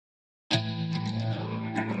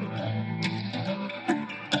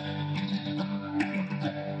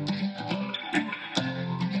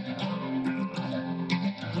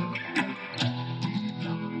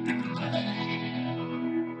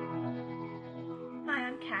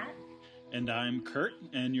Kat. And I'm Kurt,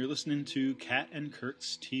 and you're listening to Kat and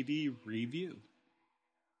Kurt's TV Review.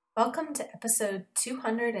 Welcome to episode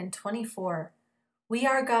 224. We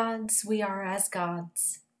are gods, we are as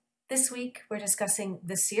gods. This week, we're discussing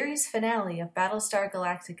the series finale of Battlestar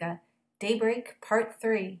Galactica, Daybreak Part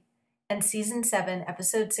 3, and Season 7,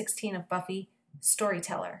 Episode 16 of Buffy,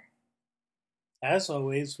 Storyteller. As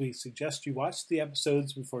always, we suggest you watch the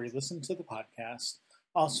episodes before you listen to the podcast.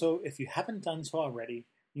 Also, if you haven't done so already,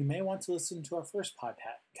 you may want to listen to our first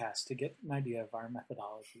podcast to get an idea of our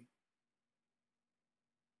methodology.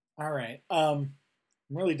 All right. I'm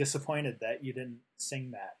really disappointed that you didn't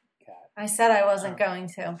sing that, Kat. I said I wasn't going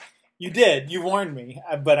to. You did. You warned me,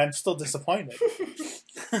 but I'm still disappointed.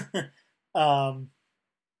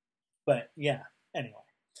 But yeah,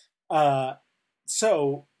 anyway.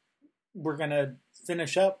 So we're going to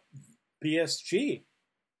finish up BSG.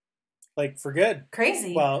 Like, for good.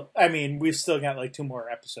 Crazy. Well, I mean, we've still got like 2 more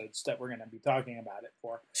episodes that we're going to be talking about it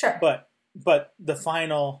for. Sure. But the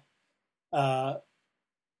final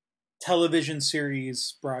television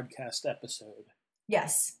series broadcast episode.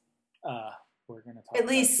 Yes. We're going to talk At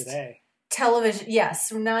about least today. Television,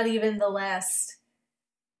 yes. Not even the last,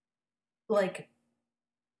 like,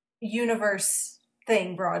 universe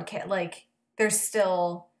thing broadcast. Like, there's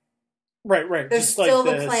still... Right. There's Just still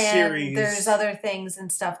like the plan, series. There's other things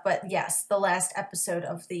and stuff, but yes, the last episode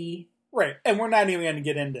of the... Right, and we're not even going to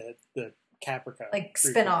get into the Caprica. Like,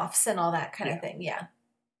 spin-offs and all that kind of thing, yeah.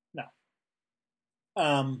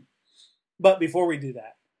 No. But before we do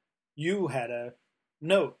that, you had a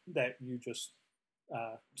note that you just...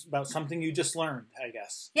 about something you just learned, I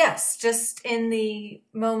guess. Yes, just in the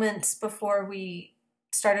moments before we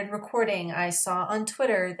started recording, I saw on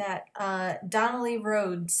Twitter that Donnelly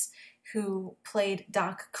Rhodes, who played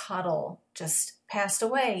Doc Cottle, just passed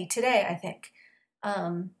away today, I think.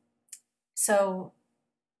 So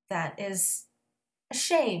that is a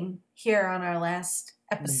shame here on our last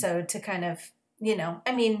episode to kind of,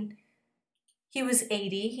 I mean, he was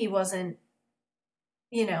 80. He wasn't,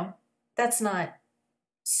 that's not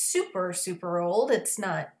super, super old. It's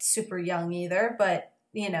not super young either, but,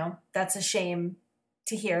 that's a shame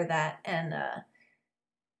to hear that. And,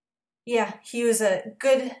 yeah, he was a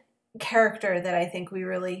good character that I think we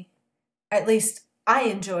really, at least I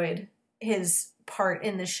enjoyed his part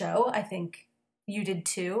in the show. I think you did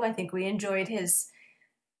too. I think we enjoyed his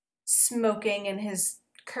smoking and his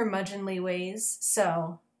curmudgeonly ways.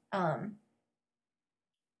 So,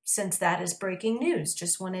 since that is breaking news,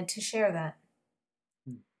 just wanted to share that.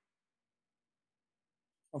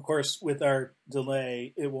 Of course, with our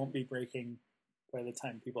delay, it won't be breaking by the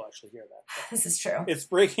time people actually hear that. This is true. It's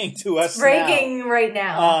breaking to us breaking right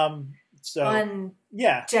now. So on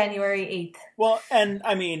January 8th. Well, and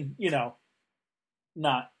I mean,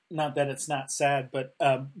 not that it's not sad, but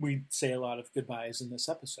we say a lot of goodbyes in this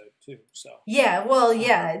episode too. So yeah, well,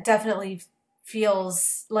 yeah, it definitely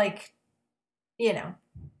feels like,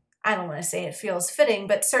 I don't want to say it feels fitting,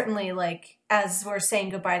 but certainly like as we're saying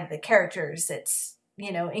goodbye to the characters, it's,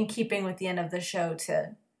 in keeping with the end of the show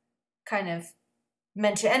to kind of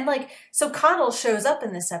mention. And like, so Cottle shows up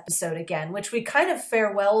in this episode again, which we kind of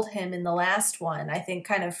farewelled him in the last one, I think,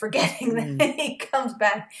 kind of forgetting that he comes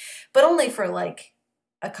back, but only for like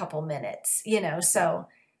a couple minutes, so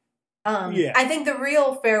I think the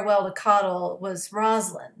real farewell to Cottle was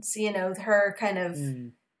Rosalind's, her kind of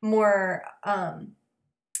more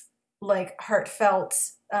like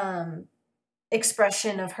heartfelt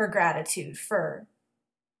expression of her gratitude for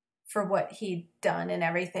what he'd done and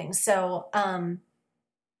everything. So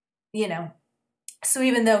so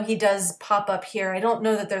even though he does pop up here, I don't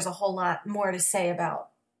know that there's a whole lot more to say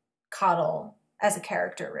about Cottle as a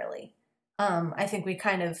character, really. I think we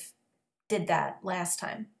kind of did that last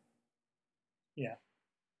time. Yeah.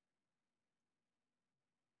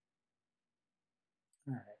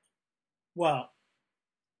 All right. Well,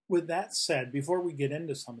 with that said, before we get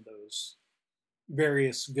into some of those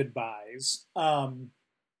various goodbyes,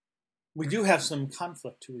 we do have some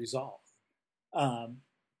conflict to resolve.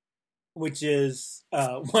 Which is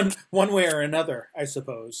one way or another, I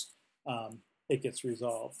suppose, it gets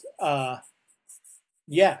resolved.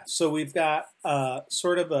 So we've got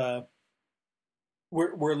sort of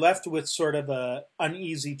we're left with sort of a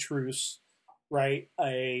uneasy truce, right?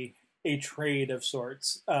 A trade of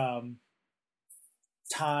sorts.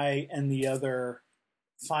 Ty and the other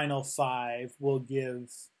final 5 will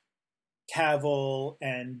give Cavill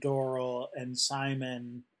and Doral and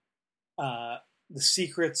Simon the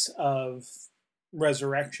secrets of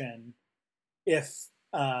resurrection if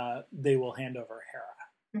they will hand over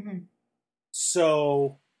Hera. Mm-hmm.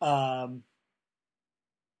 So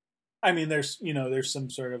I mean, there's some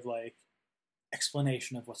sort of like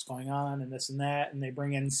explanation of what's going on and this and that, and they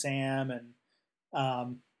bring in Sam, and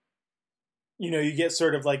you get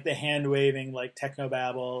sort of like the hand waving, like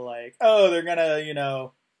technobabble, like, oh, they're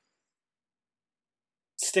gonna,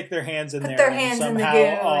 stick their hands in Put there their and hands in the somehow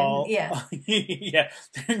goo all, yeah. yeah,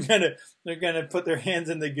 they're gonna put their hands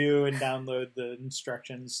in the goo and download the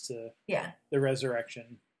instructions to the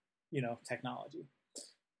resurrection, technology.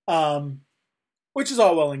 Which is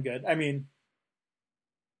all well and good. I mean,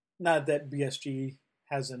 not that BSG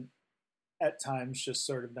hasn't at times just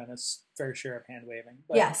sort of done a fair share of hand waving.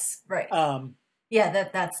 But, yes, right.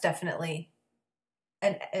 That's definitely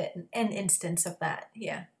an instance of that.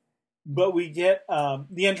 Yeah. But we get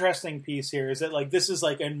the interesting piece here is that like this is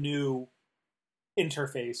like a new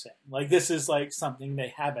interfacing. Like this is like something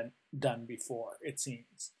they haven't done before. It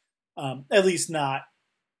seems, at least not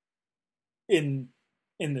in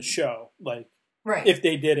the show. Like, right. If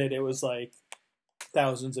they did it, it was like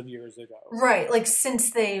thousands of years ago. Right. Like since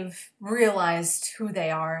they've realized who they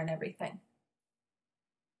are and everything.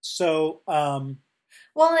 So, well,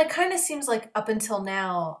 it kind of seems like up until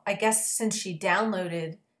now, I guess since she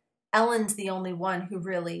downloaded, Ellen's the only one who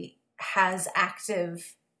really has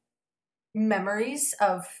active memories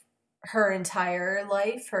of her entire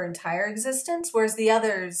life, her entire existence, whereas the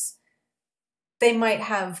others, they might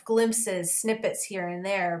have glimpses, snippets here and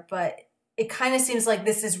there, but it kind of seems like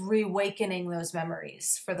this is reawakening those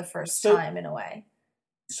memories for the first time in a way.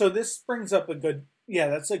 So this brings up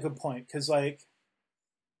that's a good point, because like,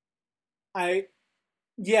 I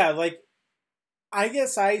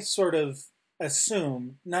guess I sort of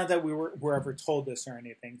assume, not that we were ever told this or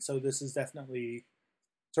anything, so this is definitely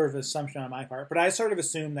sort of an assumption on my part, but I sort of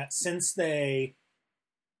assume that since they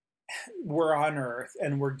were on Earth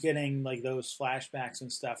and were getting like those flashbacks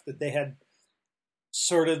and stuff, that they had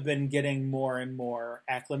sort of been getting more and more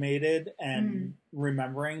acclimated and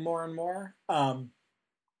remembering more and more.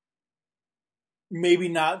 Maybe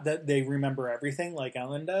not that they remember everything like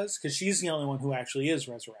Ellen does, because she's the only one who actually is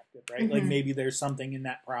resurrected, right? Like maybe there's something in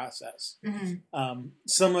that process.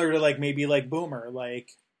 Similar to like maybe like Boomer,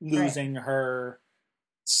 like losing her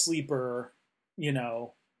sleeper,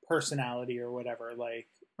 personality or whatever, like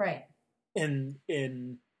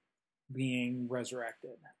in being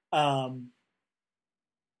resurrected. But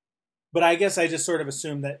I guess I just sort of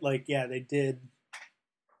assumed that like, they did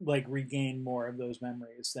like regain more of those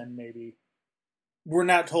memories than maybe. We're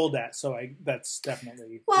not told that, so that's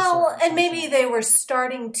definitely well, and maybe they were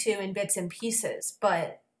starting to in bits and pieces,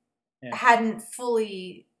 but hadn't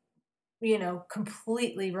fully,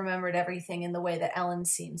 completely remembered everything in the way that Ellen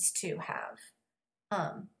seems to have.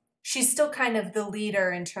 She's still kind of the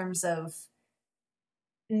leader in terms of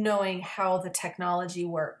knowing how the technology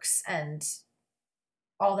works and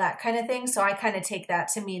all that kind of thing. So I kind of take that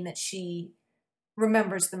to mean that she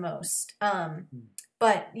remembers the most.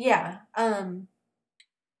 But yeah.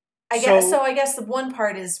 I guess the one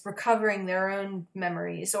part is recovering their own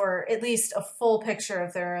memories, or at least a full picture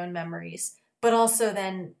of their own memories, but also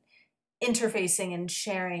then interfacing and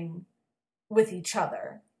sharing with each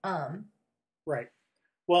other. Right.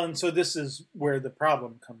 Well, and so this is where the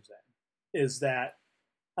problem comes in, is that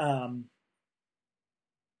I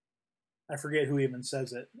forget who even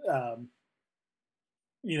says it.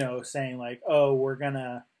 Saying like, "Oh, we're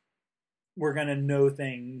gonna know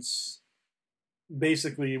things."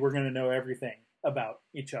 Basically, we're going to know everything about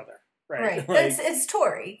each other, right? Like, it's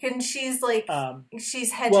Tori, and she's like,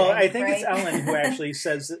 she's hedging. Well, I think it's Ellen who actually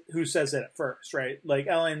says it at first, right? Like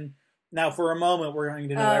Ellen. Now, for a moment, we're going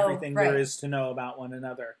to know everything there is to know about one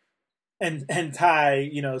another, and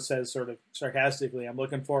Ty, says sort of sarcastically, "I'm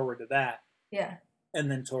looking forward to that." Yeah.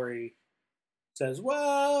 And then Tori says,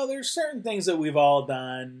 "Well, there's certain things that we've all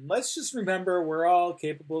done. Let's just remember we're all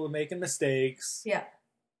capable of making mistakes." Yeah.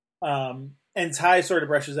 And Ty sort of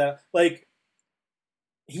brushes out. Like,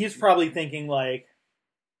 he's probably thinking like,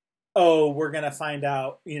 oh, we're going to find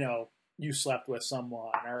out, you slept with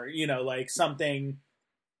someone, or, like something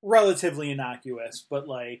relatively innocuous, but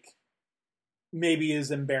like maybe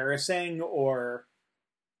is embarrassing or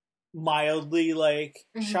mildly like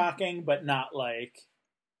shocking, but not like,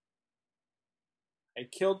 I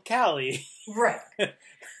killed Callie.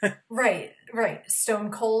 Right. Right.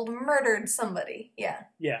 Stone cold murdered somebody. Yeah.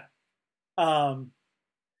 Yeah.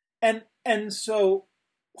 And so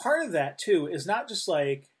part of that too is not just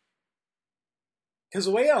like, because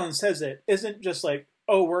the way Ellen says it isn't just like,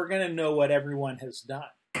 oh, we're going to know what everyone has done.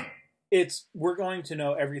 It's, we're going to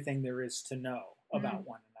know everything there is to know about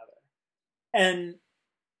one another. And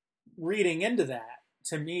reading into that,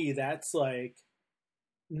 to me, that's like,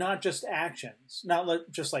 not just actions, not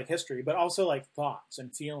just like history, but also like thoughts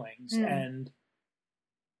and feelings and,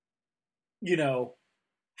 you know,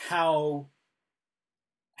 how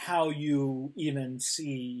you even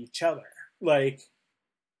see each other. Like,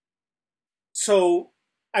 so,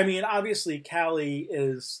 I mean, obviously Callie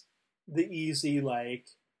is the easy, like,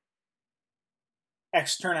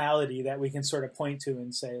 externality that we can sort of point to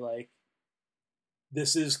and say, like,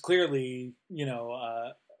 this is clearly, you know,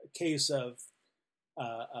 a case of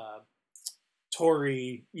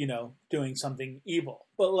Tori, you know, doing something evil.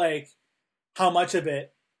 But, like, how much of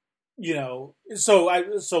it, you know, so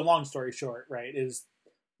long story short, right, is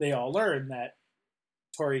they all learn that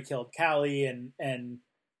Tori killed Callie and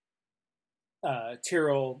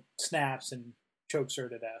Tyrell snaps and chokes her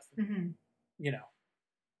to death. You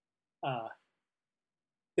know,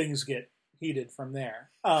 things get heated from there.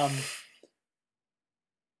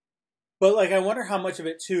 But, like, I wonder how much of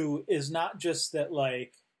it, too, is not just that,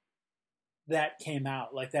 like, that came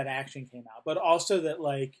out, like, that action came out, but also that,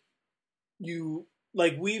 like,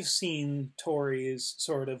 we've seen Tori's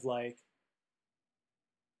sort of, like,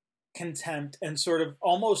 contempt and sort of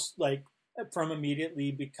almost, like, from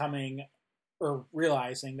immediately becoming or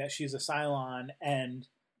realizing that she's a Cylon and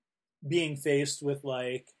being faced with,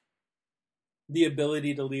 like, the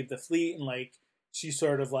ability to leave the fleet, and, like, she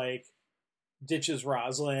sort of, like, ditches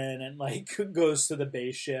Roslin and, like, goes to the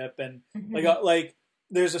base ship, and like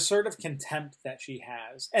there's a sort of contempt that she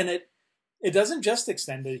has, and it doesn't just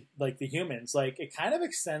extend to, like, the humans, like, it kind of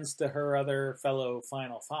extends to her other fellow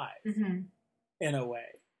Final Five in a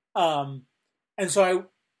way. And so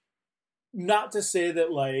not to say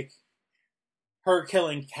that, like, her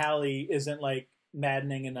killing Callie isn't, like,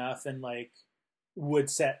 maddening enough and, like, would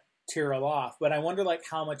set Tyrell off, but I wonder, like,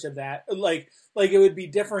 how much of that, like it would be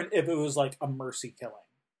different if it was, like, a mercy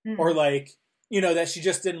killing, or, like, you know, that she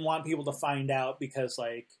just didn't want people to find out because,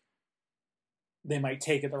 like, they might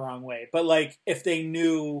take it the wrong way. But, like, if they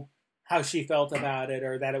knew how she felt about it,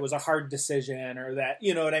 or that it was a hard decision, or that,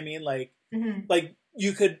 you know what I mean, like, like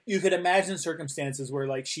you could imagine circumstances where,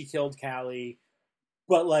 like, she killed Callie,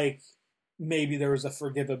 but, like, maybe there was a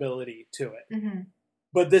forgivability to it.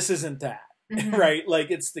 But this isn't that. Right?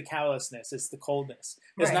 Like, it's the callousness, it's the coldness.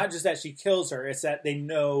 It's not just that she kills her, it's that they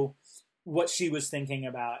know what she was thinking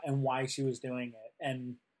about and why she was doing it,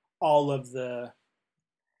 and all of the,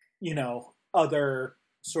 you know, other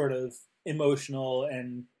sort of emotional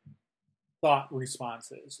and thought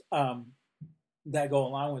responses that go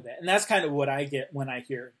along with it. And that's kind of what I get when I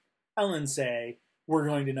hear Ellen say, we're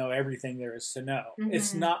going to know everything there is to know.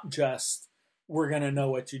 It's not just, we're going to know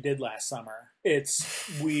what you did last summer. It's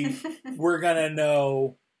we're going to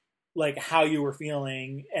know, like, how you were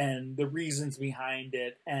feeling and the reasons behind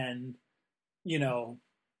it, and, you know,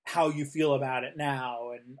 how you feel about it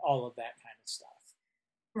now, and all of that kind of stuff.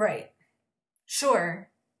 Right. Sure.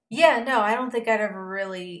 Yeah, no, I don't think I'd ever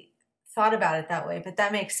really thought about it that way, but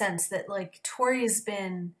that makes sense that, like, Tori's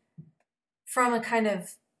been from a kind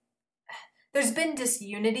of, there's been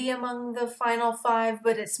disunity among the Final Five,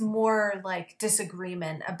 but it's more like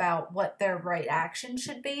disagreement about what their right action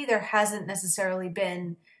should be. There hasn't necessarily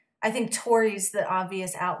been, I think Tori's the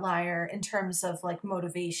obvious outlier in terms of, like,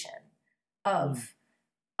 motivation of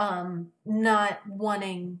not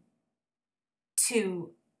wanting to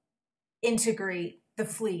integrate the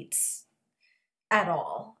fleets at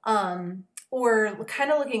all, or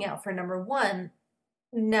kind of looking out for number one.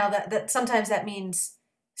 Now that sometimes that means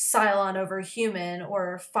Cylon over human,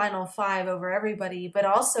 or Final Five over everybody, but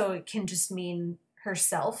also it can just mean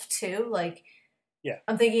herself too. Like, yeah,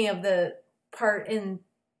 I'm thinking of the part in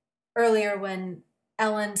earlier when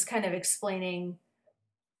Ellen's kind of explaining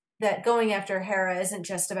that going after Hera isn't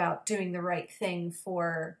just about doing the right thing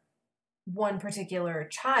for one particular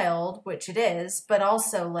child, which it is, but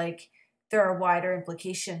also, like, there are wider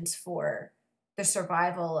implications for the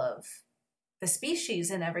survival of the species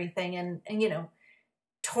and everything. And you know,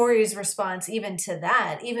 Tori's response even to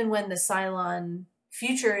that, even when the Cylon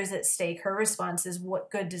future is at stake, her response is,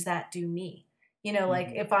 what good does that do me? You know,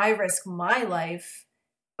 like, if I risk my life,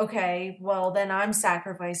 okay, well, then I'm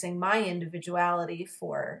sacrificing my individuality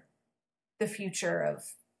for the future of,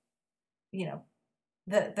 you know,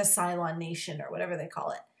 the Cylon nation, or whatever they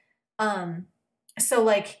call it. So,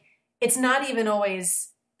 like, it's not even always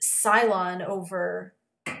Cylon over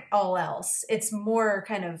all else. It's more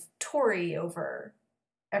kind of Tori over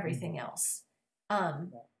everything else.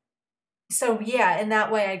 So yeah, in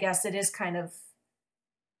that way, I guess it is kind of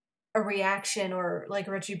a reaction, or like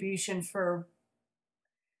retribution for,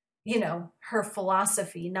 you know, her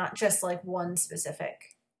philosophy, not just like one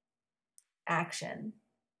specific action.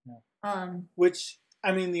 Which,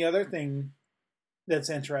 I mean, the other thing that's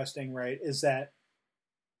interesting, right, is that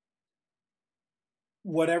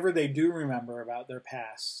whatever they do remember about their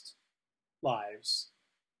past lives,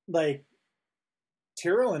 like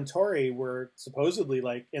Tyrell and Tori were supposedly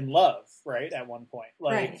like in love, right, at one point,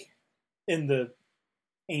 like Right. in the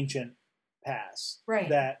ancient past. Right.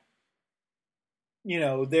 That, you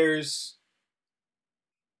know, there's,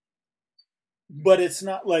 but it's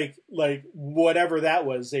not like whatever that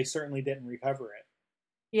was, they certainly didn't recover it.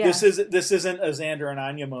 Yeah. This isn't a Xander and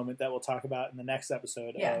Anya moment that we'll talk about in the next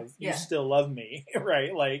episode of "You still love me,"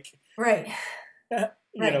 right? Like, right.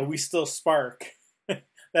 you know, we still spark.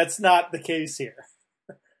 That's not the case here.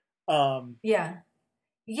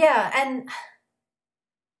 Yeah, and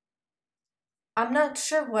I'm not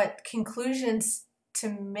sure what conclusions to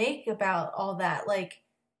make about all that. Like,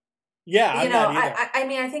 yeah, you know, I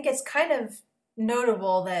mean, I think it's kind of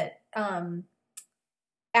notable that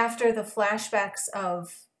after the flashbacks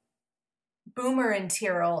of Boomer and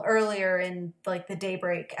Tyrell earlier in like the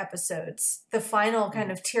Daybreak episodes, the final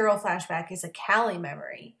kind of Tyrell flashback is a Callie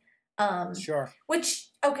memory. Sure. Which,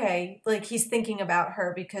 okay, like he's thinking about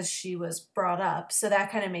her because she was brought up, so that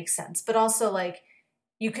kind of makes sense. But also, like,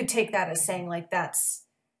 you could take that as saying like that's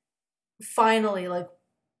finally like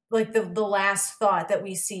the last thought that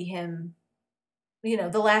we see him, you know,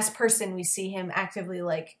 the last person we see him actively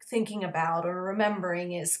like thinking about or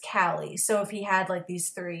remembering is Callie. So if he had like these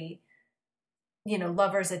three, you know,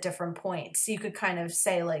 lovers at different points, you could kind of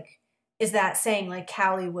say like, is that saying like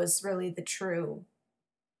Callie was really the true,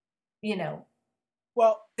 you know,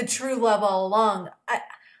 well, the true love all along?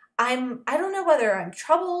 I don't know whether I'm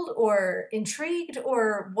troubled or intrigued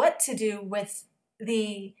or what to do with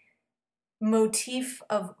the motif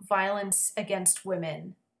of violence against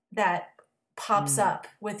women that pops up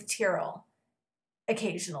with Tyrell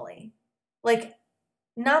occasionally. Like,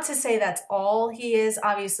 not to say that's all he is.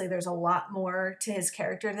 Obviously, there's a lot more to his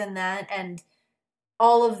character than that. And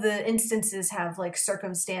all of the instances have like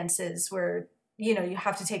circumstances where, you know, you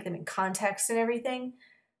have to take them in context and everything.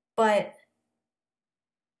 But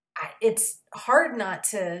it's hard not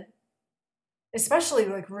to, especially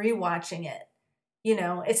like rewatching it, you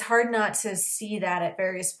know, it's hard not to see that at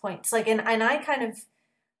various points. Like, and I kind of,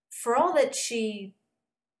 for all that she,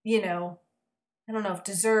 you know, I don't know if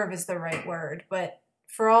deserve is the right word, but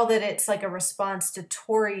for all that it's like a response to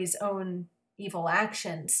Tori's own evil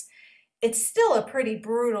actions, it's still a pretty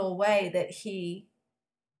brutal way that he,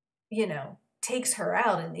 you know, takes her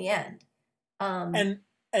out in the end.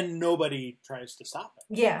 And nobody tries to stop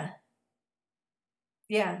it. Yeah.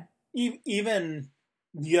 Yeah. Even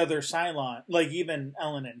the other Cylon, like even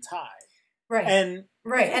Ellen and Ty. Right.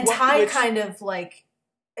 And Ty kind of like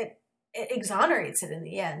it exonerates it in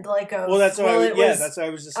the end. Like, well, that's what that's what I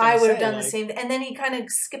was just. I would have done the same, and then he kind of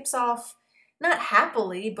skips off, not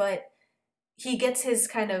happily, but he gets his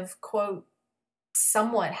kind of quote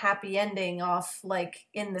somewhat happy ending off, like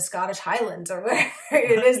in the Scottish Highlands or where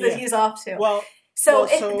it is that he's off to. Well, so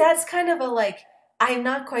that's kind of a like, I'm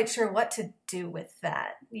not quite sure what to do with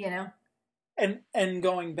that, you know. And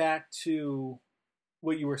going back to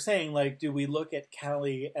what you were saying, like, do we look at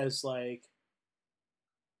Callie as like,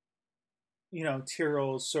 you know,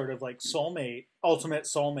 Tyrell's sort of like soulmate, ultimate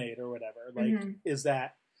soulmate or whatever? Like, is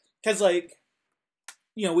that, because like,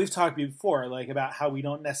 you know, we've talked before, like, about how we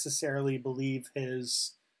don't necessarily believe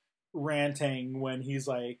his ranting when he's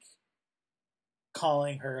like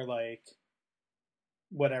calling her like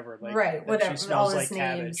whatever, like, right, whatever, she smells like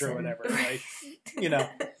cabbage or whatever, like, you know,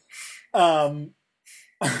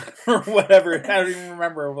 or whatever. I don't even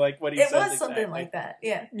remember like what he said. It was something like that.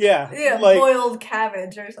 Yeah. Yeah. Like, boiled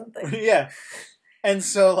cabbage or something. Yeah. And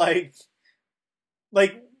so like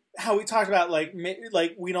how we talked about like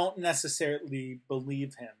we don't necessarily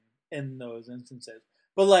believe him in those instances.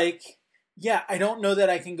 But like, yeah, I don't know that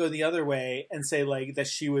I can go the other way and say like that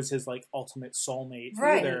she was his like ultimate soulmate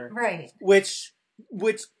either. Right. Which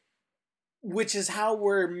is how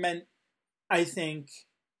we're meant, I think,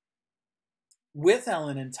 with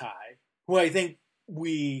Ellen and Ty, who I think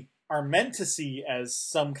we are meant to see as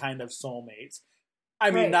some kind of soulmates. I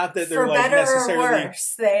mean, not that they're for like necessarily or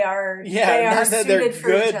worse. They are not that they're for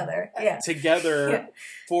good each other. Yeah. together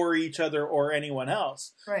for each other or anyone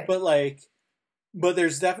else. Right. But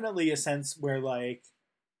there's definitely a sense where like,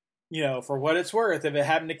 you know, for what it's worth, if it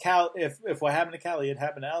happened to if what happened to Callie had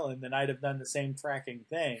happened to Ellen, then I'd have done the same fracking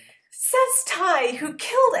thing. Says Ty, who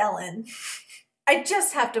killed Ellen. I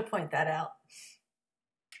just have to point that out.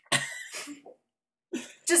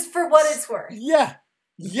 Just for what it's worth. Yeah.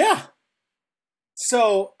 Yeah.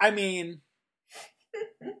 So, I mean,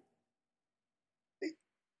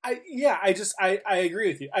 I agree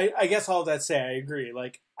with you. I guess all that say, I agree.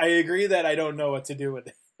 Like, I agree that I don't know what to do with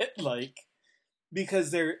it. Like,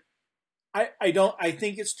 because I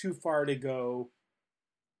think it's too far to go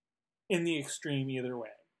in the extreme either way.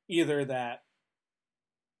 Either that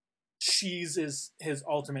she's his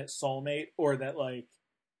ultimate soulmate, or that, like,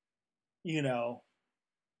 you know,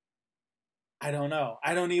 I don't know.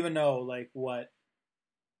 I don't even know, like,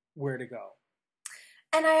 where to go.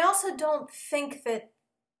 And I also don't think that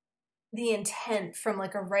the intent from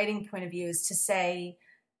like a writing point of view is to say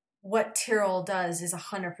what Tyrell does is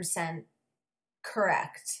 100%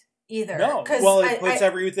 correct either. No, well, it puts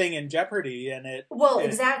everything in jeopardy, and it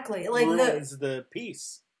exactly, like ruins the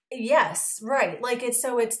peace. Yes, right. Like it's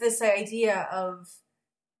this idea of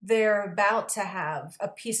they're about to have a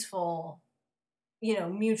peaceful,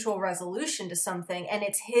 mutual resolution to something, and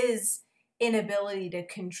it's his inability to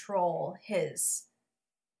control his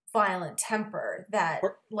violent temper that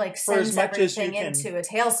sends everything into a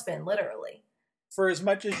tailspin, literally. For as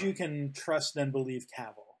much as you can trust and believe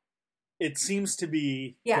Cavill, it seems to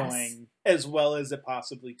be going as well as it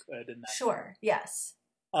possibly could in that. Sure. Yes.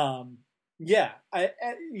 Yeah, I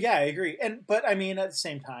agree. But I mean, at the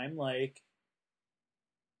same time, like,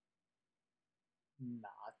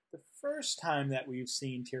 not the first time that we've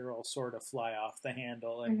seen Tyrell sort of fly off the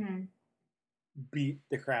handle and beat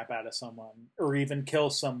the crap out of someone, or even kill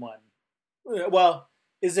someone. Well,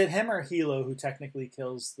 is it him or Hilo who technically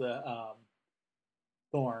kills the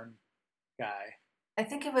Thorn guy? I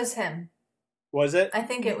think it was him. Was it? I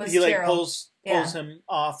think it was. He like pulls him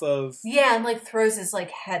off of. Yeah, and like throws his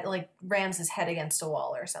like head, like rams his head against a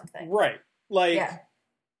wall or something. Right. Like.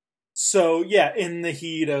 So yeah, in the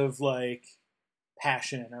heat of like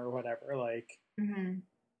passion or whatever, like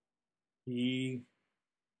he.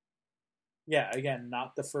 Yeah, again,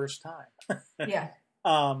 not the first time. Yeah.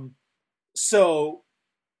 So.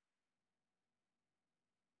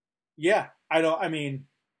 Yeah, I mean.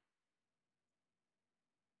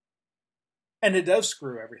 And it does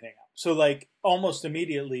screw everything up. So, like, almost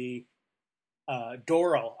immediately,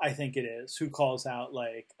 Doral, I think it is, who calls out,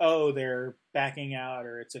 like, oh, they're backing out,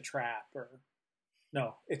 or it's a trap, or...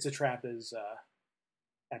 No, it's a trap is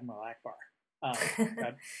Admiral Akbar.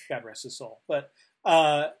 God rest his soul. But,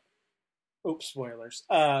 oops, spoilers.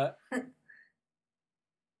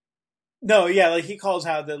 No, yeah, like, he calls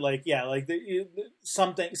out that, like, yeah, like,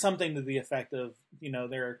 something to the effect of,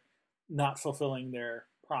 they're not fulfilling their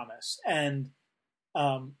promise, and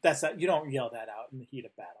that's that. You don't yell that out in the heat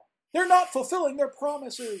of battle. They're not fulfilling their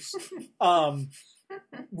promises.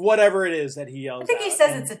 Whatever it is that he yells. I think he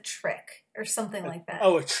says it's a trick or something like that.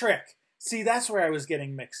 Oh, a trick. See, that's where I was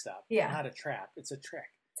getting mixed up. Yeah, not a trap. It's a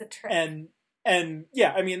trick. It's a trick. And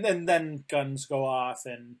yeah, I mean, and then guns go off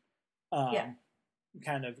and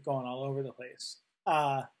kind of going all over the place.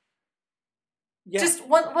 Yeah. Just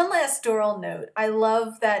one last Doral note. I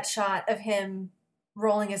love that shot of him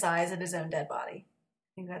rolling his eyes at his own dead body.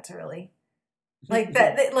 I think that's really like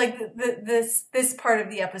that. Like this part of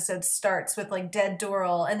the episode starts with like dead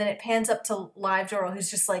Doral, and then it pans up to live Doral, who's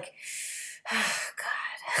just like, oh,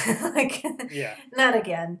 God, like not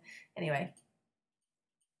again. Anyway,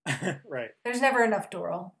 right. There's never enough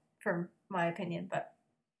Doral, for my opinion, but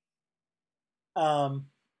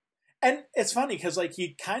and it's funny because like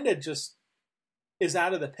he kind of just is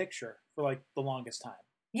out of the picture for like the longest time.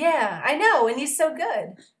 Yeah, I know, and he's so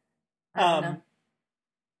good. I don't know.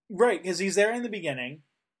 Right, because he's there in the beginning.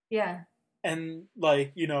 Yeah. And,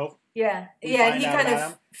 like, Yeah, he kind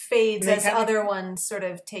of fades as other ones sort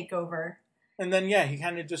of take over. And then, he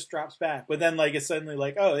kind of just drops back. But then, like, it's suddenly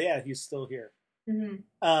like, oh, yeah, he's still here.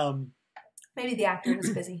 Mm-hmm. Maybe the actor was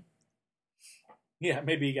busy. Yeah,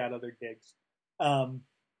 maybe he got other gigs in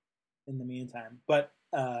the meantime. But,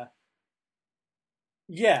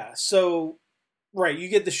 so, right, you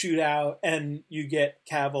get the shootout, and you get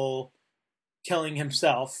Cavill killing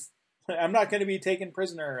himself. I'm not going to be taken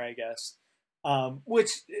prisoner, I guess.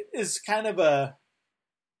 Which is kind of a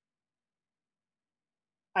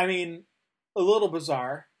little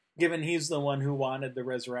bizarre, given he's the one who wanted the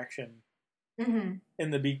resurrection in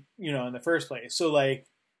the first place. So, like,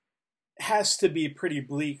 has to be pretty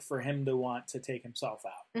bleak for him to want to take himself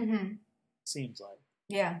out. Mm-hmm. Seems like.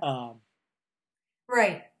 Yeah.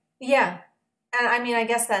 Right. Yeah. And I mean, I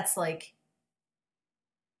guess that's like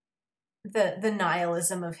the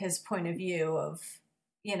nihilism of his point of view of,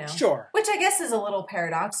 Sure. Which I guess is a little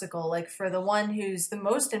paradoxical. Like, for the one who's the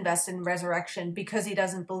most invested in resurrection because he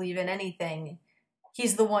doesn't believe in anything,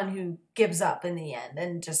 he's the one who gives up in the end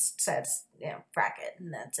and just says, frack it,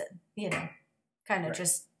 and that's it. Kind of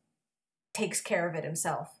just takes care of it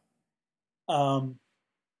himself. And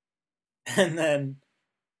then,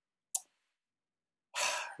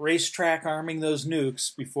 racetrack arming those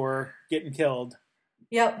nukes before getting killed.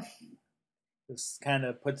 Yep. This kind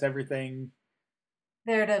of puts everything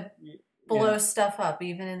there to blow stuff up,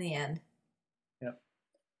 even in the end. Yep.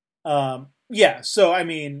 Yeah. So I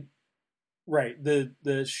mean, right.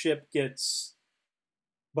 The ship gets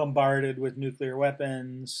bombarded with nuclear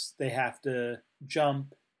weapons. They have to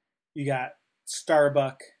jump. You got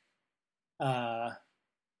Starbuck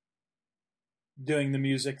doing the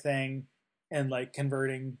music thing and like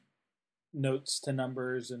converting notes to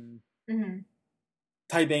numbers and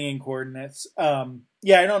typing in coordinates.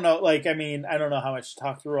 Yeah, I don't know. Like, I mean, I don't know how much to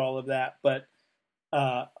talk through all of that, but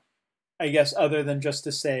I guess other than just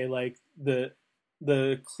to say like the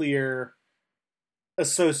clear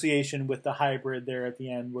association with the hybrid there at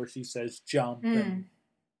the end where she says jump and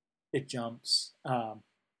it jumps.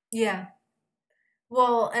 Yeah.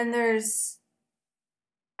 Well, and there's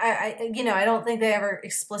I don't think they ever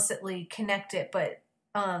explicitly connect it, but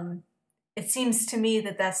it seems to me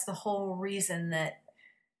that that's the whole reason that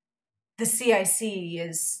the CIC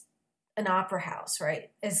is an opera house, right?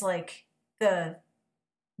 Is like the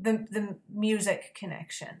music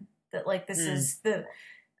connection, that like this is the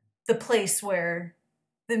place where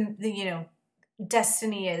the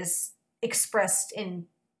destiny is expressed in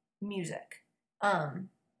music.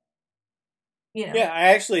 Yeah, I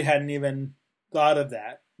actually hadn't even thought of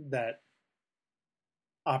that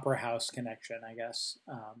opera house connection, I guess.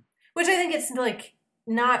 Which I think it's like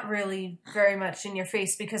not really very much in your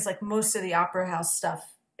face, because like most of the opera house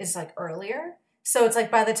stuff is like earlier. So it's like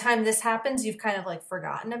by the time this happens, you've kind of like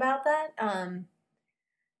forgotten about that.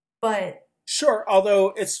 But sure,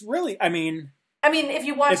 although it's really, I mean, if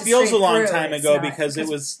you watch it feels a long through, time ago because it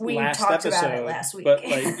was we last talked episode. about it last week. But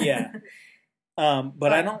like, yeah.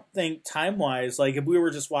 But I don't think time wise, like if we were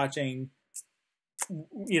just watching,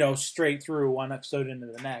 straight through one episode into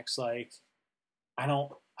the next, like I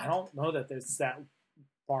don't know that it's that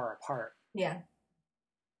far apart. Yeah.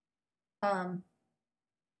 But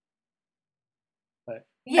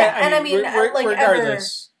yeah, and I mean, like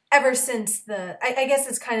regardless, ever since I guess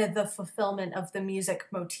it's kind of the fulfillment of the music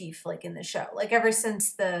motif, like in the show, like ever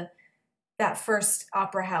since that first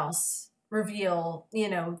opera house reveal,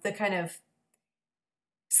 the kind of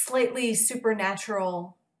slightly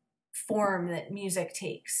supernatural form that music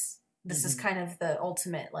takes. This is kind of the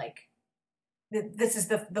ultimate, like, this is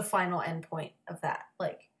the final endpoint of that,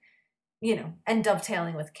 like, and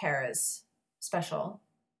dovetailing with Kara's special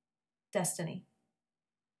destiny.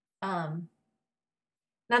 Not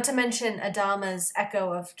to mention Adama's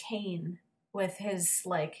echo of Cain with his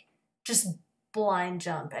like just blind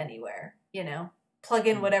jump anywhere, plug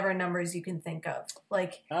in whatever numbers you can think of,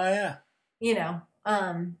 like, oh yeah, yeah.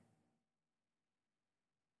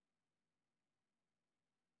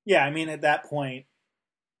 I mean, at that point,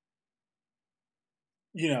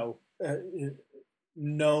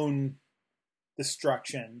 known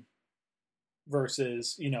destruction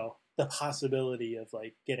versus the possibility of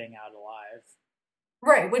like getting out alive.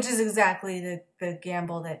 Right, which is exactly the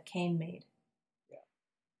gamble that Cain made. Yeah.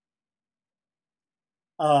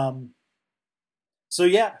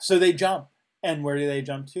 So they jump, and where do they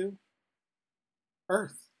jump to?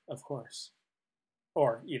 Earth, of course,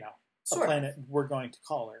 or a planet we're going to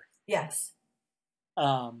call Earth. Yes.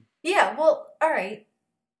 Yeah. Well, all right,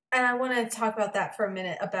 and I want to talk about that for a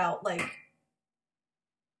minute, about like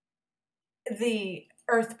the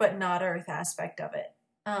Earth but not Earth aspect of it.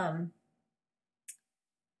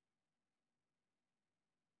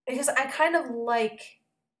 Because I kind of like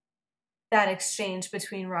that exchange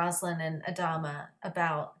between Roslin and Adama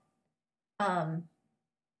about,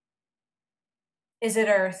 is it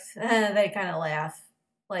Earth? They kind of laugh.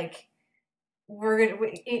 Like,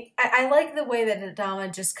 I like the way that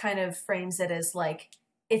Adama just kind of frames it as like,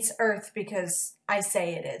 it's Earth because I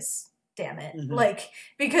say it is. Damn it. Mm-hmm. Like,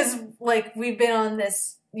 because like we've been on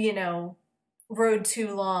this, road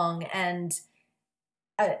too long, and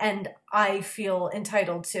I feel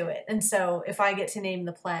entitled to it. And so if I get to name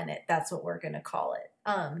the planet, that's what we're going to call it.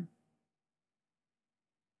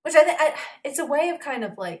 Which I think it's a way of kind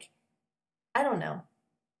of like, I don't know.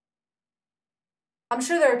 I'm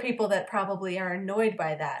sure there are people that probably are annoyed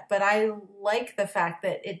by that, but I like the fact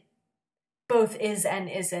that it both is and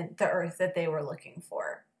isn't the Earth that they were looking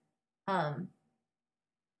for.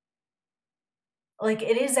 Like,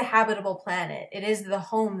 it is a habitable planet. It is the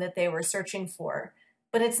home that they were searching for,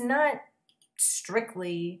 but it's not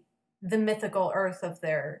strictly the mythical Earth of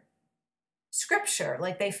their scripture.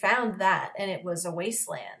 Like, they found that and it was a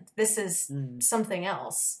wasteland. This is something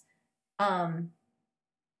else. I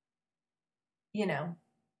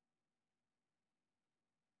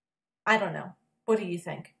don't know. What do you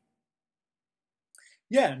think?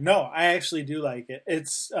 Yeah, no, I actually do like it.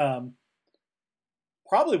 It's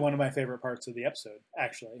probably one of my favorite parts of the episode,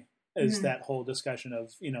 actually, is Mhm. that whole discussion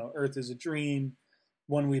of, Earth is a dream,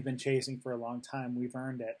 one we've been chasing for a long time, we've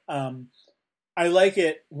earned it. I like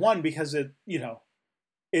it, one, because it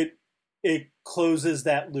it closes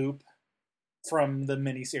that loop from the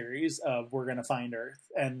miniseries of we're gonna find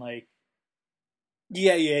Earth, and like,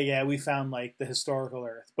 yeah, we found like the historical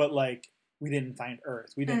Earth, but like we didn't find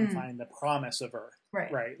Earth. We didn't Mm. find the promise of Earth,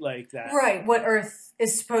 Right. right? Like that, Right. What Earth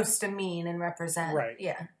is supposed to mean and represent. right?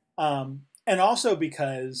 Yeah. And also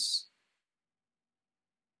because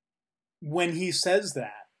when he says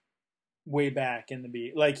that way back in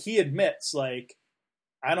the like he admits like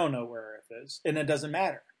I don't know where Earth is, and it doesn't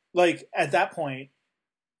matter. Like at that point,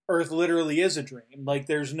 Earth literally is a dream. Like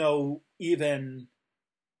there's no even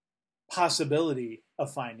possibility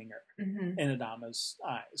of finding her Mm-hmm. in Adama's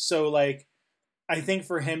eyes. So like I think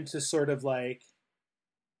for him to sort of like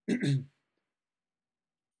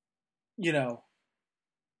you know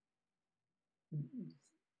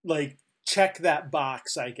like check that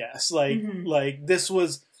box, I guess. Mm-hmm. Like this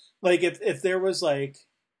was like if there was like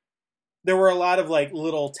there were a lot of like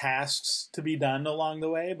little tasks to be done along the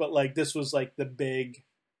way, but like this was like the big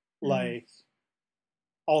Mm-hmm. like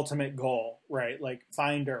ultimate goal, right? Like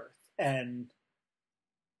find Earth, and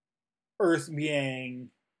Earth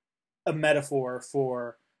being a metaphor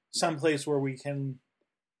for some place where we can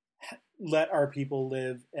let our people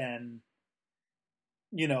live and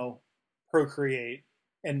procreate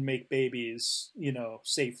and make babies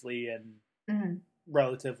safely and Mm-hmm.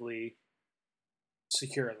 relatively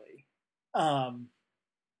securely. um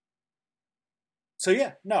so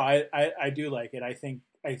yeah, no, I do like it. I think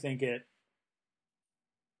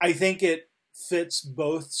it fits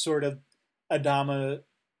both sort of Adama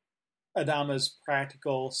Adama's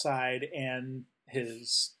practical side and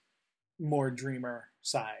his more dreamer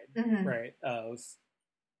side, Mm-hmm. right? Of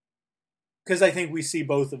because I think we see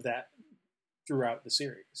both of that throughout the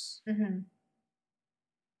series. Mm-hmm.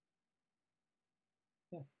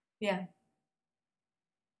 Yeah.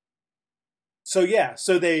 Yeah.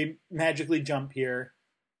 So they magically jump here.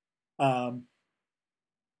 Um,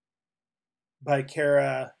 by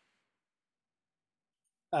Kara,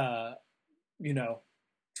 uh, you know,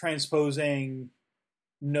 transposing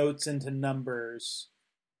notes into numbers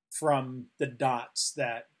from the dots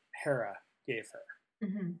that Hera gave her.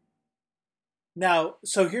 Mm-hmm. Now,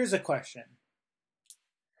 so here's a question.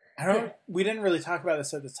 Yeah. We didn't really talk about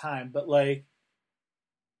this at the time, but like,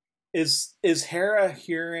 is Hera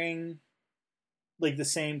hearing like the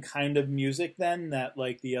same kind of music then that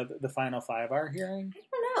like the final five are hearing? I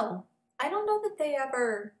don't know. I don't know that they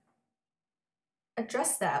ever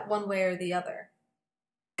address that one way or the other.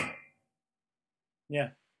 Yeah,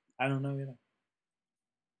 I don't know either.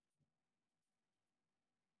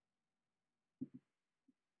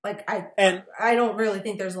 Like And I don't really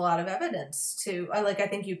think there's a lot of evidence to. I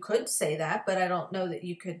think you could say that, but I don't know that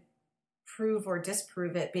you could prove or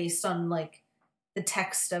disprove it based on like the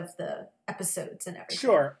text of the episodes and everything.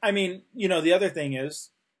 sure, I mean, the other thing is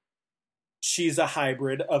she's a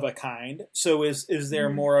hybrid of a kind. So is there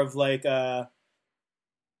Mm-hmm. more of like a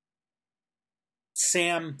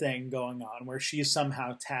Sam thing going on where she's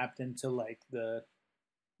somehow tapped into like the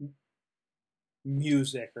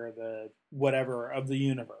music or the whatever of the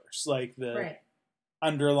universe, like the Right.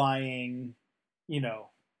 underlying,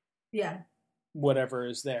 Yeah. whatever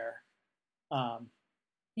is there.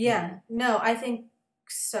 Yeah. No, I think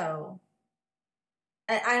so.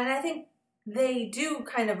 And I think they do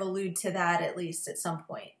kind of allude to that at least at some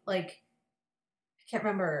point. Like, I can't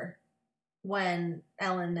remember when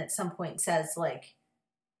Ellen at some point says, like,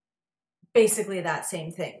 basically that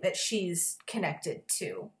same thing, that she's connected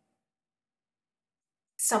to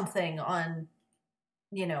something on,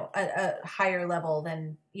 a higher level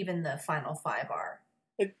than even the final five are.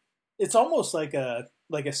 It's almost like a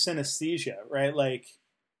synesthesia, right? Like,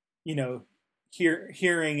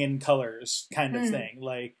 hearing in colors kind of thing,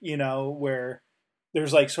 like where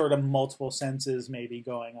there's like sort of multiple senses maybe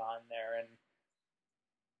going on there, and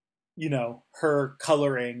her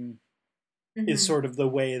coloring is sort of the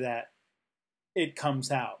way that it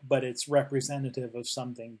comes out, but it's representative of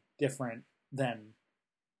something different than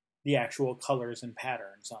the actual colors and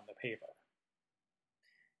patterns on the paper.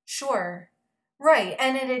 Sure. Right.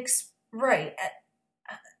 And right.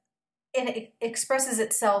 It expresses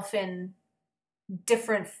itself in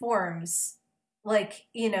different forms. Like,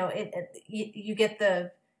 you get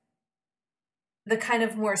the kind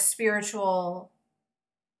of more spiritual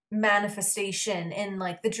manifestation in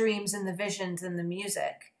like the dreams and the visions and the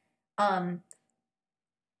music.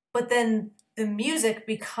 But then the music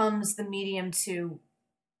becomes the medium to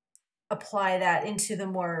apply that into the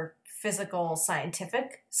more physical,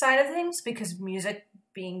 scientific side of things, because music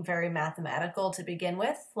being very mathematical to begin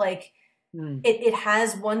with, like it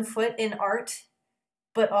has one foot in art,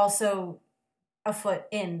 but also a foot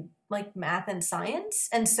in like math and science.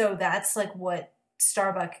 And so that's like what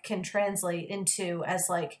Starbuck can translate into as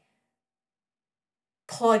like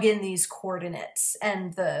plug in these coordinates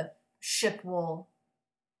and the ship will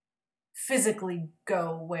physically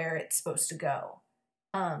go where it's supposed to go.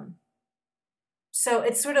 So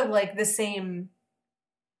it's sort of like the same,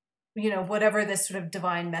 whatever this sort of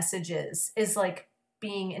divine message is like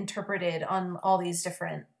being interpreted on all these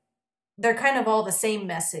different, they're kind of all the same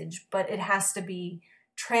message, but it has to be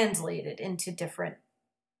translated into different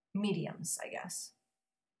mediums, I guess.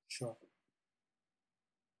 Sure.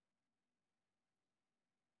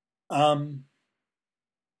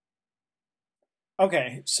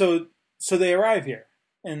 Okay, so they arrive here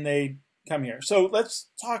and they come here. So let's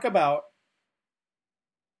talk about.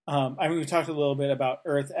 We talked a little bit about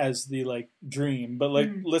Earth as the like dream, but like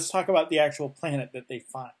let's talk about the actual planet that they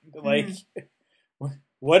find. Like,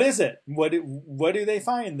 what is it? What do they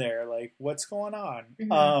find there? Like, what's going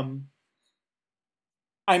on?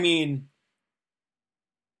 I mean,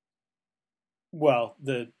 well,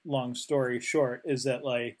 the long story short is that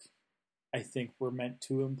like I think we're meant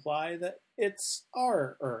to imply that it's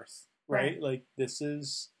our Earth, right? Like this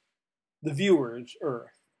is the viewer's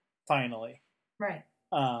Earth, finally. Right.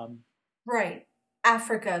 Right.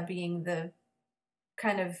 Africa being the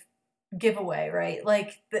kind of giveaway, right?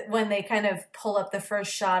 Like when they kind of pull up the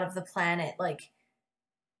first shot of the planet, like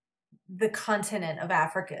the continent of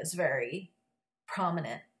Africa is very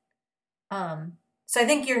prominent. So I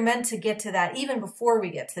think you're meant to get to that even before we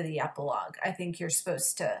get to the epilogue. I think you're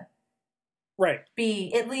supposed to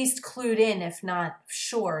be at least clued in, if not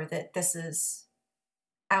sure, that this is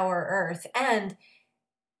our Earth. And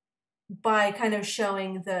by kind of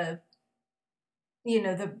showing the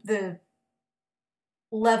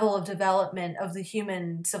level of development of the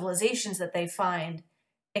human civilizations that they find,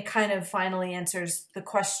 it kind of finally answers the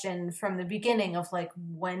question from the beginning of like,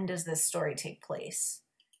 when does this story take place?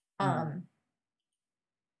 And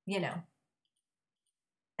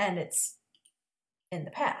it's in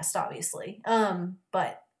the past, obviously.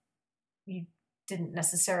 But you didn't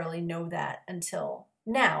necessarily know that until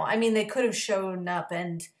now. I mean, they could have shown up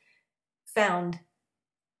and found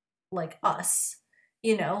like us,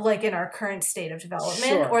 like in our current state of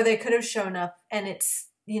development, or they could have shown up and it's,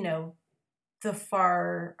 the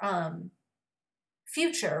far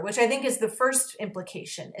future, which I think is the first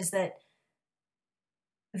implication, is that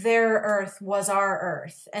their Earth was our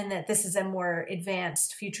Earth and that this is a more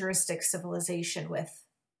advanced futuristic civilization with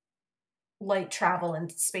light travel and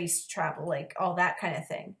space travel, like all that kind of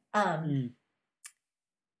thing.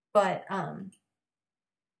 But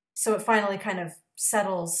so it finally kind of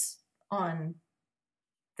settles on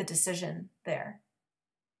the decision there.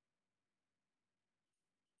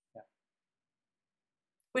 Yeah.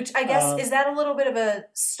 Which I guess, is that a little bit of a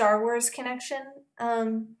Star Wars connection?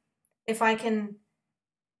 If I can,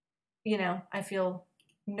 I feel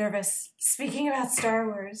nervous speaking about Star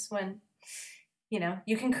Wars when,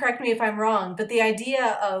 you can correct me if I'm wrong, but the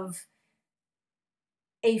idea of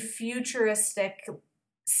a futuristic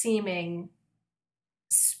seeming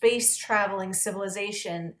space traveling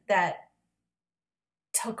civilization that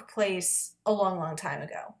took place a long, long time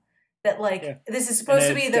ago. That like this is supposed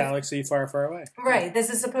to be the galaxy far, far away. Right. This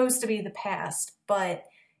is supposed to be the past, but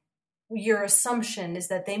your assumption is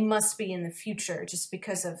that they must be in the future just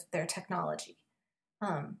because of their technology.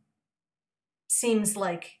 Seems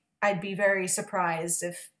like I'd be very surprised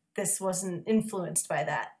if this wasn't influenced by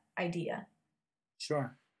that idea.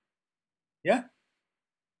 Sure. Yeah.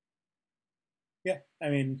 Yeah. I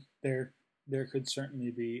mean, there could certainly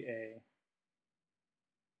be a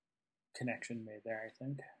connection made there, I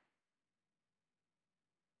think.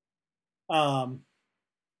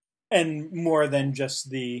 And more than just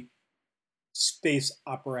the space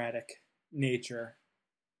operatic nature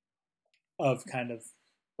of kind of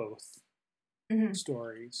both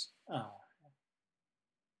stories.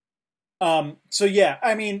 So yeah,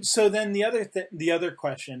 I mean, so then the other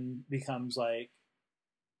question becomes like,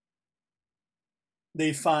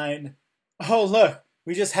 they find, oh look,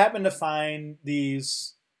 we just happen to find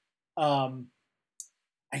these. I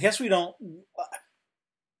guess we don't.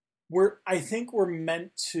 I think we're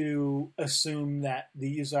meant to assume that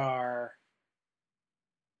these are,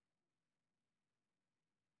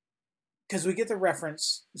 because we get the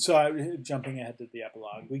reference. So jumping ahead to the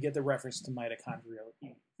epilogue, we get the reference to mitochondrial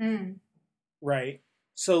E. Right.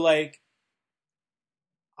 So like,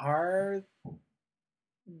 are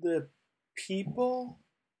the people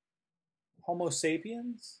Homo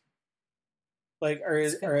sapiens? Like, are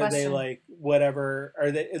That's a good are they question. like whatever?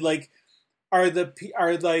 Are they like are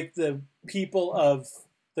like the people of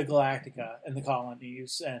the Galactica and the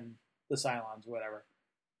colonies and the Cylons, whatever?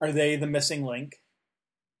 Are they the missing link?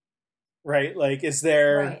 Right? Like, is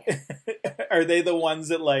there? Right. Are they the ones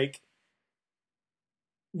that like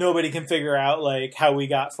nobody can figure out like how we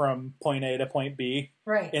got from point A to point B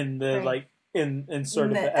Right. in the Right. like in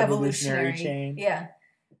sort In of the the evolutionary evolutionary. chain? Yeah.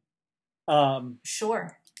 Um,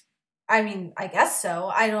 Sure. I mean, I guess so.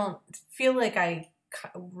 I don't feel like I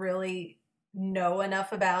really know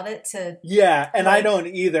enough about it to yeah, and I like. don't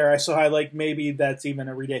either. So I like maybe that's even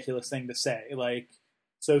a ridiculous thing to say. Like,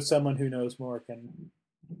 so someone who knows more can,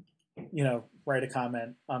 write a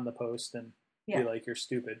comment on the post and be Yeah. like, "You're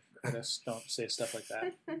stupid, Curtis. Don't say stuff like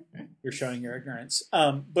that. You're showing your ignorance."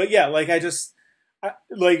 But yeah, like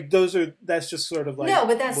like that's just sort of like No,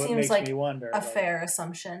 but that what seems makes me like wonder. a Like, fair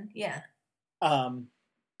assumption. Yeah. um,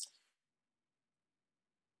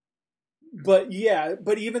 but yeah,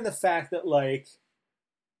 but even the fact that like,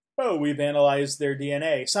 oh, we've analyzed their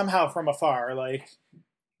DNA somehow from afar, like,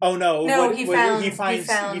 oh no, No, what he he found finds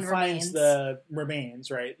remains. the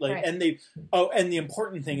remains, right? Like, Right. and the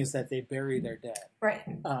important thing is that they bury their dead, Right.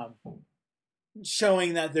 um,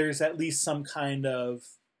 showing that there's at least some kind of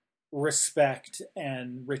respect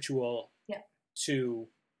and ritual Yeah. to,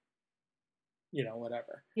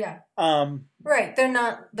 whatever. Yeah. Um, Right. They're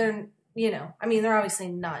I mean, they're obviously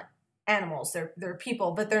not animals. They're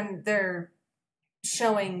people, but they're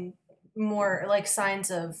showing more like signs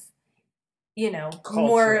of, more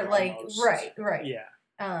culture like almost. right.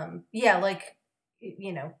 Yeah. Yeah, like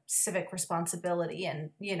civic responsibility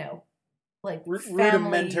and, like family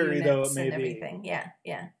Rudimentary though it units may and be. everything. Yeah.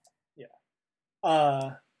 Yeah.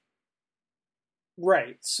 Yeah.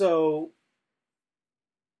 Right. So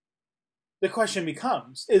the question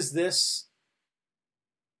becomes, is this,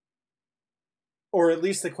 or at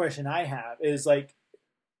least the question I have is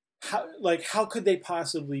how could they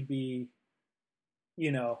possibly be,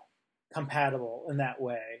 you know, compatible in that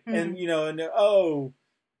way? And, Hmm.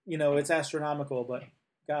 it's astronomical, but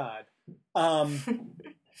God.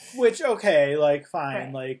 Which, okay, like, fine.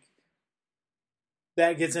 Right. Like,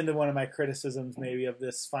 that gets into one of my criticisms maybe of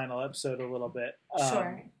this final episode a little bit.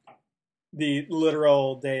 Sure. The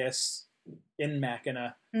literal Deus in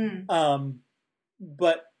Machina. Mm.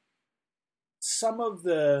 But some of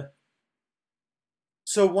the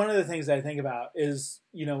so one of the things I think about is,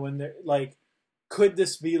 when they're like, could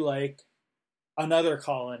this be like another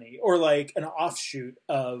colony or like an offshoot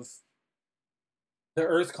of the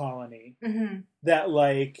Earth colony Mm-hmm. that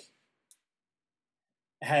like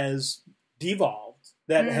has devolved,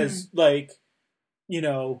 that Mm. has like,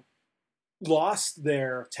 lost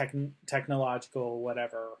their technological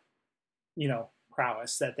whatever,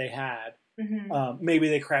 prowess that they had. Mm-hmm. Maybe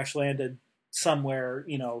they crash landed somewhere,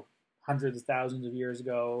 hundreds of thousands of years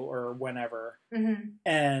ago or whenever, Mm-hmm.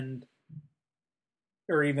 and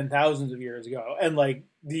or even thousands of years ago, and like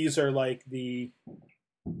these are like like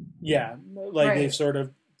they've Right. sort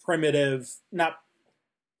of not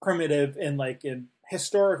primitive in like in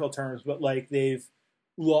historical terms, but like they've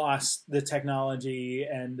lost the technology,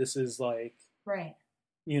 and this is like Right.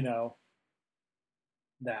 you know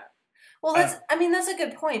that. Well, I don't know. I mean, that's a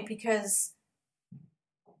good point because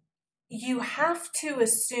you have to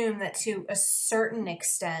assume that to a certain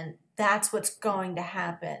extent, that's what's going to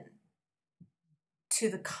happen to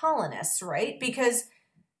the colonists, right? Because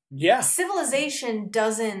Yeah, civilization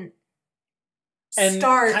doesn't and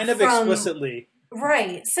start kind of from, explicitly.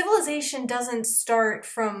 right. Civilization doesn't start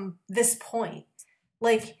from this point.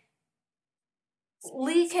 Like,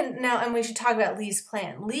 Lee can now, and we should talk about Lee's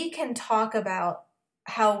plan. Lee can talk about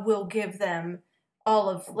how we'll give them all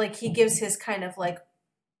of, like, he gives his kind of like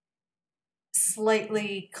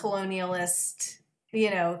slightly colonialist,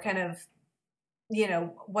 kind of,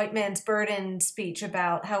 white man's burden speech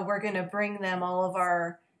about how we're going to bring them all of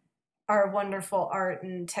our wonderful art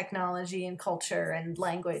and technology and culture and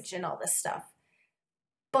language and all this stuff.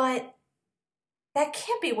 But that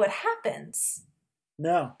can't be what happens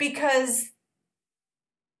No. because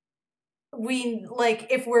we, like,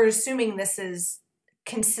 if we're assuming this is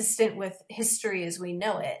consistent with history as we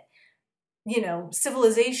know it,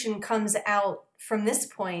 civilization comes out from this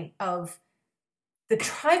point of the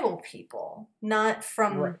tribal people, not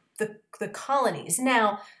from Right. the colonies.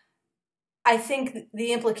 Now, I think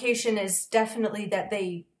the implication is definitely that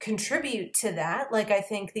they contribute to that. Like, I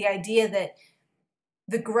think the idea that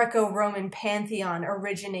the Greco-Roman pantheon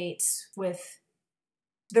originates with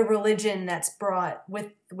the religion that's brought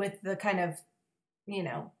with the kind of,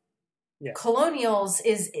 Yeah. colonials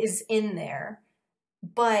is in there.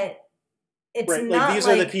 But it's right. not Like these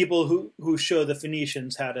are the people who show the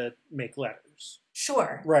Phoenicians how to make letters.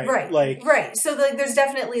 Sure. Right. Right. So like there's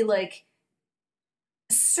definitely like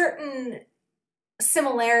certain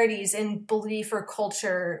similarities in belief or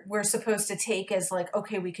culture we're supposed to take as like,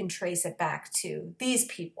 okay, we can trace it back to these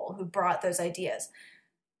people who brought those ideas.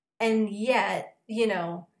 And yet, they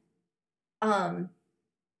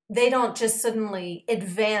don't just suddenly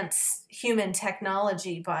advance human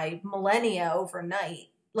technology by millennia overnight.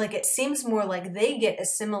 Like it seems more like they get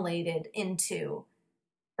assimilated into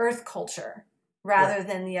Earth culture rather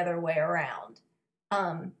than the other way around.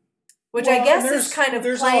 Which I guess is kind of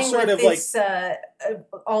playing with this.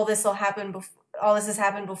 All this will happen. All this has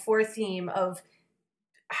happened before. Theme of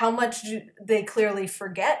how much they clearly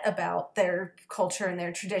forget about their culture and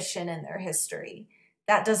their tradition and their history.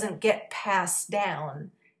 That doesn't get passed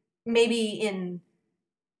down. Maybe in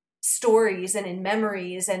stories and in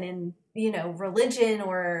memories and in religion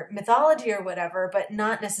or mythology or whatever, but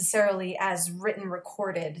not necessarily as written,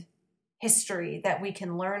 recorded history that we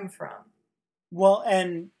can learn from. Well,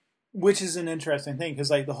 and which is an interesting thing because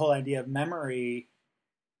like the whole idea of memory,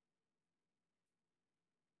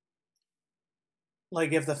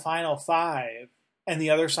 like if the final five and the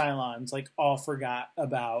other Cylons like all forgot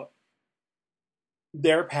about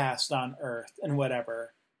their past on Earth and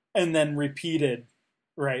whatever, and then repeated,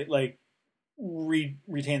 right, like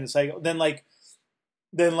retain the cycle, then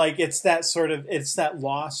it's that sort of, it's that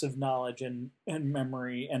loss of knowledge and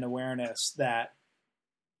memory and awareness that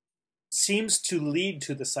seems to lead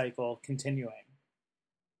to the cycle continuing.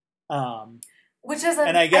 Which is,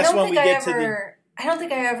 and I guess I don't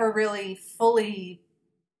think I ever really fully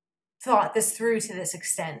thought this through to this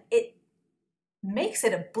extent. It makes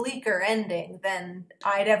it a bleaker ending than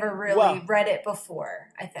I'd ever really read it before,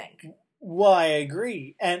 I think. Well, I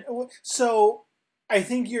agree. And so I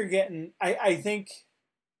think you're getting, I think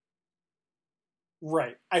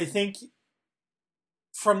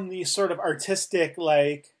from the sort of artistic,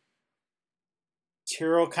 like,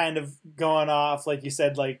 Tyrell kind of going off, like you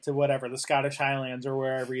said, like to whatever, the Scottish Highlands or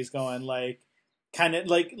wherever he's going, like, kind of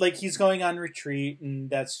like he's going on retreat and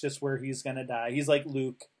that's just where he's going to die. He's like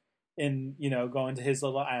Luke in, going to his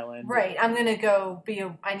little island. Right. I'm going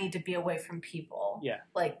to I need to be away from people. Yeah.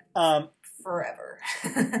 Like, forever.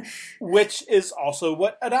 Which is also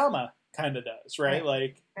what Adama kind of does, right?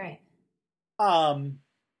 Like, right.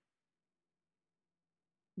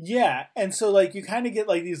 Yeah, and so like you kind of get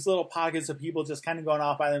like these little pockets of people just kind of going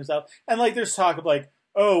off by themselves, and like there's talk of like,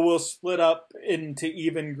 oh, we'll split up into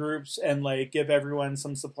even groups and like give everyone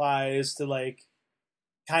some supplies to like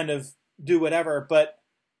kind of do whatever, but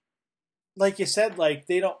like you said, like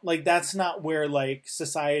they don't, like that's not where like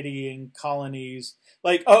society and colonies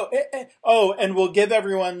like and we'll give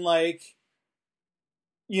everyone like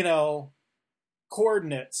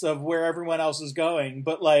coordinates of where everyone else is going,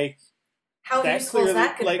 but like how useful is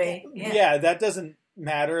that going to be? Yeah, that doesn't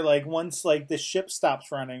matter. Like once like the ship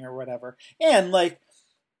stops running or whatever, and like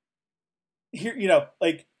here,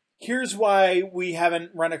 like here's why we haven't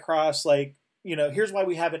run across like here's why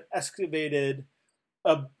we haven't excavated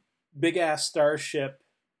a big ass starship,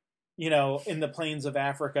 in the plains of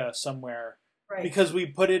Africa somewhere, right? Because we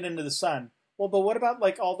put it into the sun. Well, but what about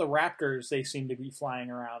like all the raptors they seem to be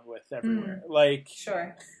flying around with everywhere? Like,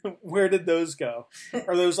 sure, where did those go?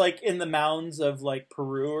 Are those like in the mounds of like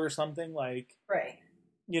Peru or something? Like, right?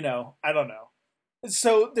 I don't know.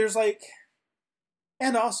 So there's like,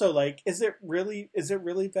 and also like, is it really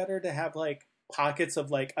better to have like pockets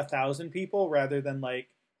of like 1,000 people rather than like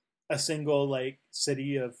a single like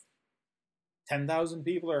city of 10,000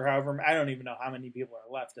 people or however, I don't even know how many people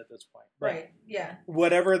are left at this point. Right. Yeah.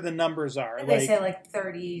 Whatever the numbers are. And they say like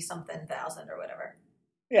 30 something thousand or whatever.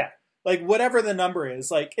 Yeah. Like whatever the number is,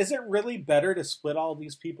 like, is it really better to split all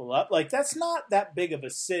these people up? Like that's not that big of a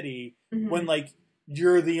city when like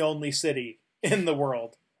you're the only city in the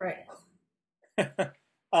world. Right.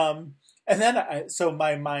 And then so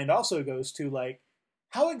my mind also goes to like,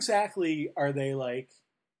 how exactly are they like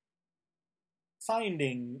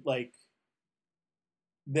finding like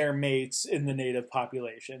their mates in the native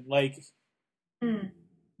population? Like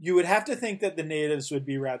you would have to think that the natives would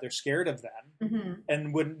be rather scared of them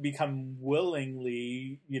and wouldn't become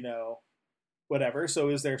willingly, whatever. So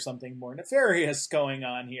is there something more nefarious going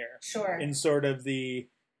on here? Sure. In sort of the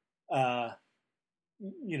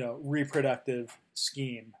reproductive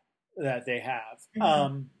scheme that they have.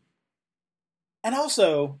 And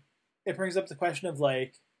also it brings up the question of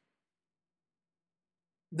like,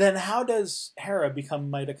 then how does Hera become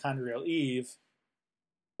mitochondrial Eve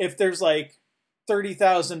if there's like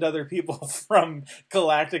 30,000 other people from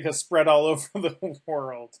Galactica spread all over the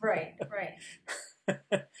world? Right.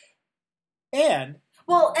 And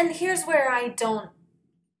Well, and here's where I don't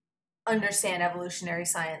understand evolutionary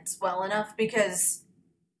science well enough, because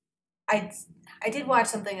I I did watch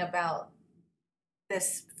something about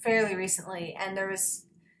this fairly recently, and there was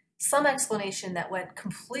some explanation that went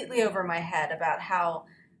completely over my head about how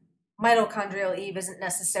mitochondrial Eve isn't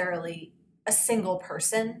necessarily a single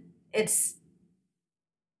person. It's,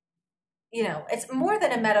 it's more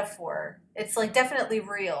than a metaphor. It's like definitely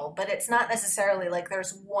real, but it's not necessarily like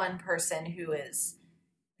there's one person who is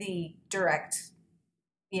the direct,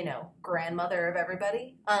 grandmother of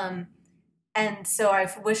everybody. And so I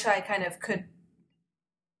wish I kind of could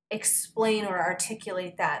explain or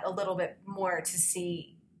articulate that a little bit more to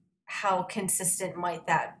see how consistent might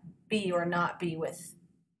that be or not be with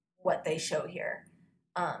what they show here.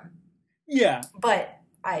 yeah, But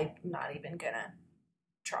I'm not even gonna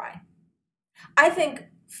try. I think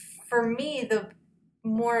for me, the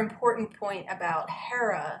more important point about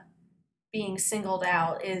Hera being singled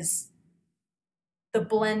out is the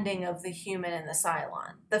blending of the human and the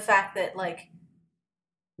Cylon. The fact that, like,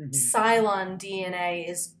 Cylon DNA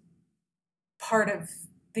is part of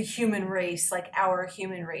the human race, like our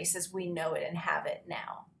human race as we know it and have it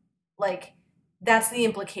now. Like, that's the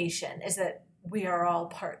implication, is that we are all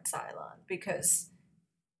part Cylon, because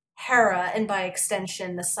Hera, and by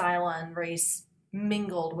extension the Cylon race,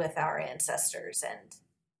 mingled with our ancestors,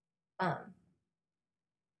 and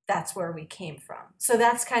that's where we came from. So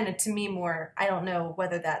that's kind of, to me, more, I don't know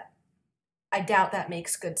whether that, I doubt that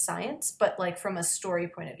makes good science, but like from a story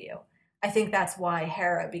point of view, I think that's why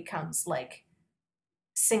Hera becomes like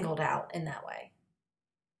singled out in that way.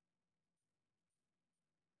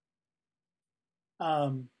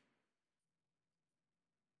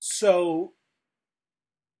 So,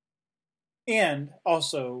 and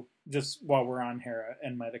also, just while we're on Hera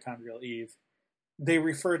and mitochondrial Eve, they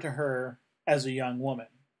refer to her as a young woman,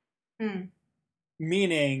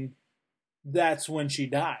 meaning that's when she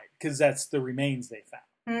died, because that's the remains they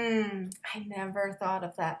found. I never thought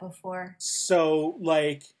of that before. So,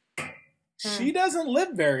 like, she doesn't live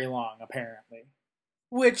very long, apparently,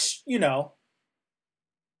 which, you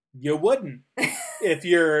wouldn't if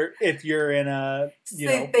you're in a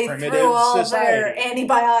they primitive threw all society. their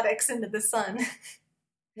antibiotics into the sun.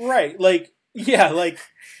 Right, like, yeah, like,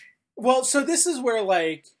 well, so this is where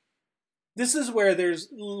there's,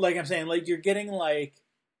 like I'm saying, like, you're getting, like,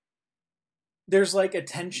 there's, like, a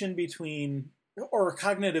tension between, or a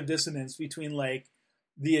cognitive dissonance between, like,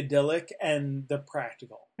 the idyllic and the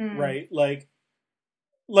practical, right? Like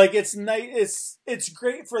it's nice, it's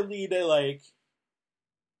great for Lee to, like,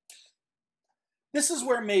 this is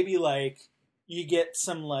where maybe, like, you get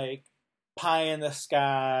some, like, pie in the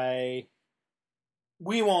sky.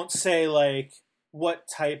 We won't say, like, what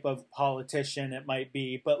type of politician it might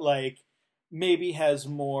be, but, like, maybe has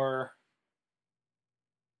more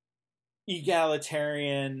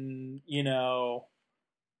egalitarian,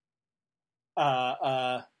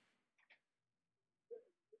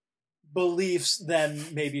 beliefs than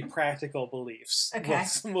maybe practical beliefs. Okay.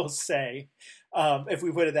 We'll say, if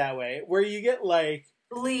we put it that way, where you get, like,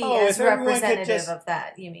 Lee as representative of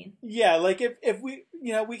that, you mean? Yeah, like, if we,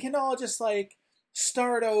 we can all just, like,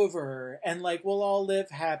 start over, and, like, we'll all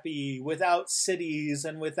live happy without cities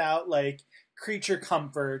and without, like, creature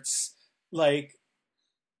comforts, like,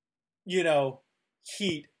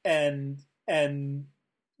 heat and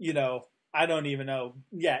I don't even know,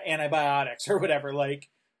 yeah, antibiotics or whatever. Like,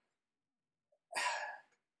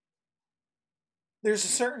 there's a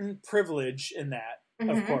certain privilege in that,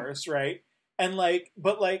 of course, right? And, like,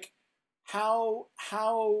 but, like, how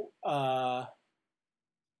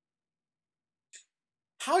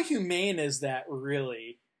humane is that,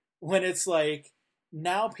 really, when it's like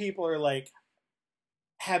now people are, like,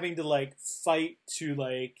 having to, like, fight to,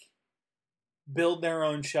 like, build their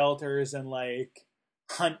own shelters and, like,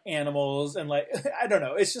 hunt animals and, like, I don't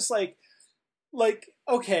know, it's just like,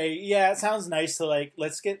 okay, yeah, it sounds nice to, like,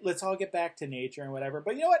 let's all get back to nature and whatever,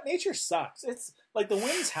 but you know what, nature sucks. It's like the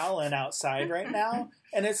wind's howling outside right now,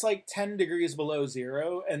 and it's like 10 degrees below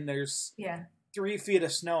zero, and there's 3 feet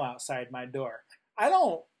of snow outside my door. I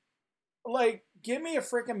don't, like, give me a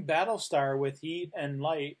freaking Battlestar with heat and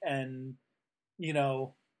light and,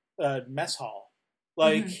 a mess hall,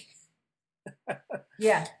 like.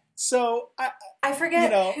 Yeah. So I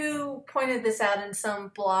forget who pointed this out in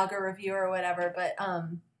some blog or review or whatever, but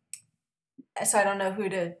so I don't know who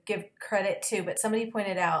to give credit to, but somebody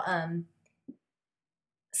pointed out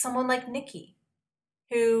someone like Nikki,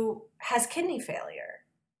 who has kidney failure,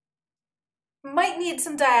 might need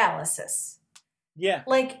some dialysis. Yeah.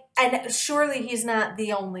 Like, and surely he's not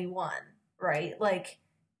the only one, right? Like,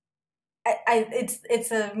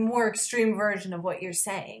 it's a more extreme version of what you're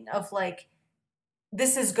saying of like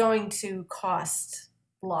this is going to cost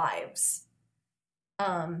lives.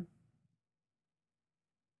 Um,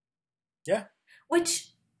 Yeah. which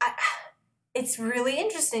it's really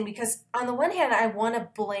interesting because on the one hand, I want to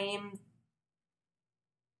blame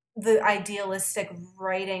the idealistic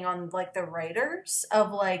writing on like the writers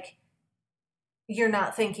of like you're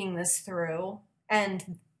not thinking this through,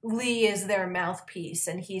 and Lee is their mouthpiece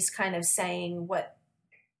and he's kind of saying what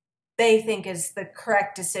they think is the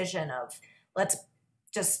correct decision of let's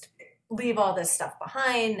just leave all this stuff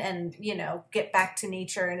behind and get back to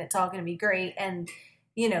nature and it's all going to be great, and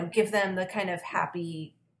give them the kind of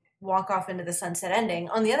happy walk off into the sunset ending.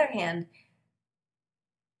 On the other hand,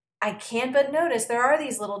 I can't but notice there are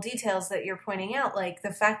these little details that you're pointing out, like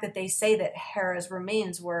the fact that they say that Hera's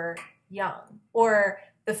remains were young, or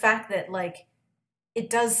the fact that like it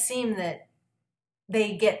does seem that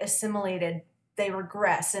they get assimilated, they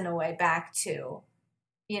regress in a way back to,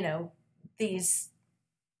 these,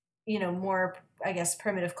 more, I guess,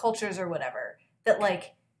 primitive cultures or whatever. That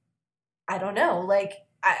like, I don't know, like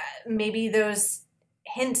maybe those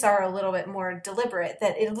hints are a little bit more deliberate,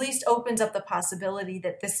 that it at least opens up the possibility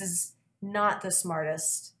that this is not the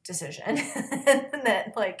smartest decision. And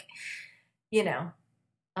that like, you know,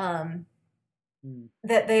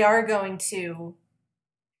 that they are going to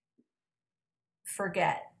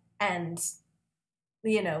forget and,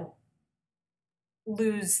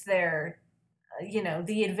 lose their,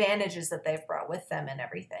 the advantages that they've brought with them and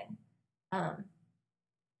everything.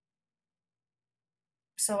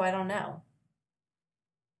 So I don't know.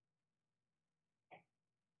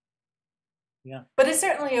 Yeah. But it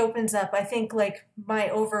certainly opens up. I think like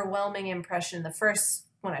my overwhelming impression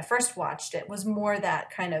when I first watched it was more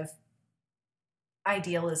that kind of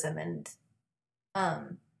idealism and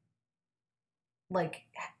like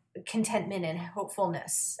contentment and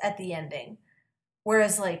hopefulness at the ending.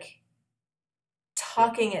 Whereas like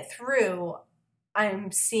talking it through,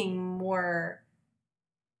 I'm seeing more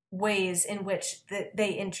ways in which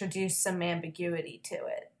they introduce some ambiguity to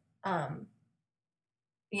it. And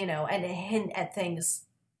a hint at things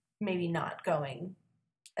maybe not going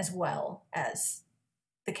as well as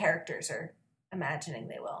the characters are imagining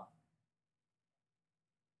they will.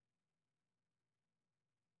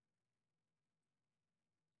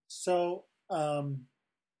 So,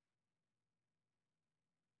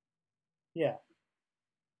 yeah.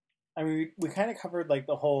 I mean, we kind of covered like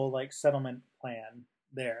the whole like settlement plan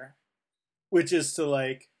there, which is to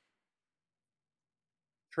like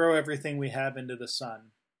throw everything we have into the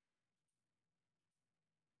sun,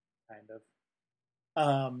 kind of.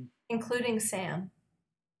 Including Sam.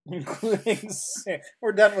 Including Sam.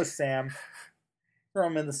 We're done with Sam. Throw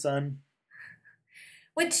him in the sun.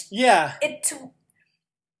 Which, yeah,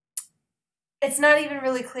 it's not even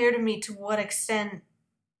really clear to me to what extent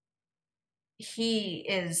he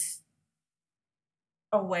is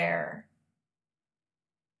aware.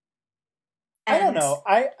 I don't know.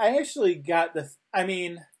 I actually got I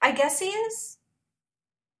mean, I guess he is.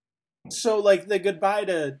 So like the goodbye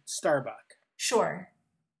to Starbuck. Sure.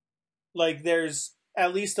 Like there's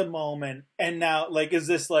at least a moment, and now like is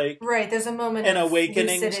this like right? There's a moment an of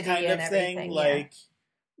awakenings kind of thing, yeah.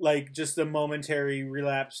 like just a momentary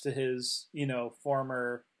relapse to his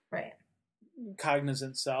former right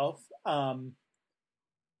cognizant self,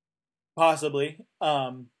 possibly.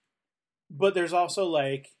 But there's also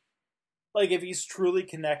like if he's truly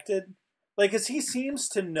connected, like as he seems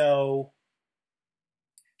to know.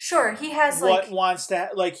 Sure, he has what like wants to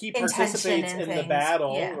like he participates in the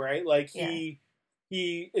battle, yeah. right? Like he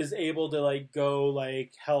is able to like go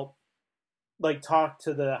like help like talk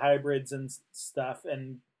to the hybrids and stuff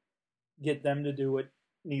and get them to do what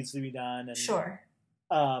needs to be done, and sure.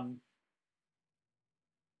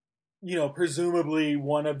 Presumably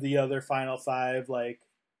one of the other final five like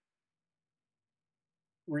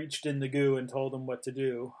reached in the goo and told him what to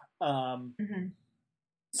do.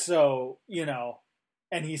 So,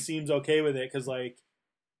 and he seems okay with it because like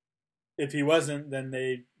if he wasn't, then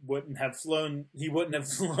they wouldn't have flown. He wouldn't have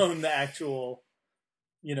flown the actual,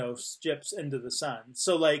 ships into the sun.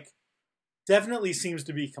 So like, definitely seems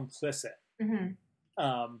to be complicit,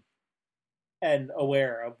 and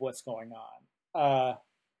aware of what's going on,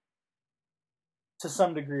 to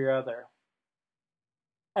some degree or other.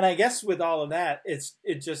 And I guess with all of that,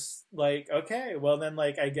 it just like, okay, well then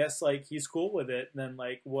like I guess like he's cool with it. Then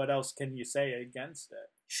like what else can you say against it?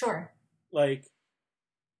 Sure. Like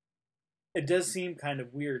it does seem kind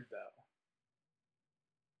of weird though.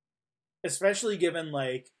 Especially given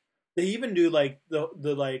like they even do like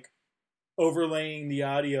the like overlaying the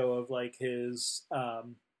audio of like his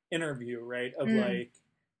interview, right? Of Mm. like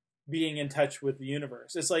being in touch with the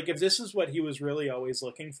universe. It's like if this is what he was really always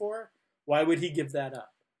looking for, why would he give that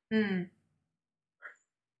up? Mm.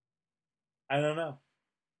 I don't know.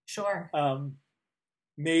 Sure.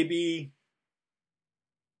 Maybe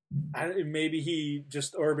he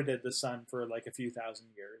just orbited the sun for like a few thousand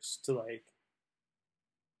years to like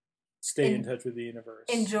stay in touch with the universe.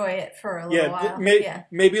 Enjoy it for a little while.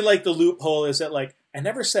 Maybe like the loophole is that like I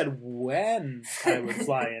never said when I would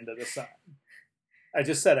fly into the sun. I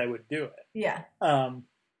just said I would do it. Yeah.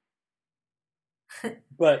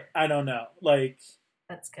 But I don't know. Like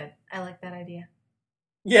that's good. I like that idea.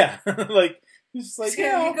 Yeah, like he's like he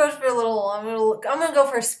goes for a little. I'm gonna go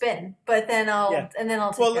for a spin, but then I'll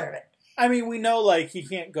take care of it. I mean, we know like he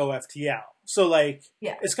can't go FTL, so like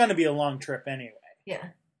it's going to be a long trip anyway. Yeah.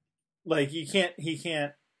 Like he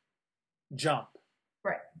can't jump,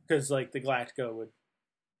 right? Because like the Galactica would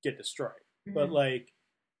get destroyed. Mm-hmm. But like,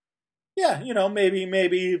 yeah, you know,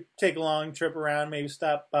 maybe take a long trip around, maybe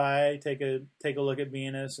stop by, take a look at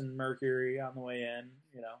Venus and Mercury on the way in,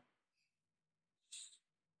 you know.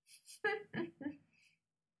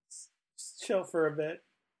 Chill for a bit,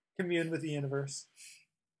 commune with the universe.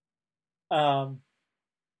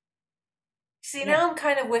 See, now I'm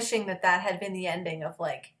kind of wishing that had been the ending of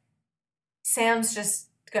like Sam's just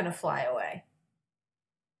gonna fly away.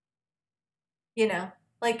 You know,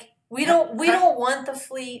 like we don't want the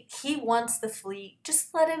fleet. He wants the fleet.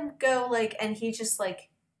 Just let him go. Like, and he just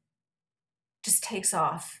takes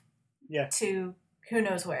off. Yeah. To who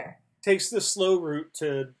knows where. Takes the slow route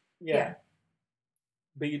to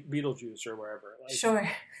Beetlejuice or wherever. Like. Sure.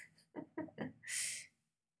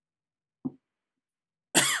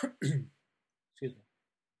 Excuse me.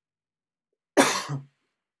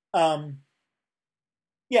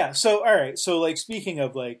 Yeah, so all right, so like speaking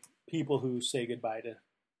of like people who say goodbye to,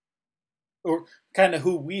 or kind of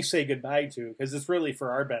who we say goodbye to, because it's really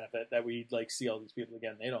for our benefit that we like see all these people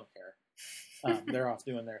again. They don't care. They're off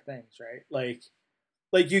doing their things, right? Like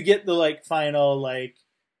you get the like final like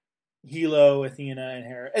Helo, Athena, and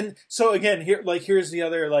Hera, and so again here's the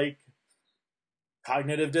other like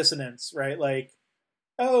cognitive dissonance, right? Like,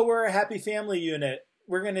 oh, we're a happy family unit.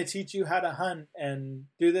 We're going to teach you how to hunt and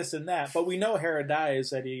do this and that. But we know Hera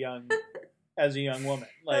dies as a young woman.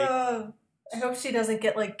 Like, I hope she doesn't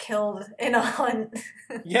get like killed in a hunt.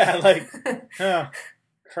 Yeah, like, oh,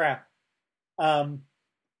 crap. Yeah,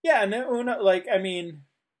 and Una, like, I mean,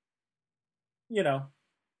 you know,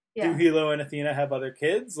 do Helo and Athena have other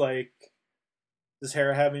kids? Like, does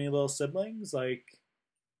Hera have any little siblings? Like,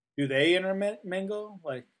 do they intermingle?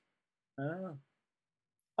 Like, I don't know.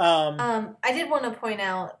 I did want to point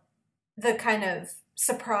out the kind of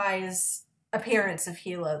surprise appearance of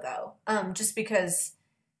Helo, though, just because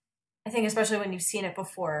I think, especially when you've seen it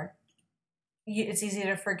before, it's easy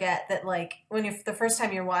to forget that, like, when the first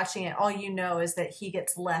time you're watching it, all you know is that he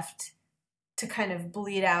gets left to kind of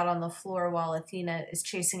bleed out on the floor while Athena is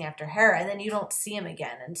chasing after Hera, and then you don't see him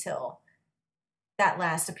again until that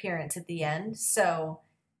last appearance at the end. So,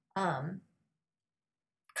 kind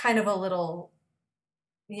of a little,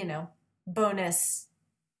 you know, bonus,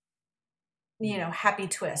 you know, happy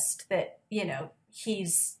twist that, you know,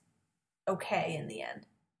 he's okay in the end,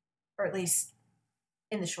 or at least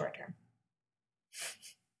in the short term.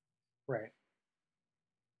 Right.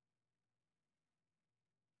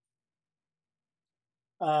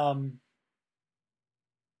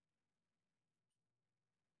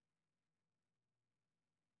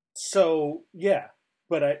 So yeah,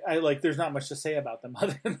 but I like there's not much to say about them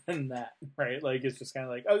other than that, right? Like it's just kind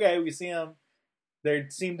of like, okay, we see them, they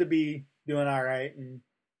seem to be doing all right, and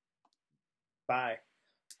bye.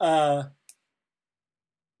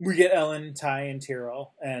 We get Ellen, Ty, and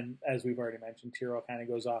Tyrell, and as we've already mentioned, Tyrell kind of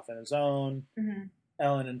goes off on his own. Mm-hmm.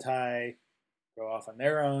 Ellen and Ty go off on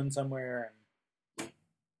their own somewhere, and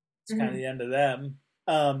it's kind of the end of them.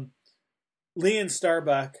 Lee and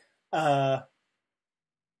Starbuck. But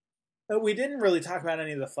we didn't really talk about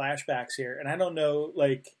any of the flashbacks here, and I don't know,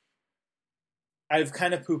 like, I've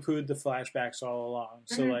kind of poo-pooed the flashbacks all along,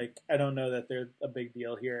 so, like, I don't know that they're a big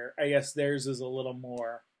deal here. I guess theirs is a little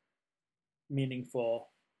more meaningful.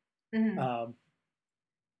 Mm-hmm.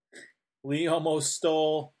 Lee almost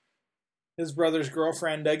stole his brother's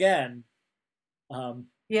girlfriend again.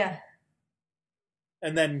 Yeah.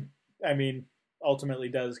 And then, I mean, ultimately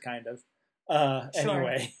does, kind of. Sure.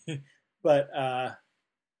 Anyway. But,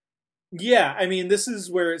 yeah, I mean, this is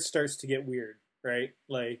where it starts to get weird, right?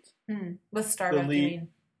 Like with Starbuck, Lee, you mean?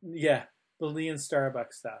 Yeah, the Lee and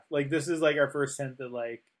Starbuck stuff. Like this is like our first hint that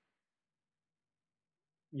like,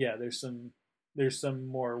 yeah, there's some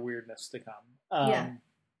more weirdness to come. Yeah.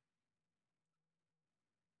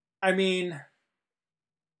 I mean,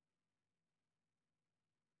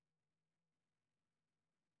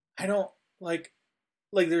 I don't like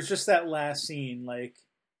there's just that last scene, like,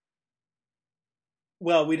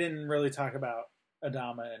 well, we didn't really talk about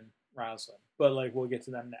Adama and Roslin, but like we'll get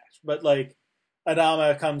to them next. But like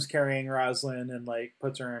Adama comes carrying Roslin and like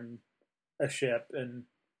puts her in a ship and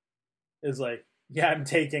is like, "Yeah, I'm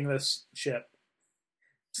taking this ship.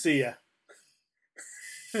 See ya."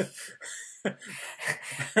 Bye,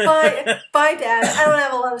 Dad. I don't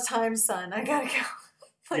have a lot of time, son. I gotta go.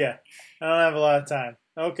 Like, Yeah, I don't have a lot of time.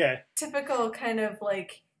 Okay. typical kind of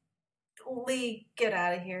like, Lee, get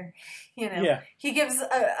out of here. Yeah. He gives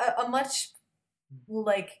a much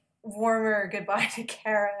like warmer goodbye to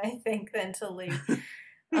Kara, I think, than to Lee.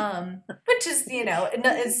 Which is,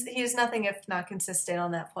 he's nothing if not consistent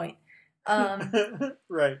on that point.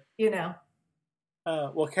 Right. You know.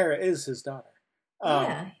 Well, Kara is his daughter.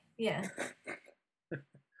 Yeah.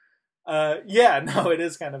 Yeah, no, it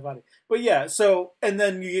is kind of funny. But yeah, so, and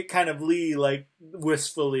then you get kind of Lee, like,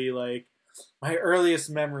 wistfully, like, my earliest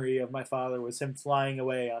memory of my father was him flying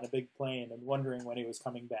away on a big plane and wondering when he was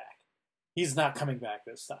coming back. He's not coming back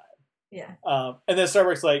this time. Yeah. And then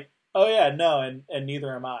Starbuck's like, oh yeah, no, and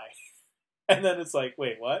neither am I. And then it's like,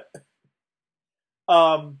 wait, what?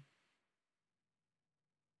 I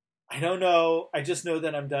don't know. I just know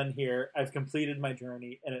that I'm done here. I've completed my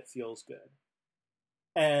journey and it feels good.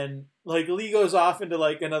 And like Lee goes off into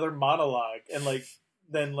like another monologue and like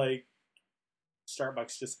then like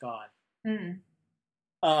Starbuck's just gone.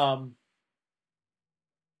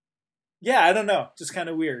 Yeah, I don't know. Just kind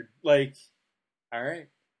of weird. Like, all right.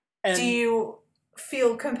 And do you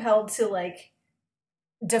feel compelled to like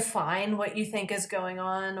define what you think is going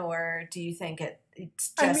on, or do you think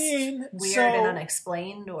it's just weird and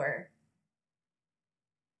unexplained, or?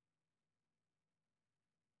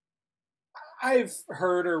 I've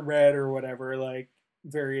heard or read or whatever, like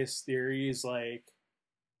various theories, like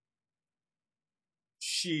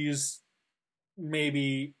she's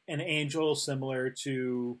maybe an angel similar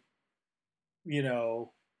to,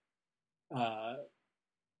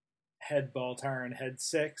 Head Baltar and Head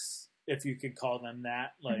Six, if you could call them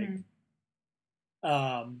that. Like,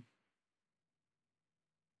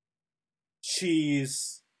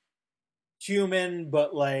 she's human,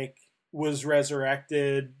 but like was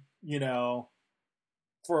resurrected,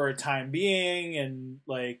 for a time being, and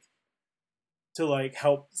like to like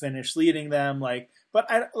help finish leading them. Like, but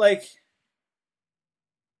I like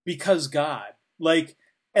because God, like,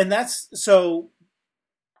 and that's so.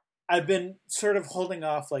 I've been sort of holding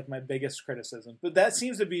off like my biggest criticism, but that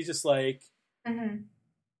seems to be just like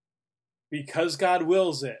because God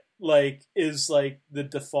wills it, like is like the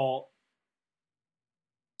default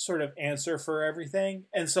sort of answer for everything.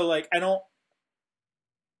 And so like I don't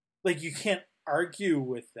like you can't argue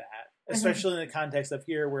with that, especially in the context of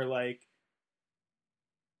here where like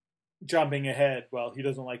jumping ahead, well, he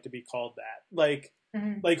doesn't like to be called that. Like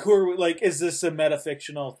like who are like is this a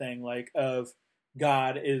metafictional thing like of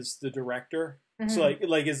God is the director? So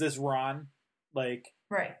like is this Ron? Like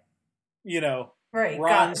right. Right.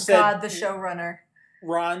 Ron said, God the showrunner.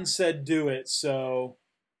 Ron said do it, so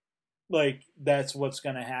like that's what's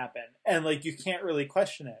gonna happen. And like you can't really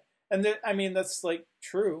question it. And I mean that's like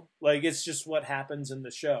true. Like it's just what happens in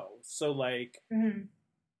the show. So like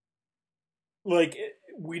like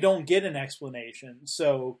we don't get an explanation.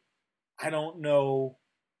 So I don't know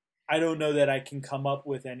that I can come up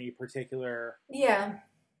with any particular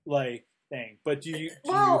like thing. But do you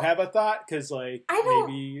have a thought? Because like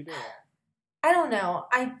maybe you do. I don't know.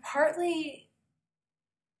 I partly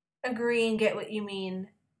agree and get what you mean.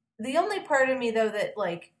 The only part of me though that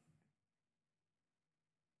like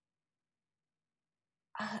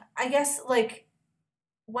I guess like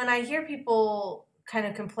when I hear people kind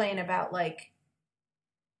of complain about like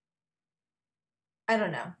I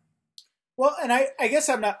don't know. Well, and I guess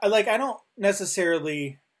I'm not like I don't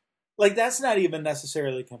necessarily like that's not even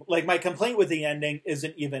necessarily like my complaint with the ending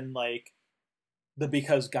isn't even like the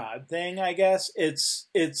because God thing. I guess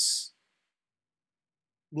it's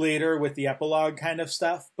later with the epilogue kind of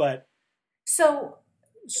stuff, but so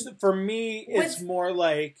for me it's more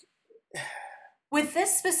like with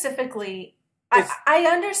this specifically I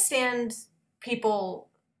understand people,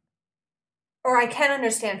 or I can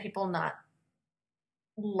understand people not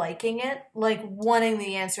liking it, like wanting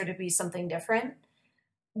the answer to be something different.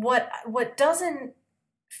 What doesn't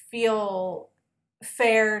feel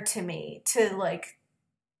fair to me to like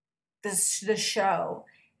the show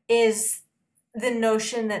is the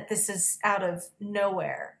notion that this is out of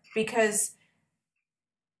nowhere, because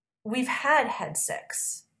we've had Head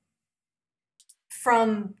Six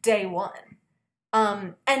from day one.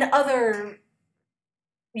 And other,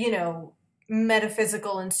 you know,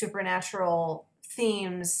 metaphysical and supernatural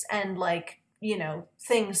themes and like, you know,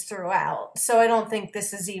 things throughout. So I don't think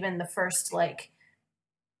this is even the first like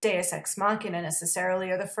Deus Ex Machina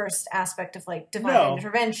necessarily, or the first aspect of like divine No.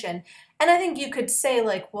 intervention. And I think you could say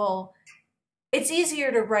like, well, it's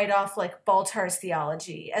easier to write off like Baltar's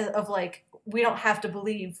theology of like, we don't have to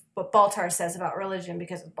believe what Baltar says about religion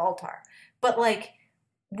because of Baltar. But like,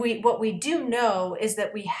 what we do know is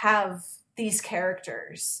that we have these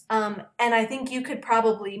characters, and I think you could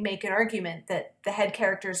probably make an argument that the head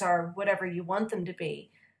characters are whatever you want them to be.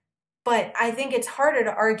 But I think it's harder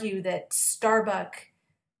to argue that Starbuck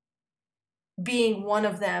being one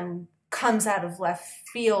of them comes out of left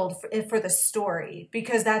field for the story,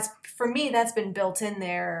 because that's, for me, that's been built in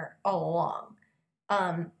there all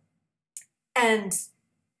along. And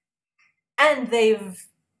they've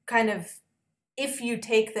kind of, if you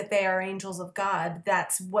take that they are angels of God,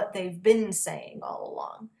 that's what they've been saying all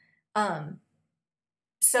along.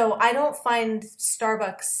 So I don't find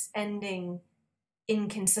Starbuck's ending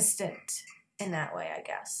inconsistent in that way, I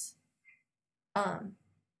guess. And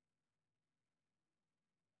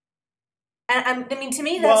I mean, to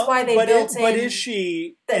me, that's why they built in. But is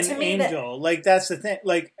she an angel? Like, that's the thing.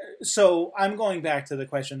 Like, so I'm going back to the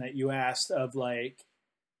question that you asked of like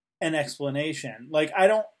an explanation. Like, I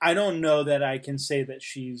don't know that I can say that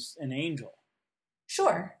she's an angel.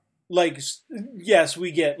 Sure. Like, yes,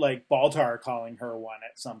 we get like Baltar calling her one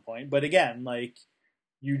at some point, but again, like,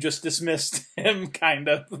 you just dismissed him, kind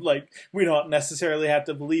of like, we don't necessarily have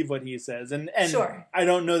to believe what he says, and sure. I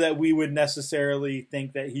don't know that we would necessarily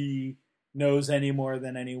think that he knows any more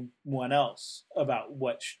than anyone else about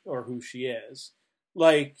what or who she is.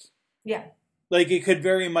 Like, yeah, like it could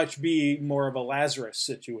very much be more of a Lazarus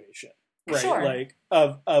situation, right? Sure. Like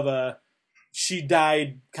of a, she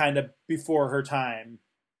died kind of before her time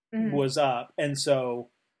was up, and so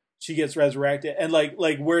she gets resurrected, and like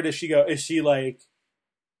where does she go? Is she like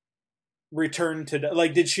returned to,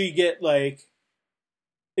 like, did she get like,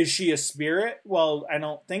 is she a spirit? Well, I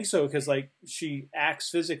don't think so, because like she acts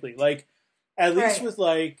physically, like at least right. with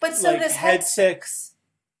like, but so like this head six.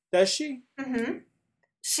 Does she?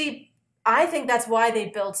 I think that's why they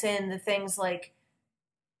built in the things like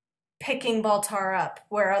picking Baltar up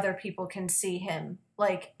where other people can see him,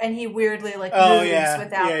 like, and he weirdly like moves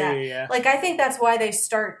without that. Yeah. Like, I think that's why they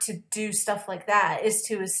start to do stuff like that, is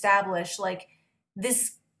to establish like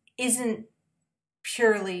this isn't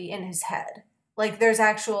purely in his head. Like, there's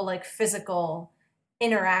actual like physical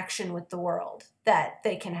interaction with the world that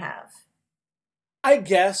they can have. I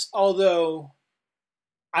guess, although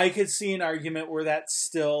I could see an argument where that's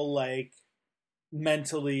still like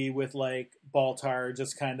mentally with like Baltar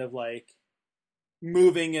just kind of like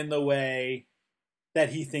moving in the way that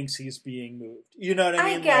he thinks he's being moved. You know what I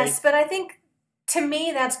mean? I guess, like, but I think to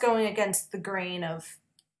me that's going against the grain of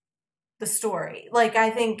the story. Like,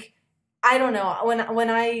 I think, I don't know, when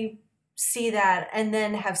I see that and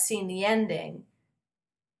then have seen the ending,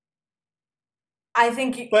 I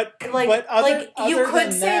think you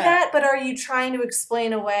could say that, but are you trying to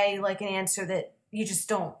explain away like an answer that you just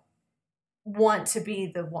don't want to be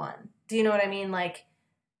the one? Do you know what I mean? Like,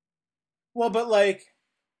 well, but like,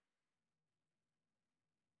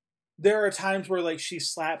 there are times where like she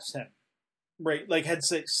slaps him, right? Like head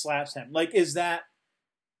six slaps him. Like, is that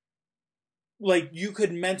like, you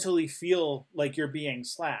could mentally feel like you're being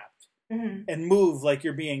slapped and move like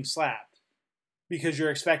you're being slapped because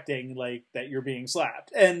you're expecting like that you're being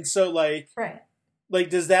slapped, and so like, right? Like,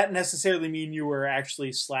 does that necessarily mean you were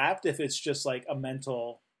actually slapped if it's just like a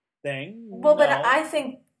mental thing? Well, no. But I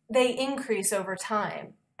think they increase over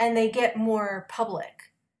time and they get more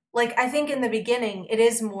public. Like, I think in the beginning it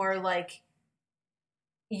is more like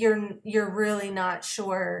you're really not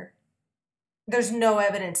sure. There's no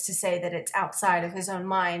evidence to say that it's outside of his own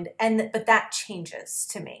mind, but that changes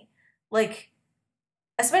to me. Like,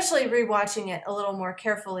 especially rewatching it a little more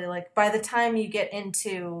carefully, like by the time you get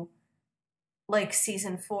into like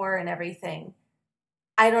season 4 and everything,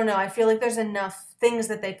 I don't know, I feel like there's enough things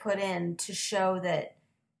that they put in to show that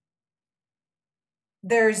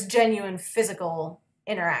there's genuine physical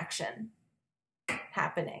interaction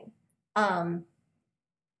happening,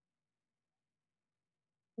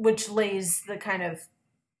 which lays the kind of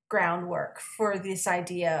groundwork for this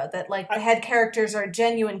idea that like the head characters are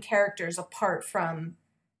genuine characters apart from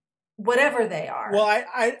whatever they are. Well,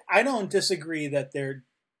 I don't disagree that they're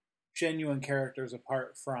genuine characters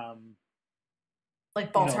apart from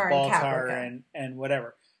like Baltar, and Caprica and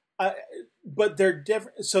whatever. But they're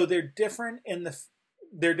different. So they're different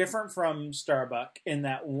they're different from Starbuck in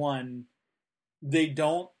that, one, they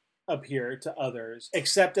don't appear to others,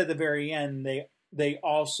 except at the very end they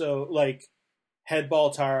also, like, Head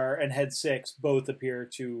Baltar and Head Six both appear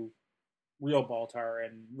to real Baltar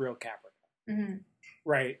and real Caprica. Mm-hmm.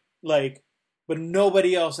 Right? Like, but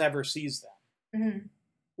nobody else ever sees them. Mm-hmm.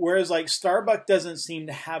 Whereas, like, Starbuck doesn't seem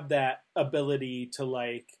to have that ability to,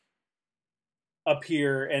 like,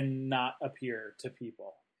 appear and not appear to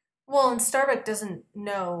people. Well, and Starbuck doesn't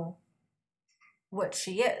know what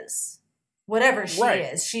she is. Whatever she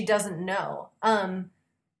is, she doesn't know.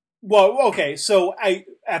 Well, okay, so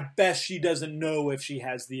at best she doesn't know if she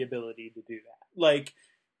has the ability to do that. Like,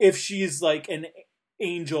 if she's like an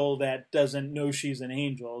angel that doesn't know she's an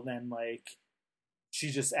angel, then, like, she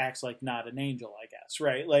just acts like not an angel, I guess,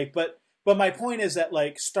 right? Like, but my point is that,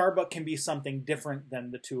 like, Starbuck can be something different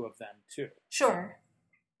than the two of them too. Sure.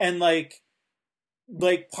 And like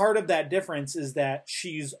part of that difference is that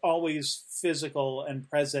she's always physical and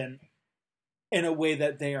present in a way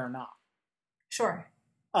that they are not. Sure.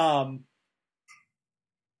 I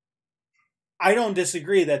don't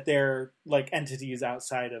disagree that they're, like, entities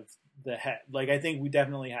outside of the head. Like, I think we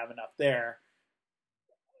definitely have enough there.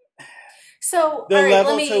 So the right,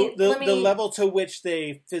 level to which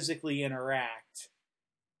they physically interact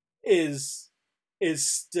is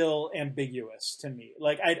still ambiguous to me.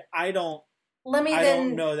 Like, I don't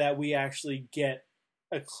know that we actually get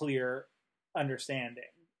a clear understanding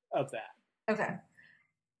of that. Okay.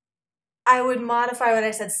 I would modify what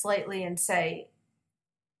I said slightly and say,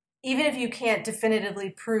 even if you can't definitively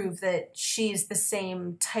prove that she's the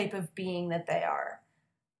same type of being that they are,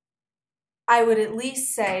 I would at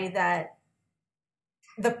least say that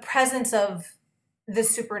the presence of the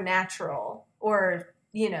supernatural, or,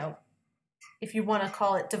 you know, if you want to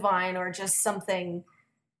call it divine, or just something,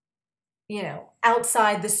 you know,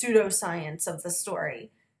 outside the pseudoscience of the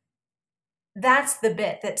story, that's the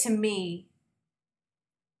bit that to me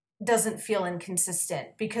doesn't feel inconsistent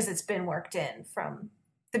because it's been worked in from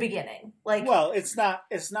the beginning. Like, well, it's not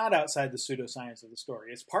outside the pseudoscience of the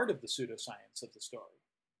story. It's part of the pseudoscience of the story.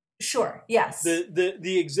 Sure, yes.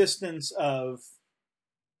 The existence of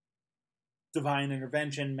divine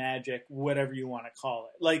intervention, magic, whatever you want to call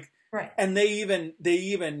it. Like, right. And they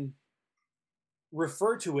even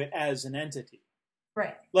refer to it as an entity.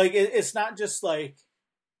 Right. Like, it's not just like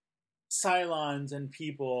Cylons and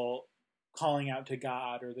people calling out to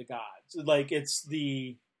God or the gods. Like, it's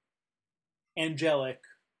the angelic,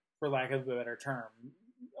 for lack of a better term,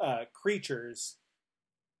 creatures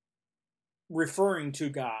referring to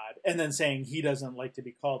God and then saying he doesn't like to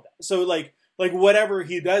be called that. So like whatever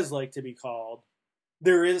he does like to be called,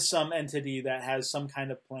 there is some entity that has some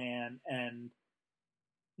kind of plan and,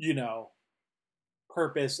 you know,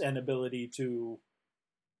 purpose and ability to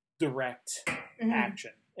direct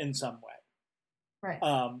action in some way. Right.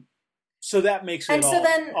 So that makes it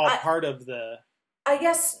all part of the... I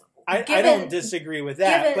guess... I don't disagree with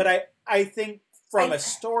that, but I think from a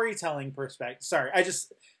storytelling perspective...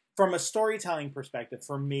 From a storytelling perspective,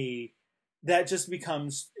 for me, that just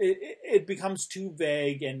becomes... It becomes too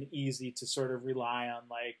vague and easy to sort of rely on,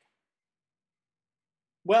 like...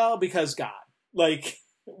 Well, because God. Like,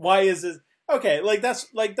 why is this... Okay,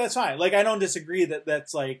 that's fine. Like, I don't disagree that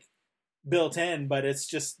that's, like, built in, but it's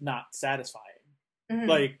just not satisfying. Mm-hmm.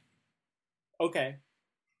 Like, okay.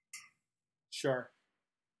 Sure.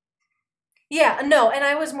 Yeah, no, and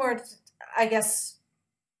I was more, I guess,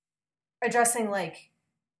 addressing, like,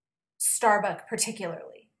 Starbuck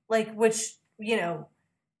particularly. Like, which, you know,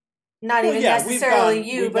 not even necessarily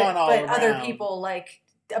you, but other people, like,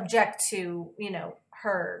 object to, you know,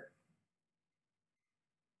 her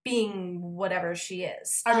being whatever she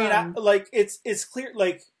is. I mean, it's clear,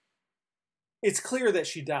 like, it's clear that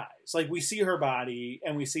she dies. Like, we see her body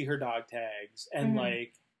and we see her dog tags and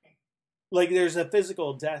like there's a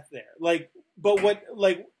physical death there. Like, but what,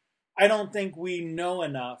 like, I don't think we know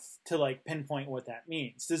enough to, like, pinpoint what that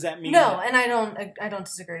means. Does that mean and I don't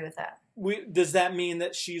disagree with that. Does that mean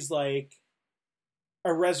that she's, like,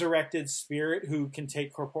 a resurrected spirit who can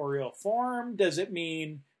take corporeal form? Does it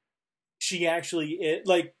mean she actually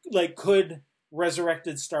could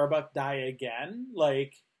resurrected Starbuck die again?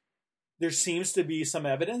 Like, there seems to be some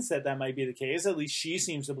evidence that might be the case. At least she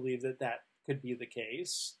seems to believe that could be the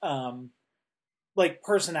case. Like,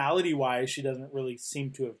 personality-wise, she doesn't really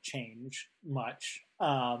seem to have changed much.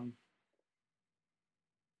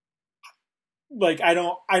 Like, I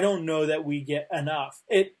don't know that we get enough.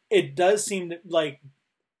 It does seem that, like,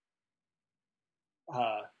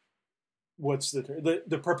 what's the term?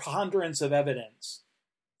 The preponderance of evidence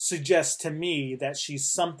suggests to me that she's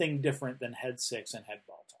something different than Head Six and Head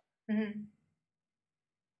Baltar. Mm-hmm.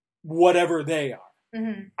 Whatever they are.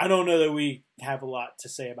 I don't know that we have a lot to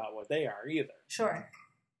say about what they are either. Sure.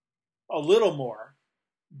 A little more,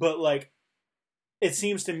 but like, it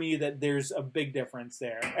seems to me that there's a big difference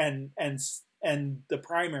there, and the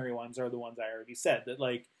primary ones are the ones I already said, that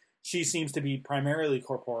like she seems to be primarily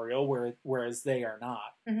corporeal, whereas they are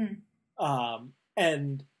not,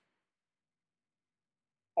 and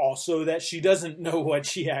also that she doesn't know what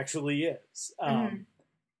she actually is,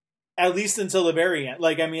 at least until the very end.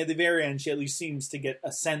 Like, I mean, at the very end, she at least seems to get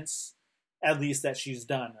a sense, at least, that she's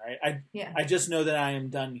done. Right? I just know that I am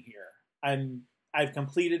done here. I've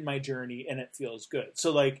completed my journey and it feels good.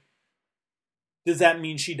 So like, does that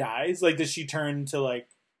mean she dies? Like, does she turn to like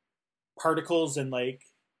particles and like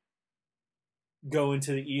go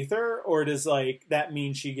into the ether, or does like that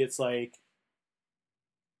mean she gets like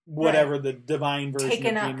whatever the divine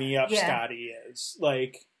version of me up Scotty is?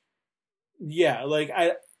 Like, yeah, like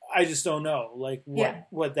I just don't know like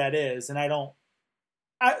what that is, and I'm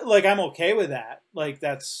okay with that. Like,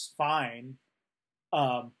 that's fine.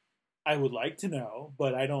 I would like to know,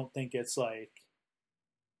 but I don't think it's like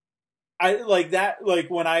I like that. Like,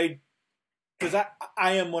 because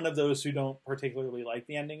I am one of those who don't particularly like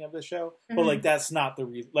the ending of the show, but like that's not the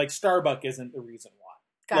reason. Like, Starbuck isn't the reason why.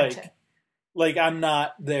 Gotcha. Like I'm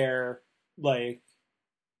not there. Like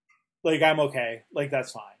I'm okay. Like,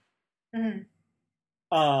 that's fine.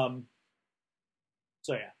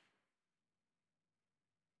 So yeah.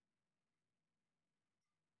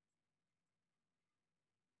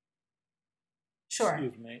 Sure.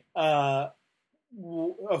 Excuse me.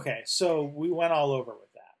 Okay, so we went all over with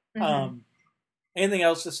that. Anything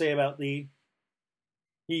else to say about Lee?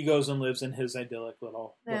 He goes and lives in his idyllic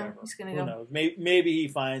little whatever. He's gonna Who knows? Maybe he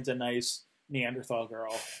finds a nice Neanderthal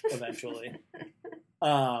girl eventually,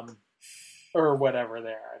 or whatever they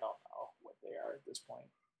are. I don't know what they are at this point.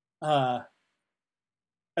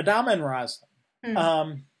 Adama and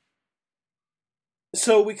Roslin.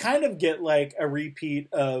 So we kind of get like a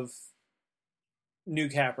repeat of New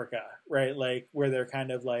Caprica, right? Like, where they're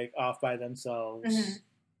kind of like off by themselves,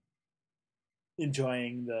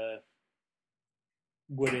 enjoying the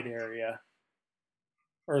wooded area,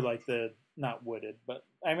 or like the not wooded, but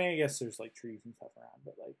I mean, I guess there's like trees and stuff around,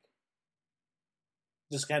 but like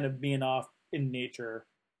just kind of being off in nature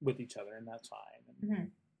with each other, and that's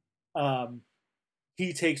fine.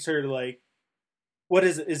 He takes her to like, what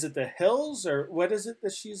is it? Is it the hills, or what is it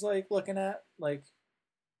that she's like looking at? Like,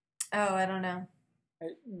 oh, I don't know.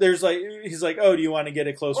 There's like, he's like, oh, do you want to get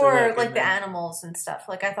a closer or look? like the animals and stuff.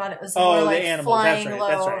 Like, I thought it was more like flying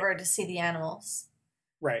low over to see the animals.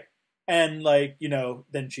 Right. And like,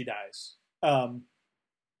 then she dies,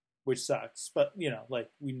 which sucks, but like,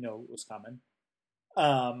 we know it was coming.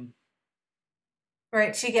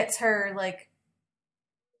 Right. She gets her like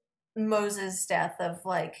Moses' death of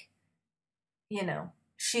like,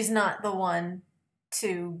 she's not the one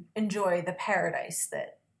to enjoy the paradise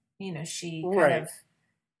that, she kind of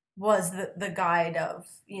was the guide of,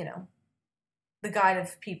 the guide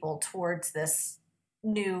of people towards this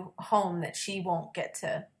new home that she won't get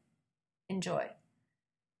to enjoy.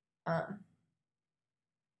 I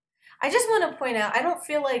just want to point out, I don't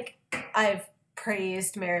feel like I've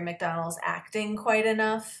praised Mary McDonnell's acting quite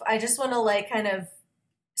enough. I just want to like kind of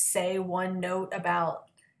say one note about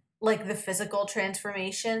like the physical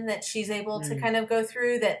transformation that she's able to kind of go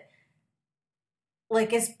through that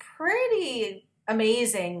like is pretty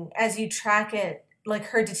amazing as you track it, like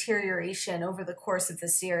her deterioration over the course of the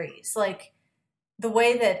series. Like the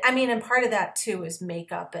way that, I mean, and part of that too is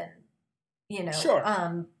makeup and, sure.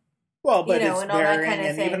 Well, but it's and all that kind of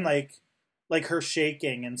and thing. even like her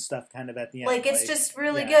shaking and stuff kind of at the end. Like, it's just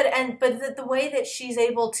really good. But the way that she's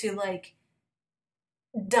able to like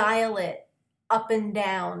dial it up and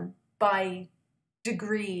down by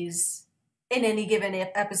degrees in any given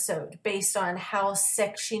episode based on how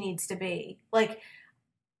sick she needs to be. Like,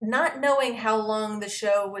 not knowing how long the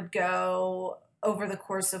show would go over the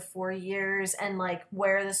course of 4 years and like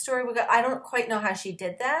where the story would go. I don't quite know how she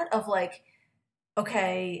did that of like,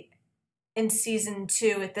 okay, in season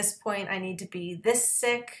 2 at this point I need to be this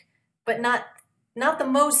sick, but not the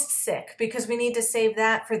most sick, because we need to save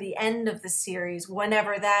that for the end of the series,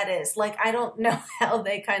 whenever that is. Like, I don't know how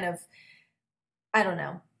they kind of, I don't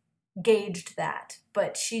know, gauged that,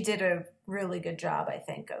 but she did a really good job, I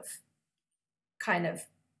think, of kind of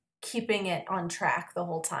keeping it on track the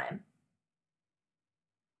whole time.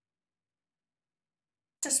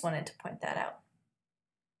 Just wanted to point that out.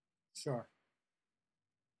 Sure.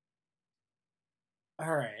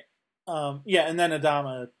 All right. Yeah, and then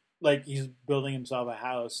Adama, like, he's building himself a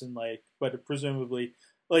house, and like, but presumably,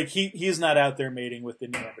 like, he's not out there mating with the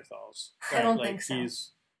Neanderthals. Right? I don't think so.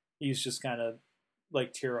 He's just kind of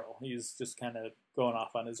like Tyrell. He's just kind of going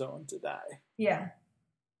off on his own to die. Yeah.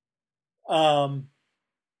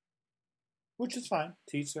 Which is fine.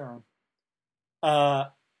 Teach their own.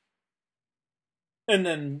 And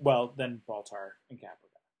then Baltar and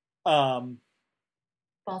Caprica.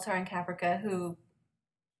 Baltar and Caprica, who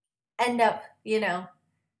end up, I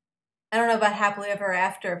don't know about happily ever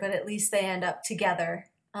after, but at least they end up together.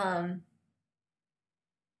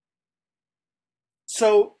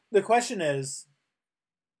 So the question is,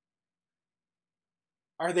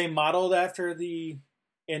 are they modeled after the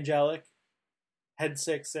angelic Head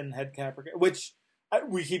Six and Head Caprica? Which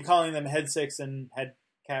we keep calling them Head Six and Head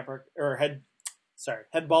Caprica, or Head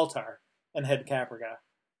Baltar and Head Caprica.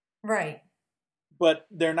 Right. But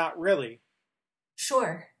they're not really.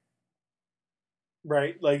 Sure.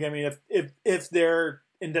 Right? Like, I mean, if they're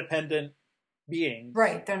independent beings.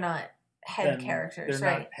 Right, they're not head characters, they're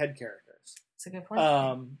right? not head characters. That's a good point.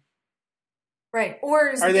 Right.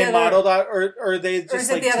 Or are they modeled out, or are they just, or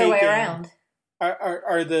is it like the other way around?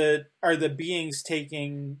 Are the beings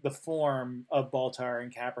taking the form of Baltar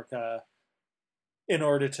and Caprica in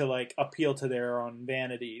order to, like, appeal to their own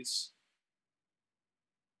vanities?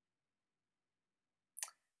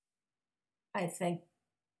 I think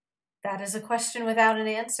that is a question without an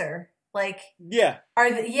answer. Like, yeah,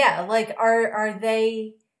 are they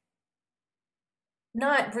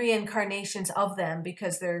not reincarnations of them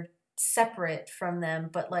because they're separate from them,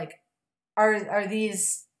 but like, are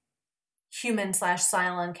these human /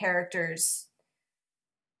 Cylon characters,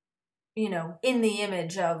 in the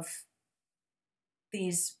image of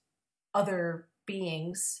these other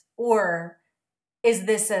beings, or is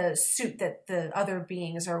this a suit that the other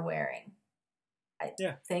beings are wearing? I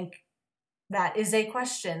think that is a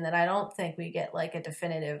question that I don't think we get like a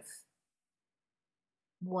definitive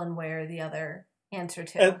one way or the other answer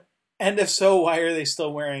to. And if so, why are they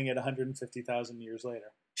still wearing it 150,000 years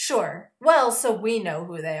later? Sure. Well, so we know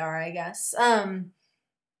who they are, I guess.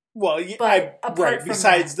 Well, but right.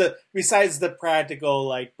 Besides the practical,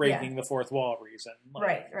 like, breaking the fourth wall reason.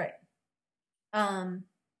 Like, right.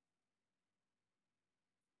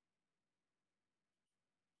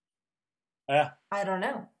 Yeah. I don't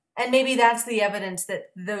know. And maybe that's the evidence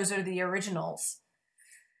that those are the originals.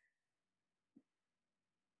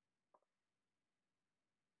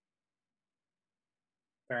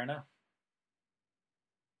 Fair enough.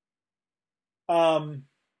 So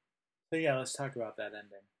yeah, let's talk about that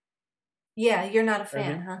ending. Yeah, you're not a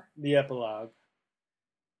fan, huh? The epilogue.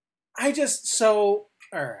 All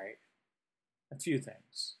right. A few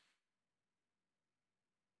things.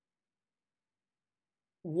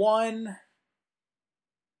 One,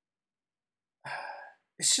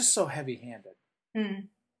 it's just so heavy-handed. Mm.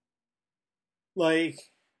 Like,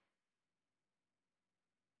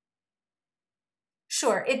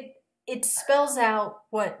 sure, it spells out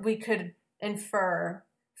what we could infer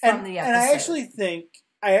from the episode. And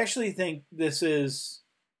I actually think this is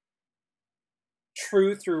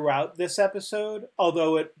true throughout this episode,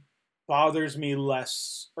 although it bothers me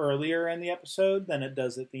less earlier in the episode than it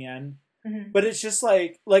does at the end. Mm-hmm. But it's just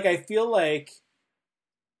like I feel like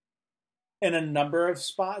in a number of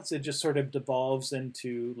spots it just sort of devolves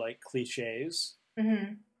into like cliches.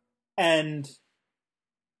 Mm-hmm. And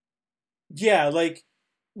yeah, like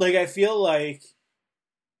I feel like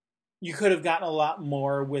you could have gotten a lot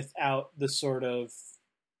more without the sort of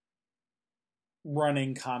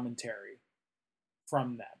running commentary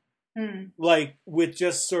from them. Mm. Like, with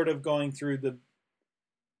just sort of going through the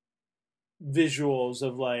visuals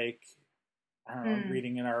of, like, I don't know,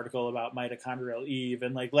 reading an article about mitochondrial Eve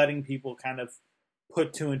and, like, letting people kind of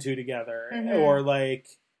put two and two together. Mm-hmm. Or, like,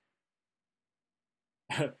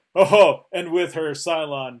 oh, and with her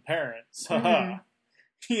Cylon parents.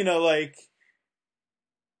 Mm-hmm. Like,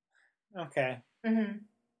 okay. Mm-hmm.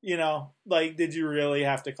 Did you really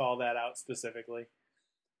have to call that out specifically?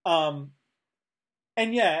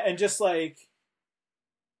 And yeah, and just like,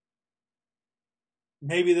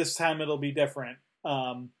 maybe this time it'll be different.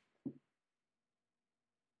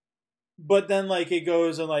 But then, like, it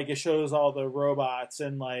goes and, like, it shows all the robots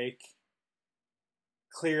and, like,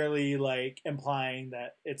 clearly, like, implying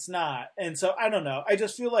that it's not. And so, I don't know. I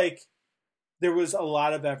just feel like there was a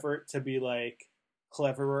lot of effort to be, like,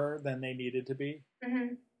 cleverer than they needed to be.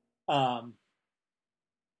 Mm-hmm. I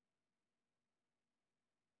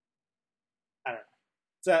don't know.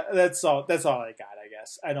 So that's all I got, I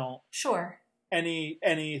guess. I don't. Sure.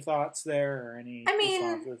 Any thoughts there or any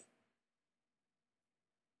responses?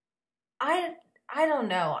 I don't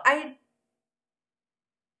know. I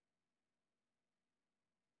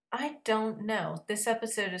don't know. This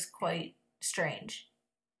episode is quite strange.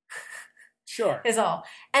 Sure. Is all.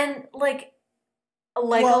 And, like,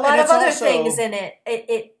 like Well, a lot and of it's other also- things in it.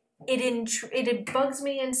 It bugs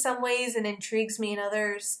me in some ways and intrigues me in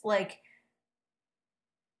others. Like,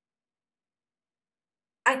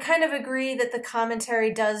 I kind of agree that the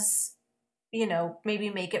commentary does, maybe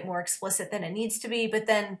make it more explicit than it needs to be, but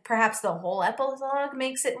then perhaps the whole epilogue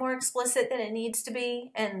makes it more explicit than it needs to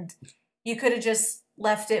be, and you could have just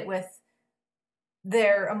left it with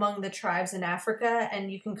they're among the tribes in Africa,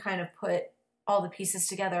 and you can kind of put all the pieces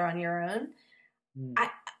together on your own. Mm.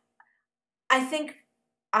 I think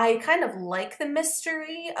I kind of like the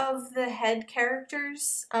mystery of the head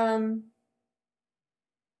characters, of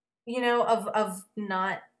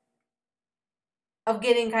not, of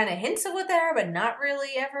getting kind of hints of what they are, but not really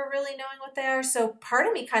ever really knowing what they are. So part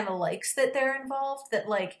of me kind of likes that they're involved, that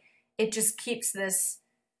like it just keeps this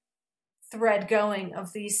thread going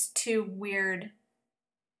of these two weird,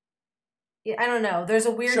 I don't know, there's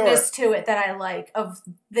a weirdness to it that I like, of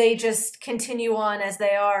they just continue on as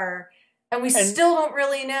they are, and we still don't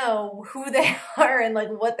really know who they are and like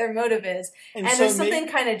what their motive is. And so there's something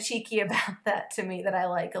kind of cheeky about that to me that I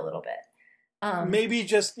like a little bit. Maybe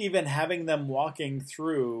just even having them walking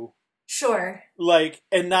through. Sure. Like,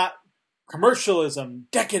 and not commercialism,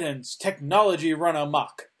 decadence, technology run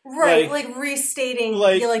amok. Right, like restating,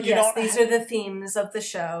 yes, these are the themes of the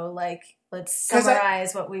show. Like, let's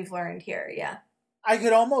summarize what we've learned here. Yeah. I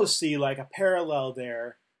could almost see like a parallel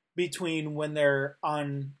there between when they're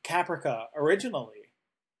on Caprica originally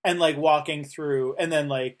and like walking through, and then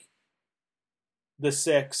like the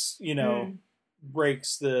Six,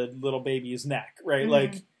 breaks the little baby's neck, right?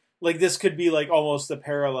 Mm-hmm. Like this could be like almost the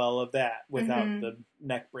parallel of that without the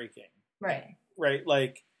neck breaking. Right. Right.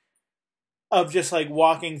 Like, of just like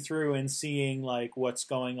walking through and seeing like what's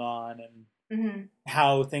going on and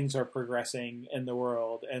how things are progressing in the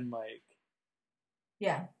world, and like,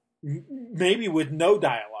 yeah, maybe with no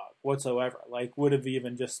dialogue whatsoever, like would have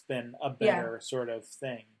even just been a better sort of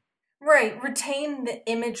thing. Right. Retain the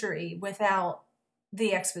imagery without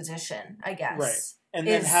the exposition, I guess. Right. And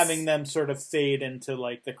then having them sort of fade into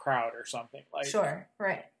like the crowd or something. Like, sure.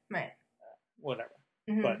 Right. Whatever.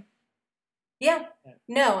 Mm-hmm. But yeah.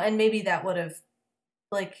 No, and maybe that would have,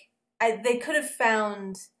 like, they could have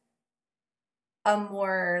found a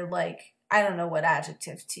more, like, I don't know what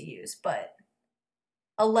adjective to use, but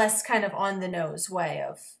a less kind of on the nose way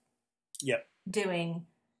of doing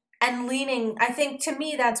and leaning. I think to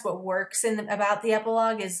me that's what works about the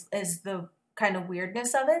epilogue is the kind of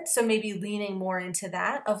weirdness of it. So maybe leaning more into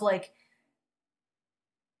that of like,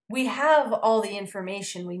 we have all the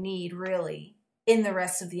information we need really in the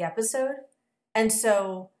rest of the episode. And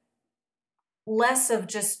so less of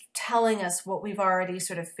just telling us what we've already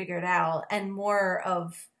sort of figured out and more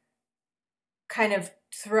of kind of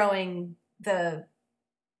throwing the,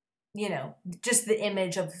 just the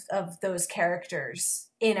image of those characters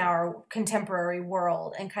in our contemporary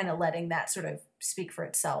world and kind of letting that sort of speak for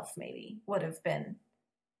itself maybe would have been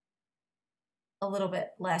a little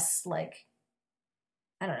bit less like,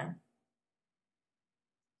 I don't know,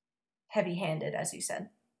 heavy-handed, as you said.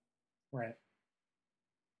 Right.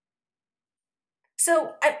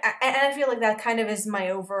 So I feel like that kind of is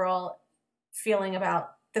my overall feeling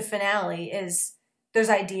about the finale is there's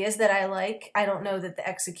ideas that I like. I don't know that the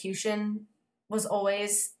execution was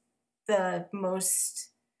always the most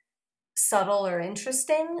subtle or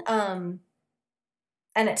interesting. And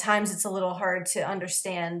at times it's a little hard to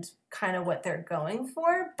understand kind of what they're going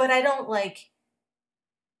for, but I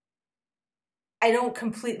don't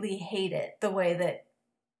completely hate it the way that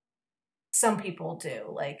some people do.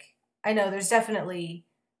 Like, I know there's definitely,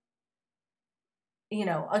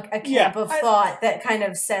 a camp of thought that kind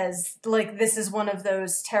of says, like, this is one of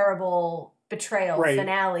those terrible betrayal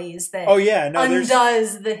finales that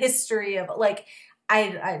undoes the history of, like,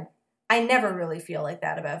 I never really feel like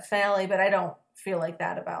that about a finale, but I don't feel like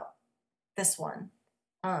that about this one.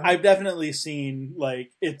 I've definitely seen,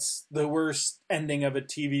 like, it's the worst ending of a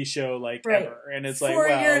TV show, like, ever. And it's like, 4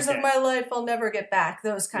 years of my life I'll never get back.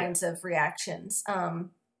 Those kinds of reactions. I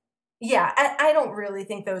don't really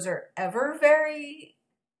think those are ever very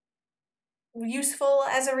useful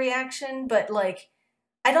as a reaction, but, like,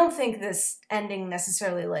 I don't think this ending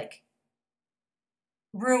necessarily, like,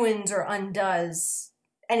 ruins or undoes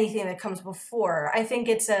anything that comes before. I think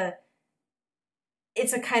it's a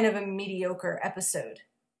kind of a mediocre episode.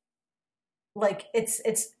 Like, it's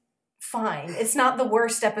fine. It's not the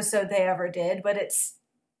worst episode they ever did, but it's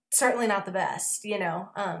certainly not the best, And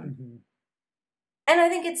I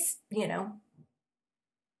think it's,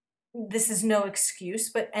 this is no excuse,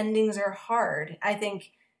 but endings are hard. I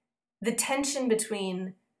think the tension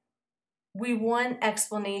between we want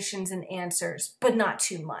explanations and answers, but not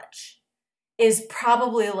too much. is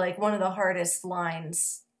probably like one of the hardest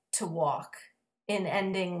lines to walk in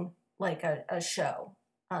ending like a show.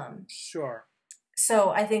 Sure. So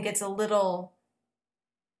I think it's they're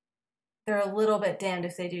a little bit damned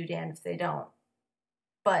if they do, damned if they don't.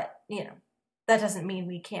 But, that doesn't mean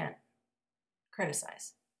we can't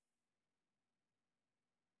criticize.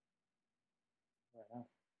 All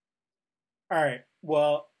right.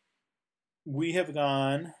 Well, we have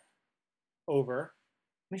gone over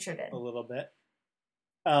We sure did. a little bit.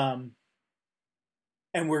 And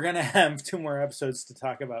we're going to have 2 more episodes to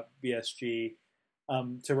talk about BSG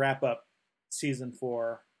to wrap up season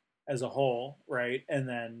 4 as a whole, right? And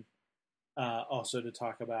then also to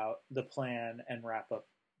talk about the plan and wrap up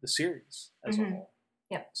the series as a whole.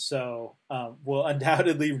 Yep. So we'll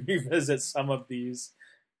undoubtedly revisit some of these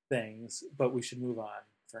things, but we should move on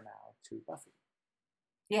for now to Buffy.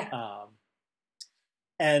 Yeah.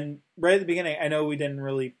 And right at the beginning, I know we didn't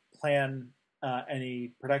really plan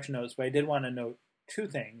any production notes, but I did want to note 2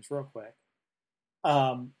 things real quick.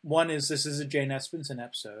 One is this is a Jane Espenson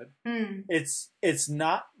episode. It's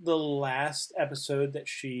not the last episode that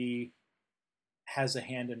she has a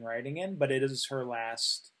hand in writing in, but it is her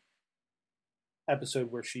last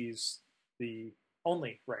episode where she's the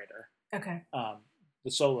only writer. Okay.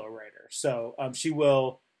 The solo writer. So she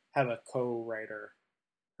will have a co-writer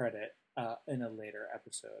credit in a later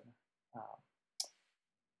episode.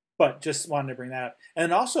 But just wanted to bring that up.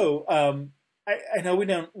 And also, I know we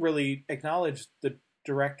don't really acknowledge the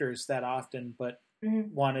directors that often, but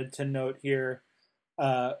wanted to note here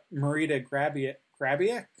Marita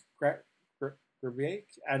Grabiak?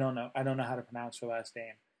 I don't know how to pronounce her last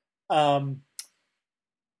name.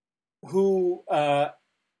 Who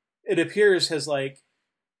it appears has like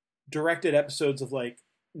directed episodes of like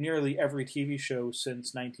nearly every TV show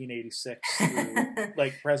since 1986 through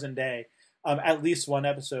like present day. At least one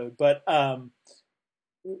episode, but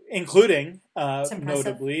including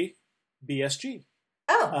notably BSG.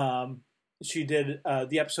 Oh. She did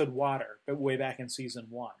the episode Water, but way back in season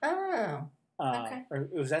 1. Oh. Okay. Or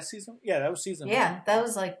was that season? Yeah, that was season 1. Yeah, that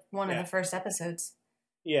was like one of the first episodes.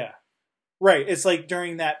 Yeah. Right. It's like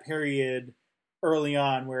during that period early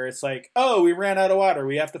on where it's like, oh, we ran out of water.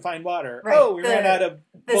 We have to find water. Right. Oh, we ran out of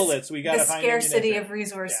bullets. We got to find ammunition. The scarcity of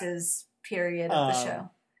resources period of the show.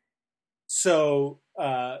 So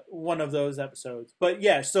one of those episodes. But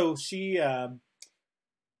yeah, so she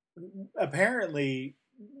apparently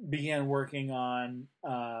began working on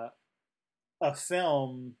a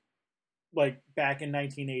film like back in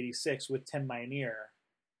 1986 with Tim Minear.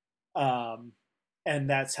 And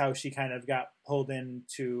that's how she kind of got pulled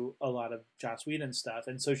into a lot of Joss Whedon stuff.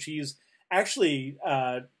 And so she's actually,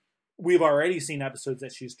 we've already seen episodes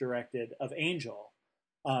that she's directed of Angel.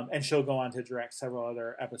 And she'll go on to direct several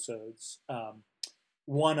other episodes.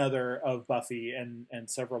 One other of Buffy and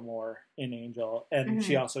several more in Angel. And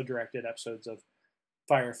she also directed episodes of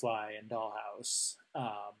Firefly and Dollhouse.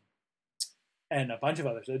 And a bunch of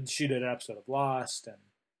others. She did an episode of Lost and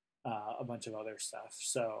a bunch of other stuff.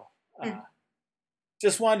 So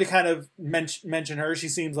just wanted to kind of mention her. She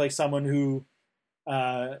seems like someone who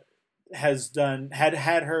has done had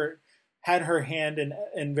her hand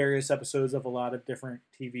in various episodes of a lot of different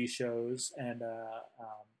TV shows, and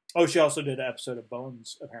she also did an episode of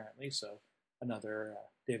Bones apparently. So another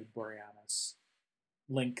David Boreanaz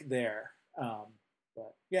link there.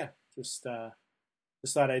 But yeah, just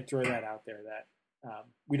thought I'd throw that out there that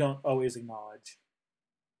we don't always acknowledge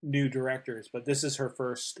new directors, but this is her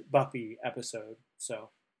first Buffy episode, so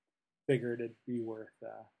figured it'd be worth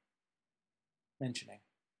mentioning.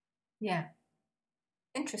 Yeah.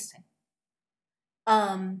 Interesting.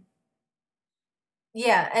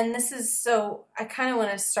 Yeah, and this is so I kind of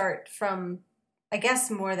want to start from I guess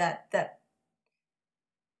more that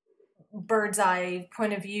bird's eye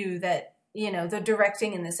point of view that, the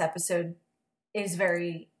directing in this episode is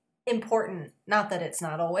very important. Not that it's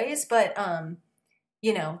not always, but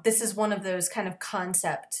this is one of those kind of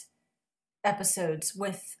concept episodes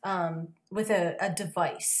with a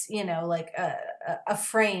device, like a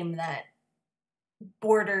frame that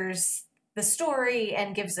borders the story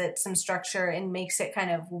and gives it some structure and makes it kind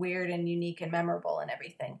of weird and unique and memorable and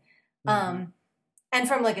everything. And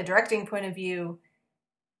from like a directing point of view,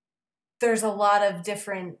 there's a lot of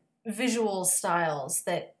different visual styles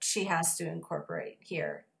that she has to incorporate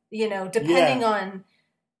here, depending on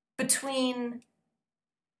between.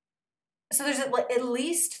 So there's at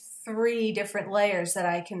least 3 different layers that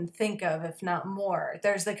I can think of, if not more.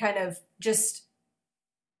 There's the kind of just,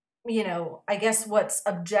 I guess what's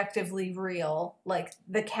objectively real, like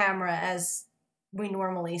the camera as we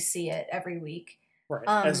normally see it every week. Right,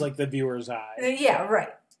 as like the viewer's eye. Yeah,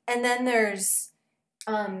 right. And then there's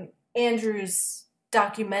Andrew's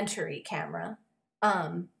documentary camera.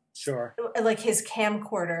 Sure. Like his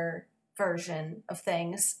camcorder version of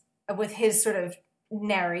things with his sort of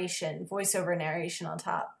narration, voiceover narration on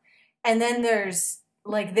top. And then there's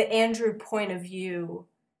like the Andrew point of view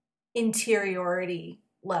interiority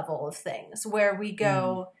level of things where we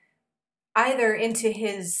go either into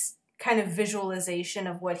his kind of visualization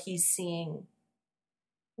of what he's seeing,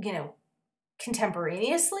 you know,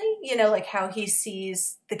 contemporaneously, you know, like how he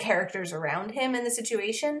sees the characters around him in the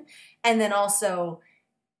situation, and then also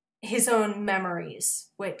his own memories,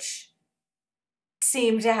 which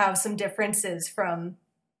seem to have some differences from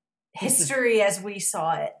history as we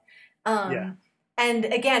saw it. And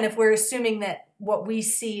again, if we're assuming that what we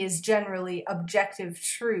see is generally objective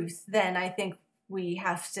truth, then I think we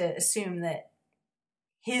have to assume that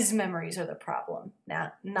his memories are the problem,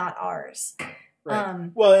 not ours. Right.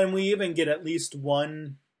 Well, and we even get at least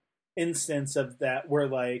one instance of that where,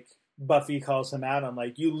 like, Buffy calls him out on,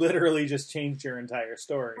 like, you literally just changed your entire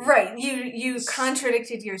story. Right. You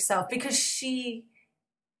contradicted yourself, because she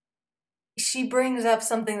brings up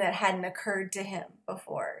something that hadn't occurred to him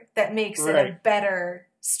before that makes it a better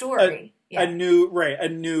story. A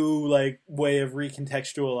new like way of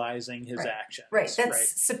recontextualizing his actions. Right.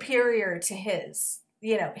 That's superior to his.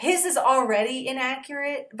 You know, his is already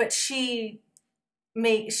inaccurate, but she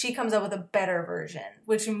comes up with a better version,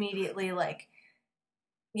 which immediately, like,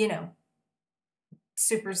 you know,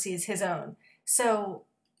 supersedes his own. So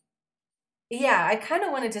yeah, I kind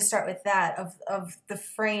of wanted to start with that of the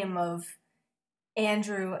frame of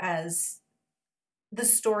Andrew as the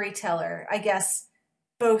storyteller, I guess,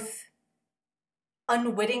 both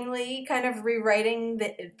unwittingly kind of rewriting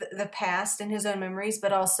the past in his own memories,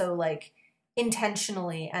 but also like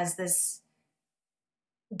intentionally as this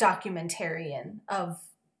documentarian of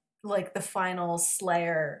like the final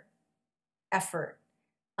Slayer effort.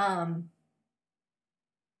 And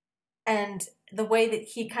the way that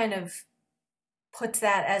he kind of puts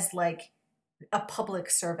that as like a public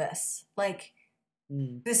service, like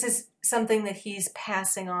this is something that he's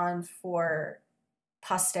passing on for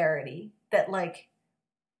posterity, that like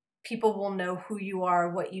people will know who you are,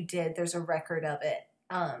 what you did, there's a record of it.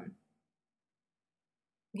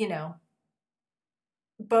 You know,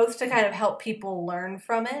 both to kind of help people learn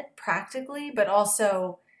from it practically, but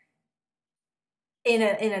also in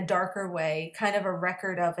a darker way, kind of a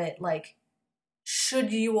record of it, like,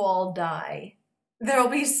 should you all die, there'll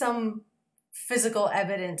be some physical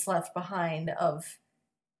evidence left behind of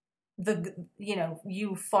you know,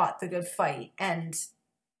 you fought the good fight and,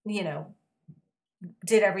 you know,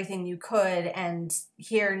 did everything you could, and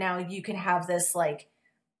here now you can have this like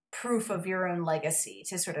proof of your own legacy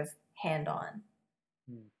to sort of hand on.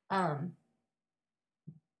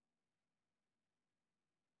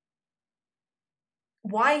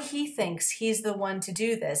 Why he thinks he's the one to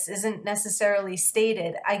do this isn't necessarily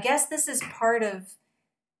stated. I guess this is part of,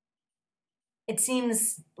 it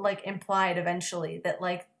seems like implied eventually that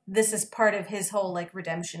like this is part of his whole like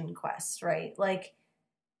redemption quest, right? Like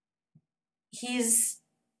he's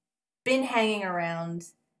been hanging around.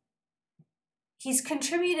 He's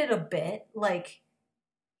contributed a bit, like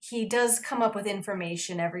he does come up with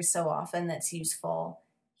information every so often that's useful.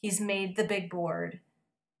 He's made the big board.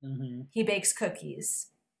 He bakes cookies.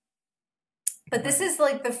 But this is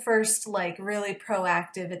like the first like really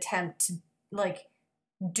proactive attempt to like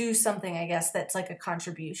do something, I guess, that's like a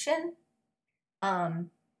contribution. Not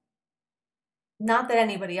that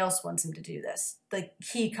anybody else wants him to do this. Like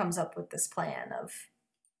he comes up with this plan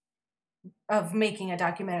of making a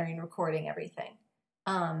documentary and recording everything.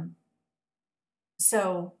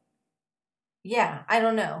 So yeah, I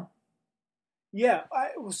don't know. Yeah,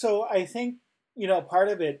 so I think, you know, part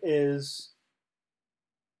of it is,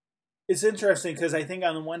 it's interesting because I think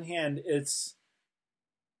on the one hand it's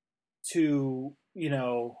to, you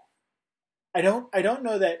know, I don't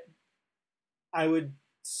know that I would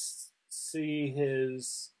see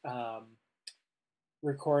his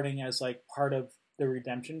recording as like part of the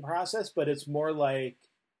redemption process, but it's more like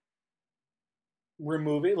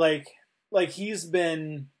removing, like he's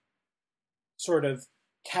been sort of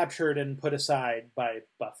captured and put aside by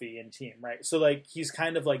Buffy and team, right? So like he's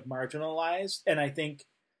kind of like marginalized, and I think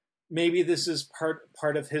maybe this is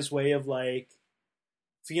part of his way of like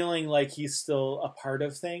feeling like he's still a part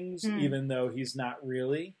of things, even though he's not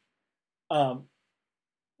really.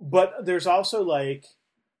 But there's also like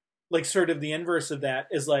sort of the inverse of that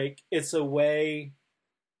is like it's a way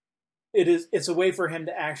for him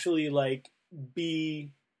to actually like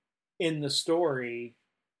be in the story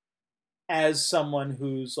as someone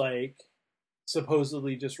who's like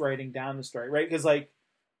supposedly just writing down the story, right? Because like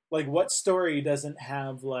like what story doesn't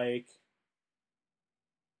have like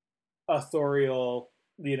authorial,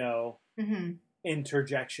 Mm-hmm.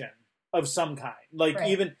 interjection of some kind? Like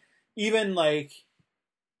Right. even like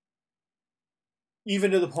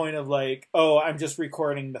even to the point of like, oh, I'm just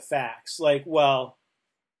recording the facts. Like, well,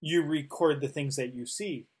 you record the things that you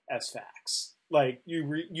see as facts. Like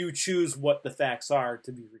you choose what the facts are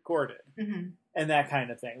to be recorded, Mm-hmm. and that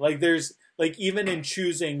kind of thing. Like there's like even in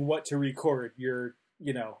choosing what to record, you're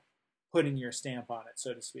putting your stamp on it,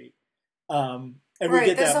 so to speak. And we Right.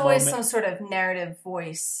 get There's that always moment. some sort of narrative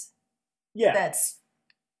voice Yeah. that's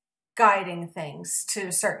guiding things to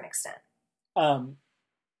a certain extent. Um,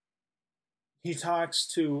 he talks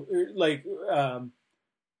to like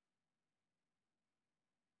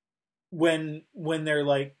when they're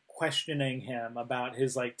like questioning him about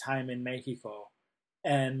his like time in Mexico,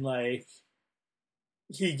 and like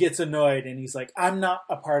he gets annoyed and he's like, I'm not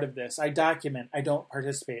a part of this. I document, I don't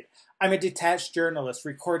participate. I'm a detached journalist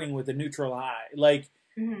recording with a neutral eye. Like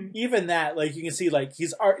Mm-hmm. even that, like you can see like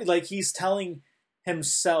he's telling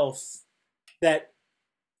himself that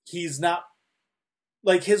he's not,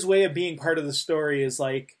 like his way of being part of the story is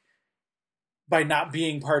like by not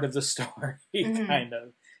being part of the story. Mm-hmm. Kind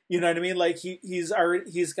of, you know what I mean? Like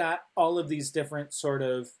he's got all of these different sort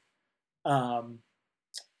of um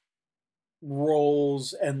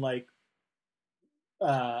roles and like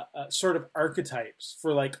sort of archetypes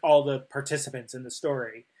for like all the participants in the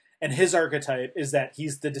story, and his archetype is that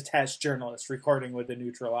he's the detached journalist recording with a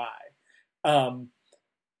neutral eye. um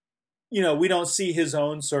we don't see his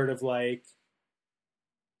own sort of like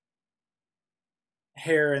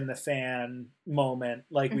hair in the fan moment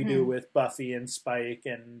like we do Mm-hmm. with Buffy and Spike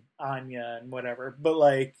and Anya and whatever, but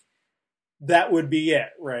like that would be it,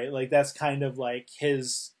 right? Like that's kind of like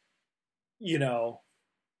his you know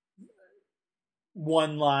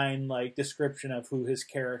one line like description of who his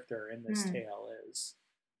character in this Mm-hmm. tale is.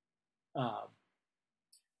 um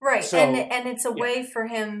Right. And so it's a yeah. way for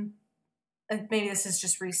him, maybe this is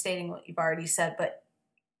just restating what you've already said, but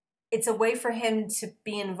it's a way for him to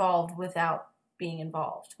be involved without being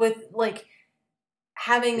involved. With like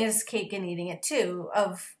having Yeah. his cake and eating it too,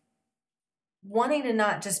 of wanting to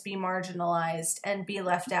not just be marginalized and be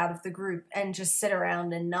left out of the group and just sit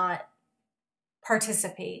around and not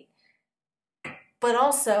participate. But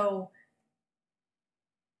also,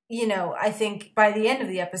 I think by the end of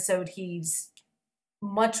the episode, he's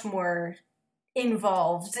much more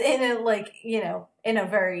involved in a, like, in a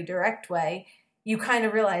very direct way. You kind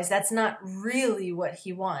of realize that's not really what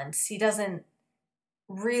he wants. He doesn't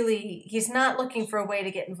really, he's not looking for a way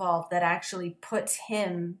to get involved that actually puts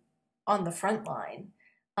him on the front line.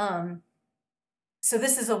 Um, so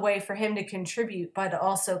this is a way for him to contribute, but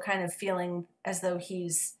also kind of feeling as though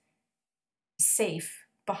he's safe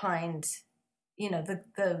behind,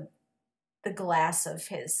 the glass of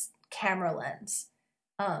his camera lens.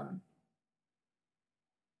 Um,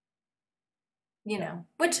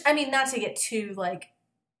 which, I mean, not to get too like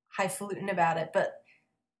highfalutin about it, but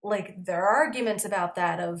like there are arguments about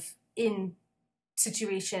that of in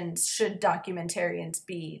situations should documentarians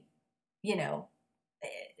be, you know,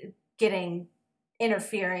 getting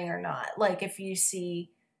interfering or not. Like if you see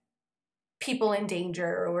people in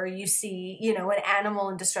danger or you see, an animal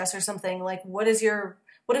in distress or something, like what if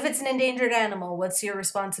it's an endangered animal? What's your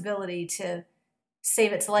responsibility to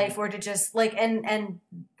save its life or to just like and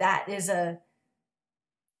that is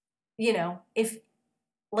if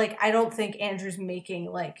like I don't think Andrew's making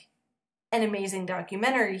like an amazing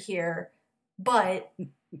documentary here, but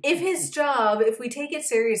if we take it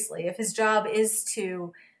seriously, if his job is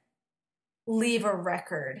to leave a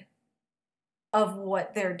record of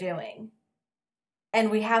what they're doing, and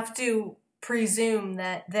we have to presume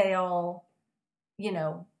that they all, you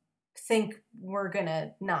know, think we're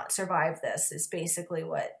gonna not survive this, is basically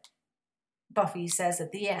what Buffy says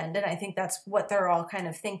at the end, and I think that's what they're all kind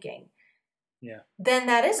of thinking. Yeah. Then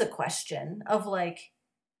that is a question of like,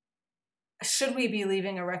 should we be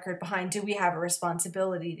leaving a record behind? Do we have a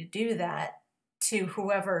responsibility to do that to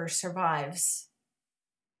whoever survives?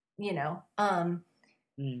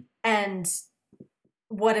 Mm. And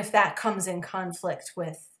what if that comes in conflict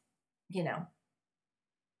with, you know,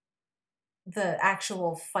 the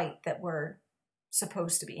actual fight that we're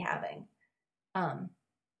supposed to be having?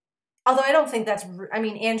 Although I don't think I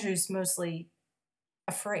mean, Andrew's mostly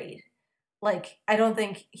afraid. Like, I don't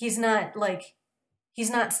think he's not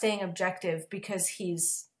staying objective because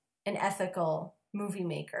he's an ethical movie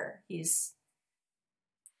maker. He's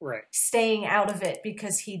Right. staying out of it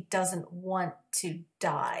because he doesn't want to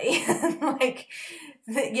die. Like,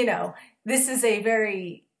 this is a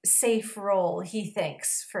very safe role, he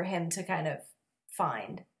thinks, for him to kind of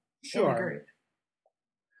find. in the Sure. group.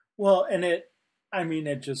 Well, and it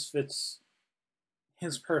just fits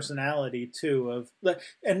his personality too.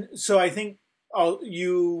 And so I think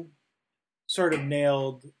you sort of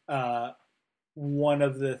nailed one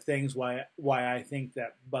of the things why I think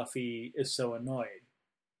that Buffy is so annoyed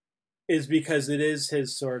is because it is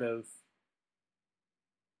his sort of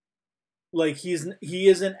like he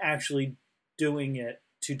isn't actually doing it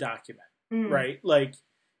to document, right? Like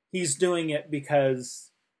he's doing it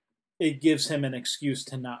because it gives him an excuse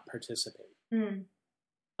to not participate.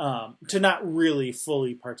 To not really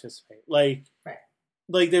fully participate. Like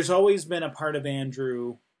there's always been a part of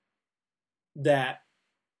Andrew that,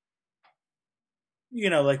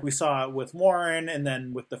 like we saw with Warren and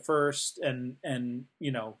then with the first and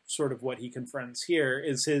sort of what he confronts here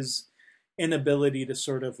is his inability to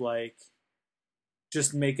sort of like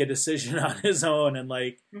just make a decision on his own and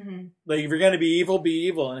like if you're going to be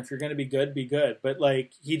evil, and if you're going to be good. But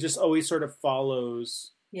like he just always sort of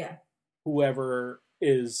follows whoever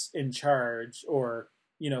is in charge or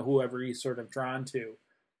whoever he's sort of drawn to.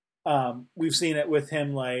 We've seen it with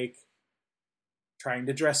him like trying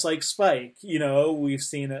to dress like Spike. We've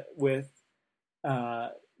seen it with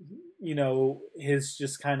his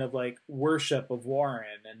just kind of like worship of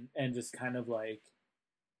Warren and just kind of like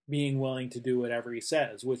being willing to do whatever he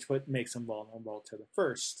says, which what makes him vulnerable to the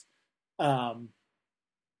first.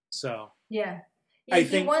 So I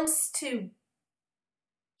think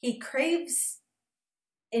he craves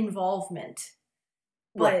involvement,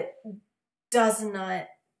 but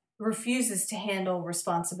refuses to handle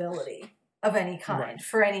responsibility of any kind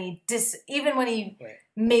for any even when he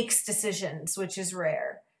makes decisions, which is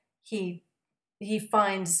rare. He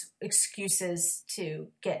finds excuses to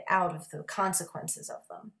get out of the consequences of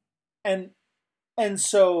them. And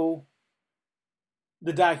so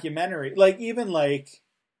the documentary, like even like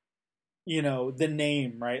the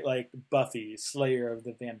name, right? Like Buffy, Slayer of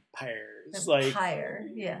the Vampires. Vampire,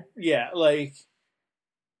 yeah, like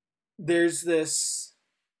there's this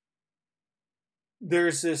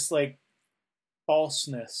like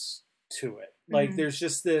falseness to it. Like there's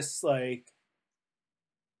just this like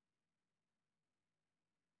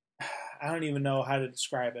I don't even know how to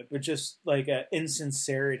describe it, but just like an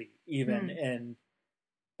insincerity even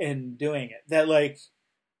in doing it that like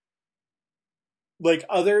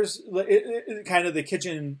others kind of the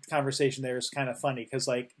kitchen conversation there is kind of funny because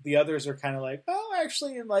like the others are kind of like, oh,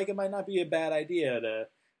 actually, like it might not be a bad idea to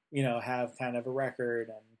have kind of a record.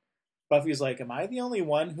 And Buffy's like, am I the only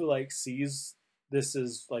one who like sees this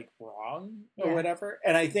as like wrong or whatever?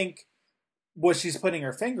 And I think what she's putting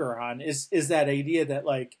her finger on is that idea that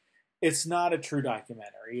like it's not a true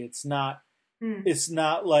documentary. It's not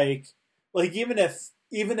like even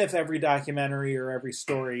if every documentary or every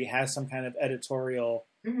story has some kind of editorial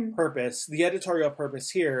purpose, the editorial purpose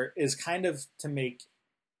here is kind of to make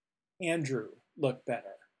Andrew look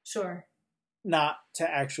better. Sure. Not to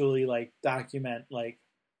actually like document like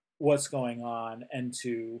what's going on and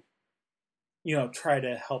to try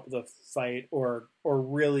to help the fight or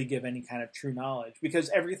really give any kind of true knowledge, because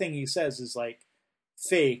everything he says is like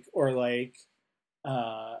fake or like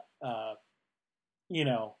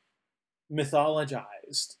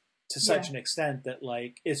mythologized to such an extent that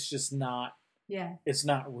like it's just not it's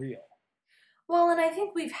not real. Well, and I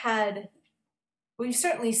think we've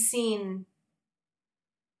certainly seen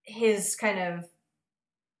his kind of,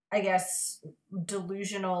 I guess,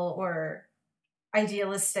 delusional or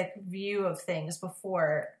idealistic view of things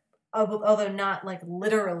before, although not like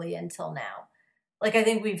literally until now. Like I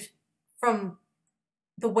think from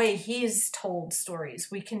the way he's told stories,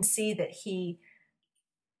 we can see that he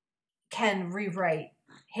can rewrite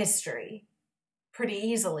history pretty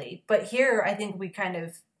easily. But here I think we kind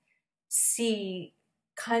of see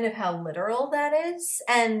kind of how literal that is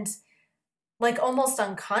and like almost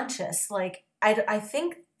unconscious. Like I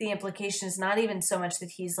think the implication is not even so much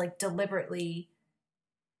that he's like deliberately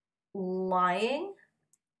lying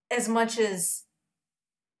as much as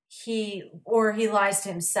he lies to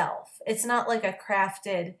himself. It's not like a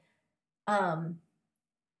crafted I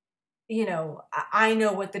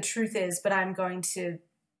know what the truth is, but I'm going to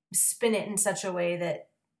spin it in such a way that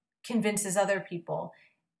convinces other people.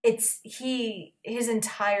 It's his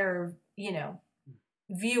entire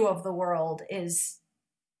view of the world is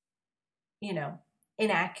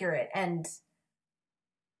inaccurate and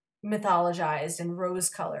mythologized and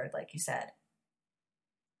rose-colored, like you said.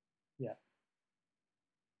 Yeah.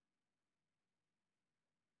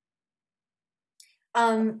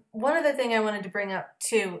 One other thing I wanted to bring up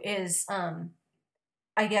too is,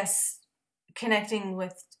 I guess, connecting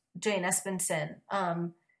with Jane Espenson.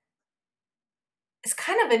 It's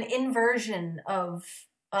kind of an inversion of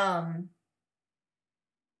what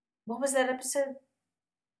was that episode?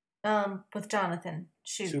 With Jonathan.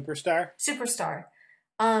 Shoot. Superstar.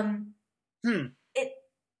 It,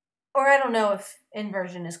 or I don't know if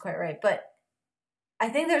inversion is quite right, but I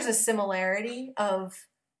think there's a similarity of,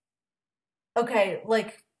 okay,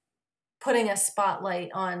 like putting a spotlight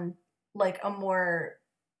on like a more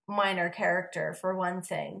minor character for one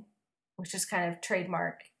thing, which is kind of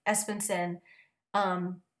trademark Espenson,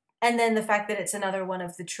 and then the fact that it's another one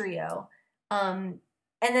of the trio, and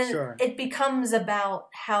then it becomes about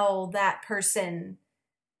how that person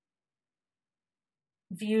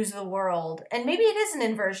views the world. And maybe it is an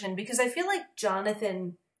inversion, because I feel like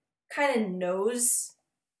Jonathan kind of knows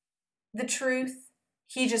the truth.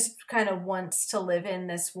 He just kind of wants to live in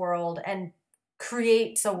this world and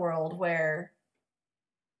creates a world where,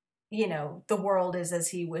 you know, the world is as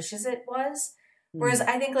he wishes it was. Whereas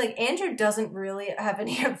I think like Andrew doesn't really have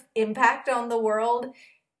any impact on the world,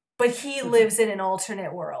 but he lives in an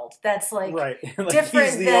alternate world that's like, like different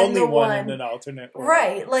he's the than only the one in an alternate world.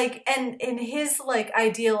 Right. Like, and in his like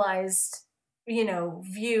idealized, you know,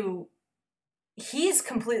 view, he's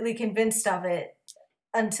completely convinced of it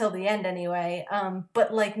until the end anyway.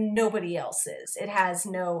 But like nobody else is. It has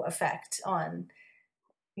no effect on,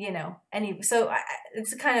 you know, any. So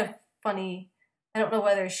it's kind of funny. I don't know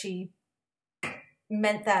whether she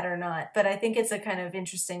meant that or not, but I think it's a kind of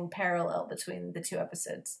interesting parallel between the two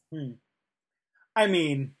episodes. I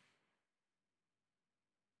mean,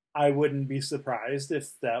 I wouldn't be surprised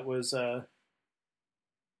if that was you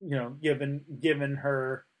know, given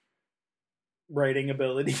her writing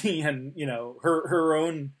ability and, you know, her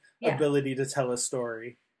own ability to tell a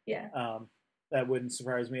story. Yeah. That wouldn't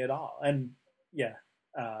surprise me at all. And yeah,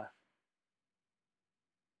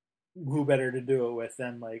 who better to do it with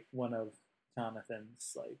than like one of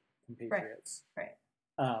Jonathan's like compatriots. Right.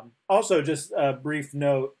 Also, just a brief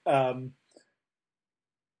note.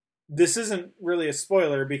 This isn't really a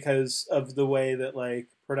spoiler because of the way that like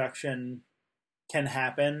production can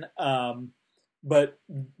happen. But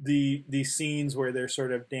the scenes where they're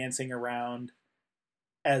sort of dancing around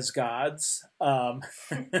as gods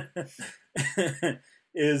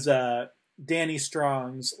is Danny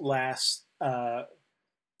Strong's last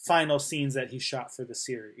final scenes that he shot for the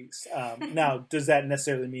series. Now, does that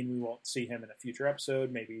necessarily mean we won't see him in a future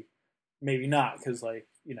episode? Maybe not, because like,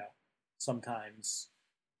 you know, sometimes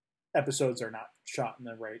episodes are not shot in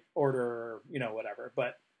the right order, or, you know, whatever.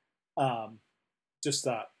 But just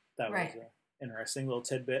thought that was an interesting little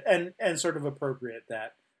tidbit, and sort of appropriate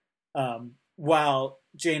that while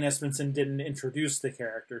Jane Espenson didn't introduce the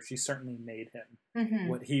character, she certainly made him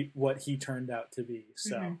what he turned out to be.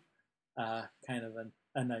 So kind of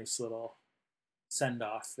a nice little send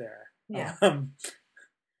off there. Yeah.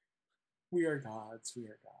 We are gods. We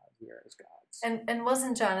are gods. We are as gods. And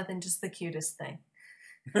wasn't Jonathan just the cutest thing?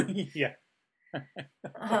 Yeah.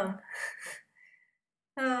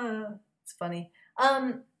 It's funny.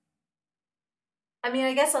 I mean,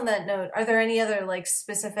 I guess on that note, are there any other like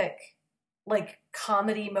specific like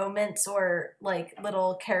comedy moments or like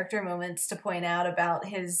little character moments to point out about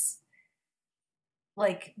his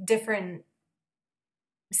like different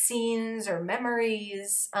scenes or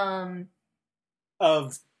memories?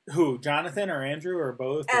 Of who? Jonathan or Andrew or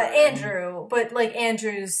both? Or Andrew, but like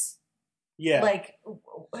Andrew's, yeah, like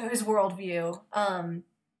his worldview.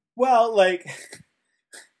 Well, like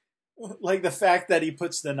the fact that he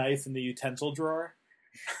puts the knife in the utensil drawer.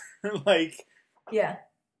 Like, yeah.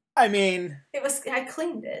 I mean, I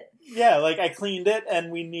cleaned it. Yeah, like I cleaned it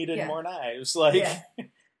and we needed more knives. Like,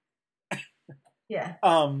 yeah.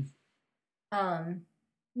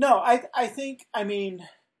 No, I think, I mean,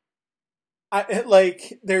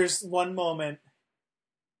 like there's one moment,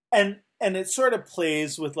 and it sort of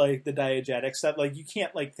plays with like the diegetic stuff. Like you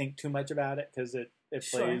can't like think too much about it because it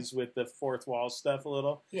plays with the fourth wall stuff a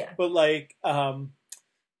little. Yeah. But like,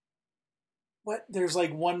 there's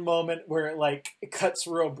like one moment where it cuts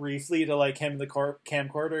real briefly to like him in the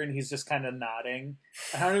camcorder, and he's just kind of nodding.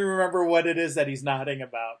 I don't even remember what it is that he's nodding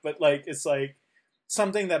about, but like it's like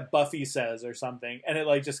something that Buffy says or something, and it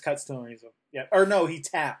like just cuts to him. And he's like, yeah, or no, he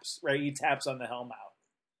taps, right? He taps on the Hellmouth.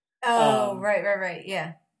 Oh, right,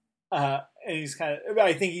 yeah. And he's kind of,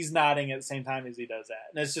 I think he's nodding at the same time as he does that,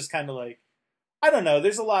 and it's just kind of like, I don't know.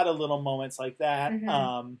 There's a lot of little moments like that,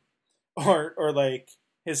 or like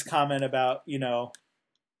his comment about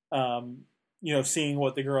seeing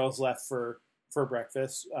what the girls left for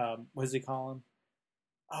breakfast. What does he call him?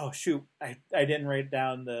 Oh shoot, I didn't write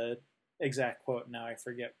down the exact quote. Now I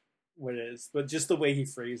forget what it is, but just the way he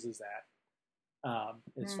phrases that,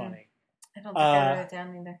 it's funny. I don't think I wrote it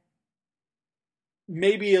down either.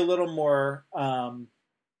 Maybe a little more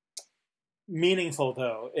meaningful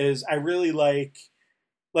though is I really like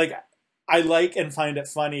I like and find it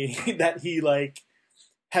funny that he like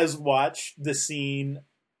has watched the scene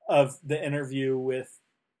of the interview with,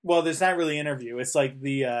 well, there's not really interview. It's like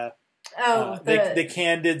the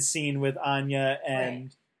candid scene with Anya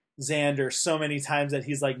and Xander so many times that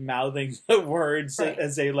he's like mouthing the words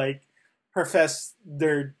as they like profess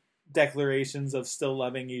their declarations of still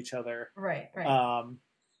loving each other. Right.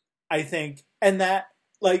 I think, and that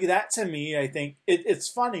like that to me, I think it's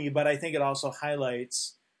funny, but I think it also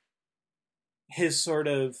highlights his sort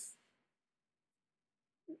of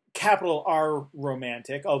capital R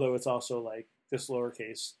romantic, although it's also like just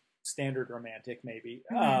lowercase standard romantic maybe.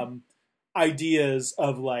 Mm-hmm. Ideas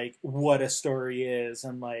of like what a story is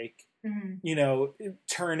and like mm-hmm. you know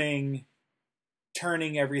turning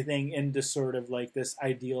everything into sort of like this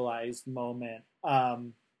idealized moment.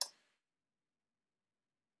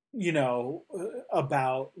 You know,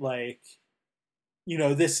 about like, you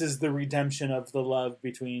know, this is the redemption of the love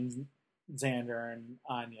between Xander and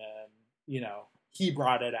Anya, and you know, he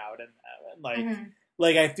brought it out, and like, mm-hmm.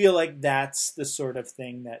 like I feel like that's the sort of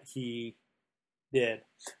thing that he did.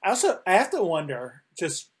 I have to wonder,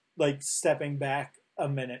 just like stepping back a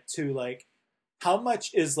minute to like, how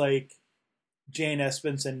much is like Jane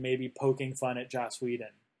Espenson maybe poking fun at Joss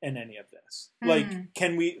Whedon in any of this? Mm-hmm. Like,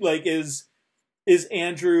 can we like is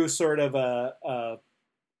Andrew sort of a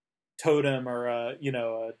totem or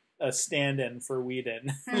a stand-in for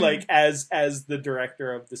Whedon, like as the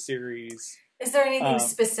director of the series? Is there anything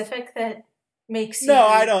specific that makes you? No,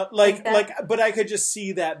 I don't like, but I could just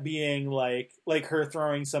see that being like her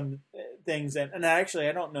throwing some things in, and actually,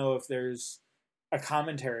 I don't know if there's a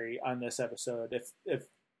commentary on this episode. If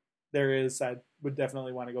there is, I would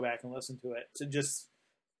definitely want to go back and listen to it to just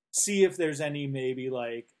see if there's any maybe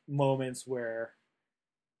like moments where,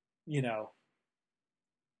 you know,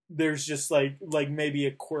 there's just like maybe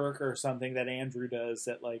a quirk or something that Andrew does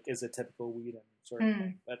that like is a typical Whedon sort of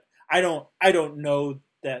thing. But I don't know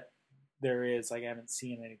that there is. Like I haven't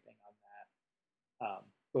seen anything on that.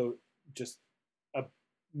 But just a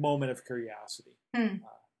moment of curiosity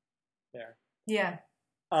there. Yeah.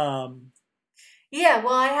 Yeah.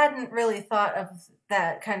 Well, I hadn't really thought of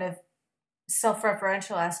that kind of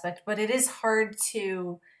self-referential aspect, but it is hard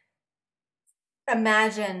to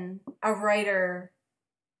imagine a writer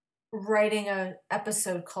writing an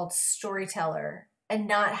episode called Storyteller and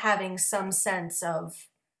not having some sense of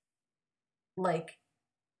like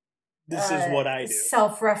this is what I do,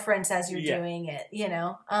 self-reference as you're doing it, you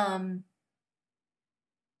know.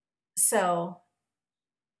 So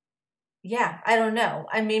yeah, I don't know.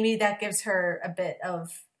 Maybe that gives her a bit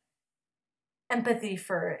of empathy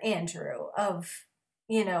for Andrew, of,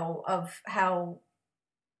 you know, of how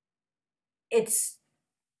it's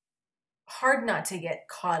hard not to get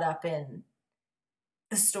caught up in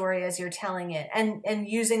the story as you're telling it, and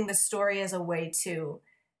using the story as a way to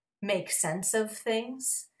make sense of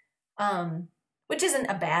things, which isn't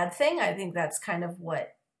a bad thing. I think that's kind of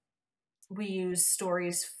what we use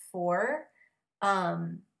stories for.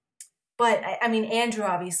 But I mean, Andrew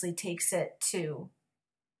obviously takes it to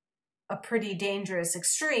a pretty dangerous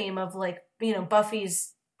extreme of like, you know,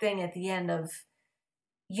 Buffy's thing at the end of,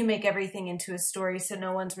 you make everything into a story so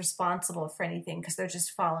no one's responsible for anything because they're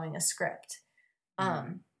just following a script.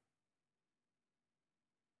 And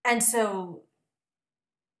so,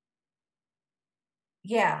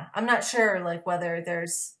 yeah, I'm not sure like whether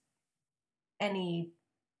there's any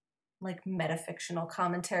like metafictional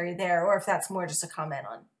commentary there, or if that's more just a comment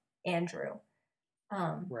on Andrew.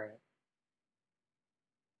 Right.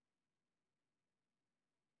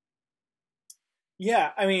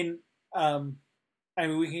 Yeah, I mean,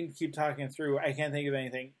 we can keep talking through. I can't think of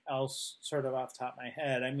anything else sort of off the top of my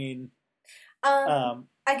head. I mean, I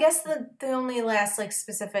guess the only last like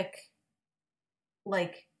specific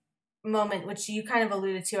like moment, which you kind of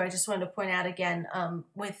alluded to, I just wanted to point out again,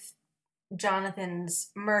 with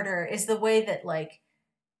Jonathan's murder, is the way that like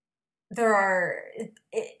there are,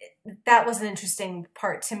 that was an interesting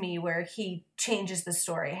part to me where he changes the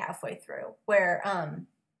story halfway through, where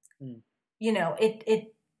you know,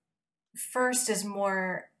 it first is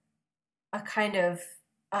more a kind of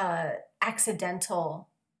accidental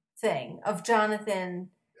thing of Jonathan.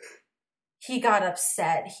 He got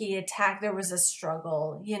upset, he attacked, there was a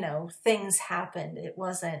struggle, you know, things happened. It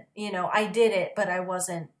wasn't, you know, I did it, but it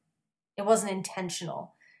wasn't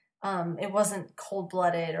intentional. It wasn't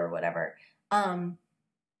cold-blooded or whatever. And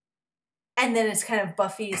then it's kind of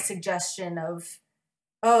Buffy's suggestion of,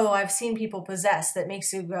 oh, I've seen people possessed, that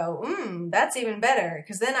makes you go, that's even better,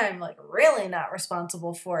 because then I'm like really not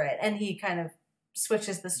responsible for it. And he kind of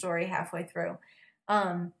switches the story halfway through.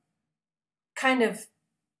 kind of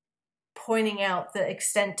pointing out the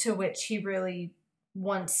extent to which he really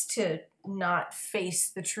wants to not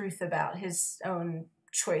face the truth about his own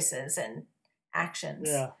choices and actions.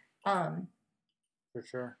 Yeah. For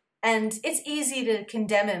sure. And it's easy to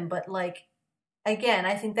condemn him, but like, again,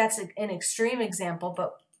 I think that's an extreme example,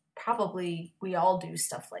 but probably we all do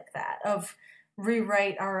stuff like that, of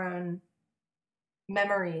rewrite our own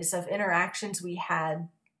memories of interactions we had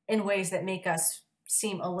in ways that make us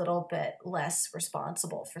seem a little bit less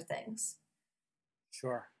responsible for things.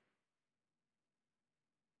 Sure.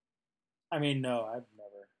 I mean, no, I've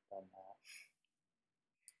never done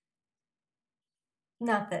that.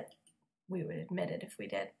 Not that we would admit it if we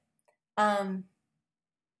did.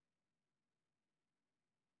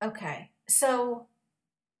 Okay, so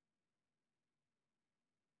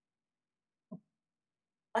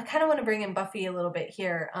I kind of want to bring in Buffy a little bit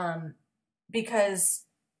here, because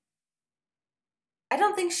I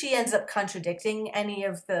don't think she ends up contradicting any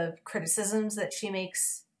of the criticisms that she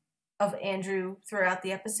makes of Andrew throughout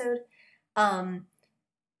the episode.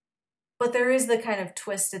 But there is the kind of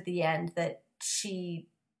twist at the end that she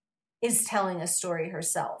is telling a story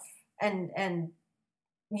herself and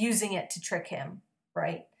using it to trick him,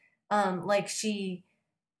 right? Like she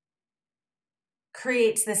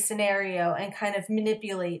creates this scenario and kind of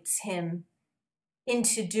manipulates him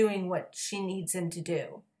into doing what she needs him to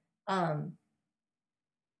do. And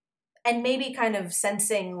maybe kind of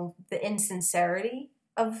sensing the insincerity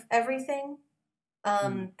of everything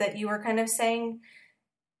that you were kind of saying.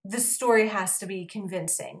 The story has to be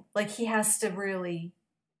convincing. Like, he has to really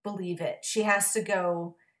believe it. She has to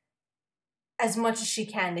go as much as she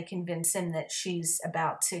can to convince him that she's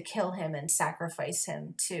about to kill him and sacrifice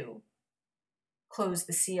him to close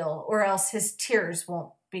the seal, or else his tears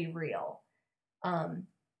won't be real.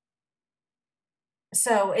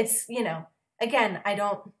 So it's, again,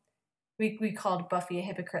 we called Buffy a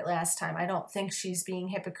hypocrite last time. I don't think she's being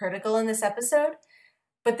hypocritical in this episode,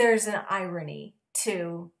 but there's an irony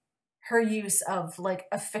to her use of like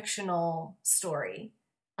a fictional story.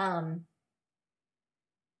 But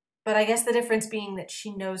I guess the difference being that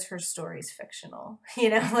she knows her story's fictional,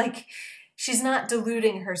 like she's not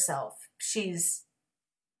deluding herself. She's,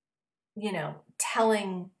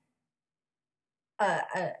 telling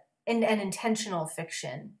an intentional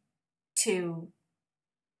fiction to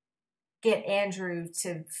get Andrew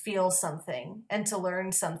to feel something and to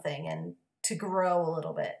learn something and to grow a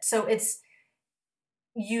little bit. So it's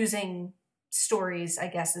using stories, I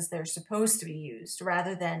guess, as they're supposed to be used,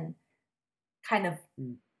 rather than kind of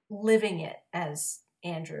living it as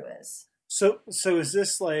Andrew is. So is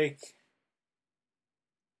this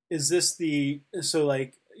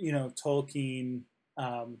Tolkien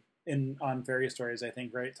on various stories, I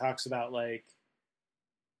think, right, talks about like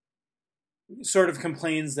sort of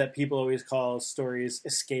complains that people always call stories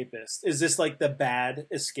escapist. Is this like the bad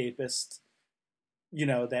escapist,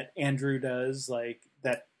 that Andrew does, like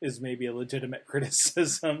that is maybe a legitimate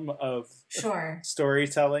criticism of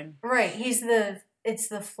storytelling? Right. It's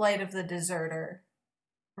the flight of the deserter.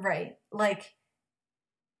 Right. Like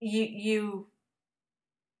you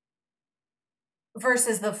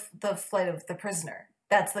versus the flight of the prisoner.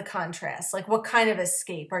 That's the contrast. Like, what kind of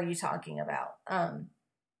escape are you talking about?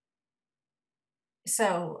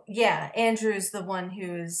 So yeah, Andrew's the one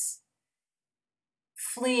who's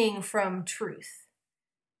fleeing from truth.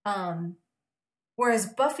 Whereas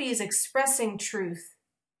Buffy is expressing truth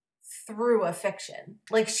through a fiction.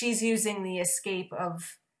 Like, she's using the escape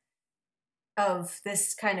of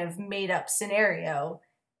this kind of made up scenario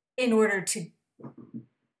in order to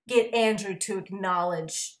get Andrew to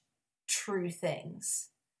acknowledge true things.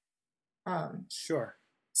 Sure.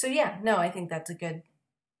 So yeah, no, I think that's a good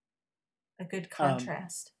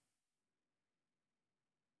contrast.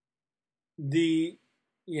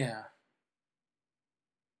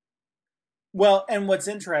 Well, and what's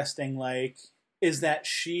interesting, like, is that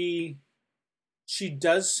she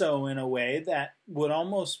does so in a way that would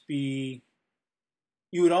almost be,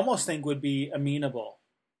 you would almost think would be amenable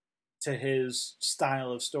to his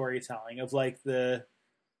style of storytelling, of like the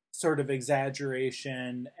sort of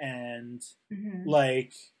exaggeration and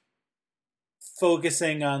like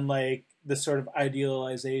focusing on like the sort of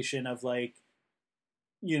idealization of like,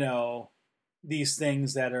 these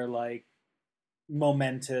things that are like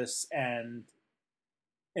momentous and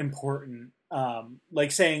important.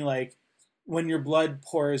 Like saying like, when your blood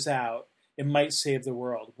pours out, it might save the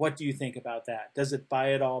world. What do you think about that? Does it buy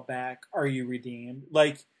it all back? Are you redeemed?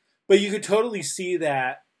 Like, but you could totally see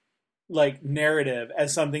that like narrative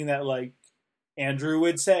as something that like Andrew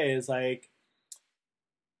would say is like,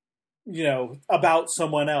 about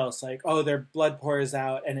someone else, like, oh, their blood pours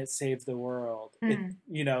out and it saved the world. Mm.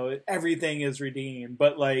 Everything is redeemed.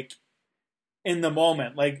 But like in the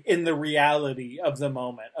moment, like in the reality of the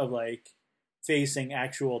moment of like facing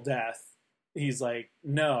actual death, he's like,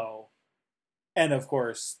 no. And of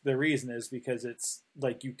course, the reason is because it's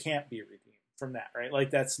like you can't be redeemed from that, right? Like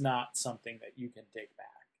that's not something that you can take back.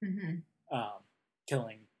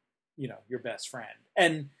 Killing, your best friend,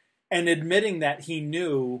 and admitting that he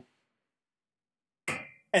knew,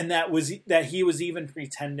 and that he was even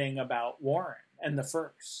pretending about Warren and the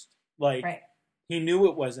first, like Right. he knew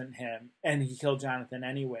it wasn't him, and he killed Jonathan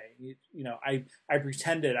anyway. I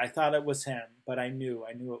pretended, I thought it was him, but I knew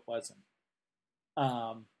it wasn't.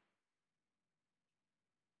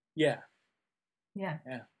 Yeah. Yeah.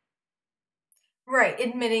 Yeah. Right.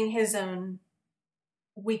 Admitting his own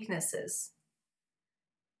weaknesses.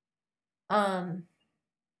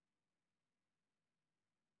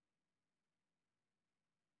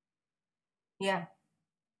 Yeah.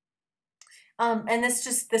 And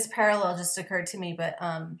this parallel just occurred to me, but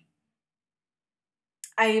I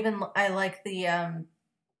like the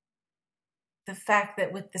fact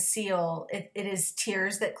that with the seal, it is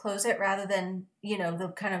tears that close it rather than,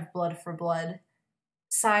 the kind of blood for blood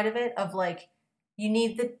side of it, of like, you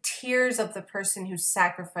need the tears of the person who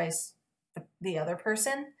sacrificed the other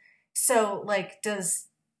person. So like, is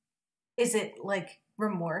it like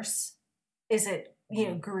remorse? Is it,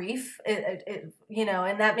 grief? And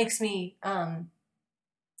that makes me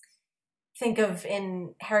think of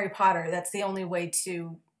in Harry Potter, that's the only way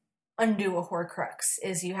to undo a Horcrux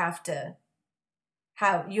is you have to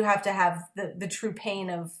have the true pain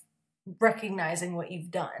of recognizing what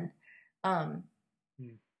you've done. I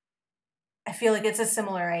feel like it's a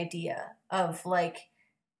similar idea of like,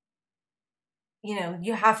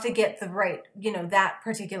 you have to get the right, that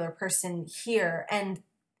particular person here, and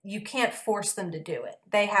you can't force them to do it.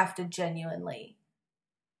 They have to genuinely,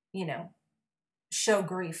 show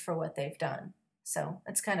grief for what they've done. So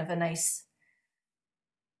it's kind of a nice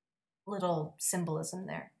little symbolism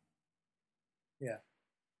there. Yeah.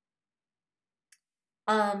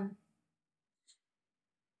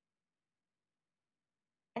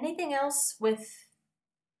 Anything else with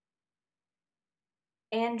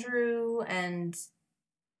Andrew? And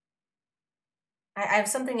I have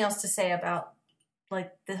something else to say about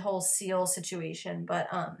like the whole seal situation, but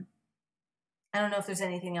I don't know if there's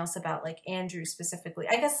anything else about like Andrew specifically.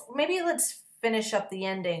 I guess maybe let's finish up the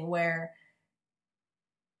ending where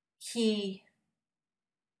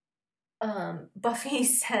Buffy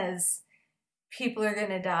says people are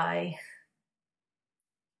gonna die,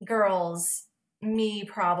 girls, me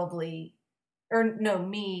probably, or no,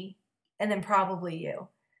 me, and then probably you.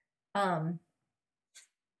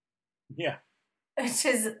 Yeah. Which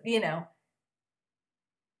is,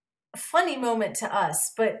 a funny moment to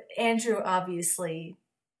us, but Andrew obviously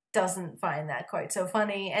doesn't find that quite so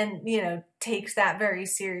funny and, takes that very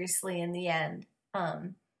seriously in the end.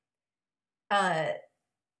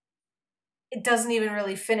 It doesn't even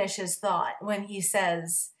really finish his thought when he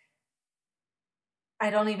says, I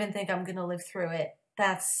don't even think I'm going to live through it.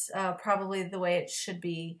 That's probably the way it should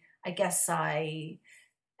be. I guess and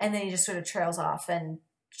then he just sort of trails off and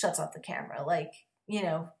shuts off the camera. Like,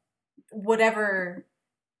 whatever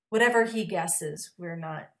he guesses,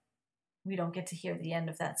 we don't get to hear the end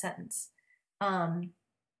of that sentence.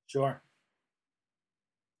 Sure.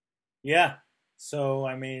 Yeah. So,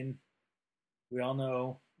 I mean, we all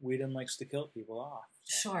know Whedon likes to kill people off.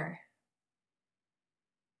 So. Sure.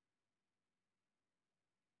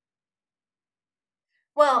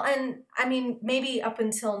 Well, and I mean, maybe up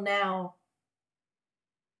until now,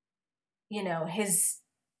 I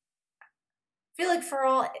feel like for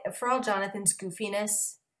all Jonathan's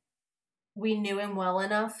goofiness, we knew him well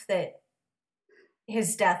enough that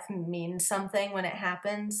his death means something when it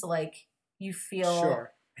happens. Like you feel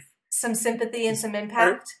some sympathy and some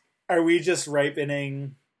impact. Are we just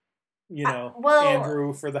ripening,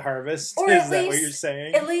 Andrew for the harvest? Or is that what you're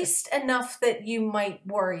saying? At least enough that you might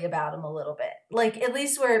worry about him a little bit. Like at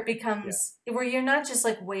least where it becomes where you're not just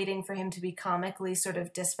like waiting for him to be comically sort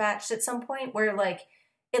of dispatched at some point, where like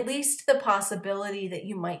at least the possibility that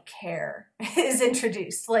you might care is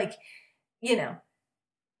introduced. Like,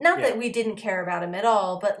 not that we didn't care about him at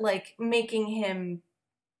all, but like making him,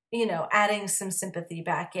 adding some sympathy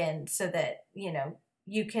back in so that,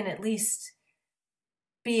 you can at least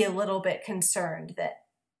be a little bit concerned that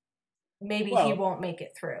maybe he won't make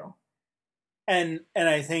it through. And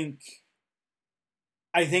I think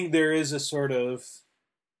there is a sort of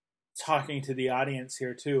talking to the audience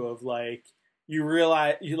here too, of like, you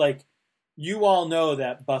realize you all know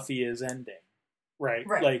that Buffy is ending, right?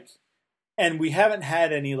 Like and we haven't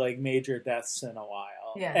had any like major deaths in a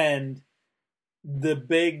while. Yeah. And the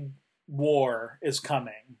big war is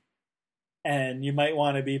coming. And you might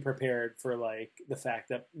want to be prepared for like the fact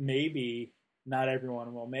that maybe not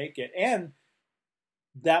everyone will make it. And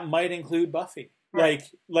that might include Buffy. Right.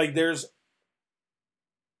 Like there's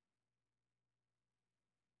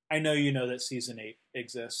I know you know that season 8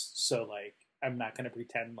 exists, so like I'm not going to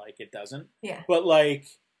pretend like it doesn't. Yeah. But like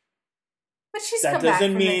But she's that come back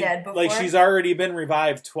doesn't from mean the dead before. like she's already been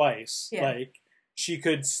revived twice. Yeah. Like she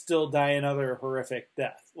could still die another horrific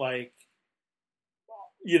death. Like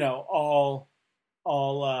you know, all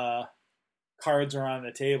cards are on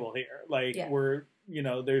the table here. Like Yeah. we're you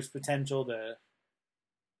know, there's potential to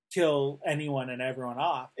kill anyone and everyone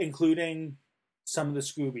off, including some of the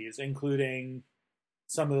Scoobies, including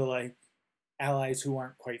some of the like allies who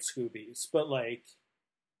aren't quite Scoobies, but like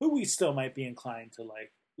who we still might be inclined to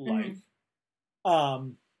like.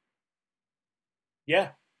 Yeah.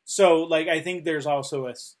 So like I think there's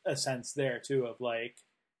also a sense there too of like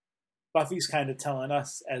Buffy's kind of telling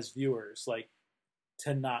us as viewers like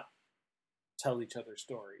to not tell each other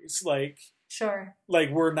stories. Like Sure.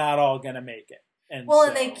 Like we're not all gonna make it. And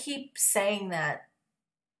and they keep saying that,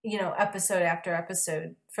 you know, episode after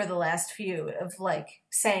episode for the last few of like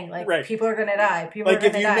saying like Right. people are gonna die. People like are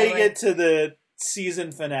if gonna you die. make like, it to the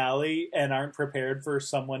season finale and aren't prepared for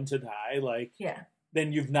someone to die, like yeah.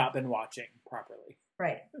 then you've not been watching properly.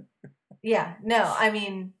 Right. Yeah. No, I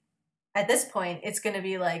mean, at this point, it's going to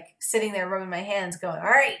be like sitting there rubbing my hands going, all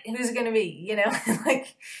right, who's it going to be? You know,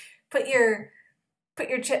 like put your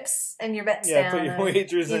chips and your bets down. Put your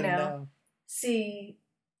wagers in now. See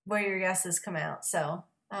where your guesses come out. So,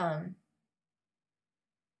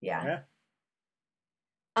 yeah.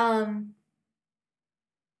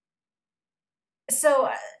 So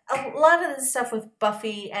a lot of the stuff with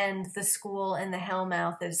Buffy and the school and the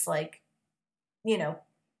Hellmouth is like, you know,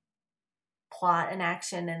 plot and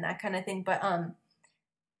action and that kind of thing. But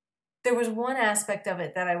there was one aspect of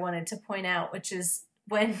it that I wanted to point out, which is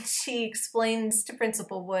when she explains to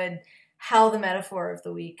Principal Wood how the metaphor of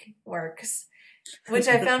the week works, which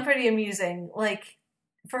I found pretty amusing. Like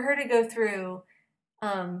for her to go through,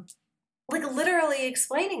 like literally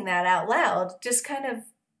explaining that out loud just kind of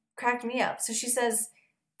cracked me up. So she says,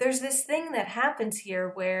 there's this thing that happens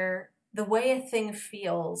here where the way a thing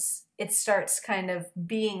feels, it starts kind of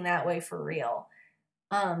being that way for real.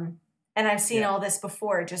 And I've seen all this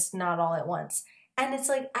before, just not all at once. And it's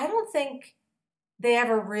like, I don't think they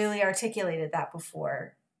ever really articulated that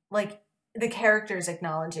before. Like the characters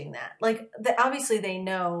acknowledging that. Like obviously they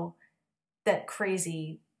know that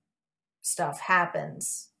crazy stuff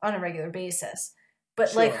happens on a regular basis.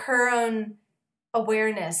 But like her own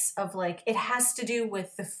awareness of like, it has to do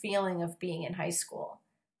with the feeling of being in high school.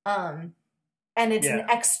 And it's an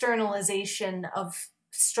externalization of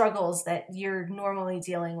struggles that you're normally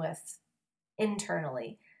dealing with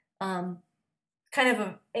internally. Kind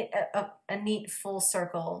of a neat full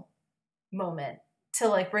circle moment to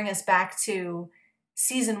like bring us back to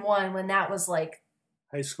season 1 when that was like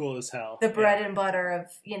high school is hell. The bread and butter of,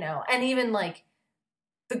 you know, and even like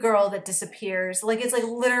the girl that disappears. Like it's like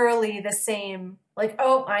literally the same, like,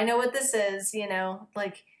 oh, I know what this is, you know,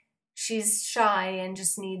 like she's shy and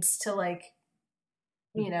just needs to like,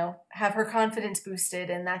 you know, have her confidence boosted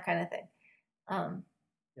and that kind of thing.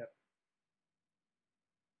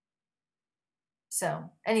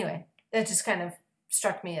 So anyway, that just kind of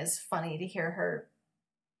struck me as funny to hear her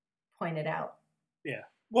point it out. Yeah.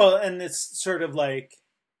 Well, and it's sort of like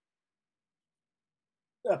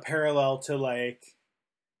a parallel to like,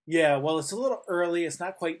 yeah, well, it's a little early. It's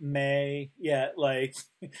not quite May yet. Like,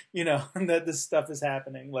 you know, that this stuff is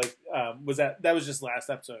happening. Like, that was just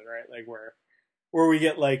last episode, right? Like where we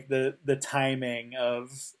get like the timing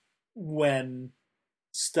of when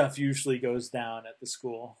stuff usually goes down at the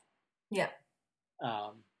school. Yeah.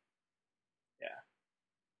 No,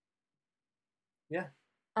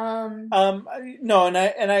 and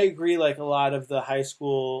I agree. Like a lot of the high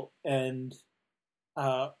school and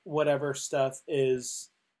whatever stuff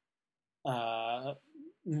is more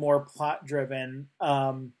plot driven.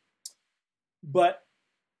 But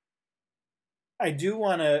I do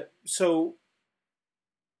want to. So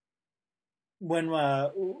when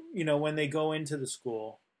you know, when they go into the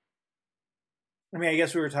school, I mean, I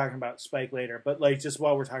guess we were talking about Spike later, but like just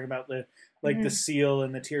while we're talking about the the seal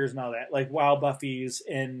and the tears and all that, like while Buffy's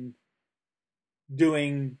in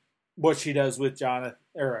doing what she does with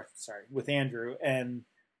with Andrew, and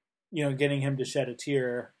you know, getting him to shed a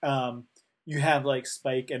tear, you have like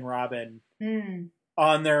Spike and Robin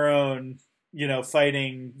on their own, you know,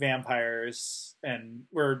 fighting vampires, and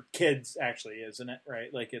we're kids actually, isn't it?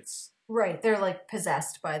 Right? Like it's Right. They're like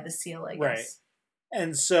possessed by the seal, I Right. guess.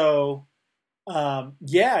 And so,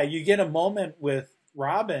 you get a moment with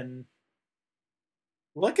Robin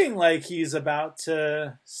looking like he's about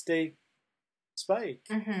to stake Spike.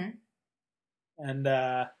 Mm-hmm. And,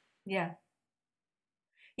 Yeah.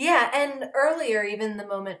 Yeah, and earlier, even the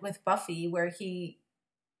moment with Buffy where he,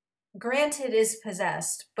 granted, is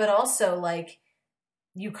possessed, but also, like,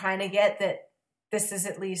 you kind of get that this is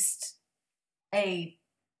at least a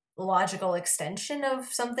logical extension of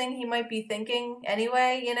something he might be thinking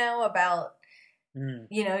anyway, about,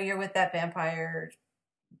 you're with that vampire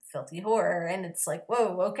filthy whore, and it's like,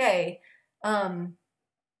 whoa, okay.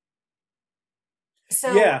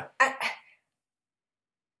 So yeah.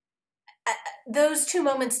 those two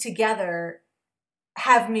moments together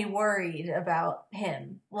have me worried about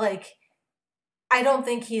him. Like, I don't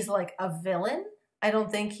think he's like a villain. I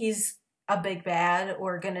don't think he's a big bad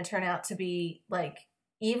or going to turn out to be like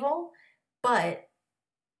evil, but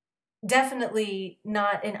definitely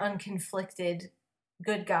not an unconflicted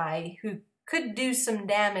good guy who could do some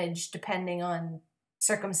damage depending on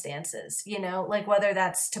circumstances, like whether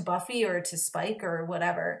that's to Buffy or to Spike or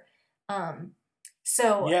whatever.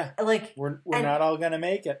 So Yeah. like We're not all going to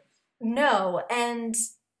make it. No, and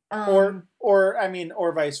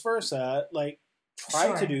or vice versa, like try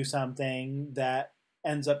Sure. to do something that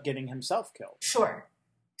ends up getting himself killed. Sure.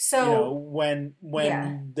 So when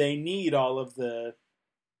yeah. they need all of the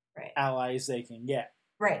Right. allies they can get.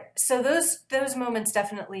 Right. So those moments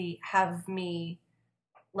definitely have me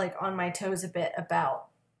like on my toes a bit about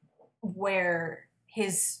where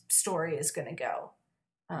his story is going to go.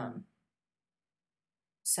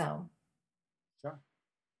 So. Sure.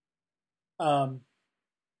 All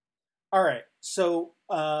right. So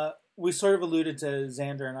we sort of alluded to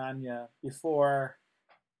Xander and Anya before.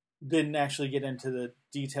 Didn't actually get into the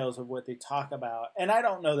details of what they talk about, and I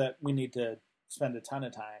don't know that we need to spend a ton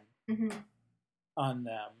of time on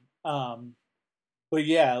them. But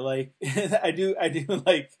yeah, like I do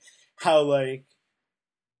like how like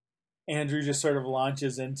Andrew just sort of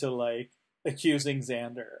launches into like accusing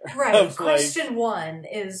Xander. Right. Of, Question one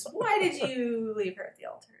is, why did you leave her at the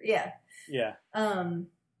altar? Yeah. Yeah.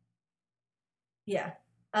 Yeah.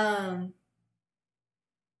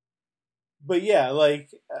 But yeah, like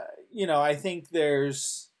I think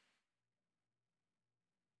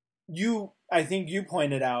I think you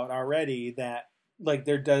pointed out already that like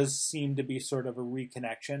there does seem to be sort of a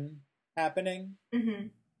reconnection happening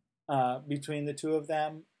between the two of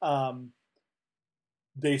them.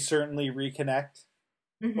 They certainly reconnect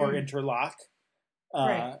or interlock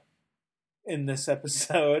right. in this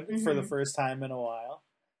episode for the first time in a while.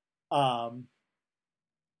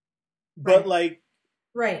 But like,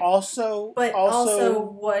 right. Also,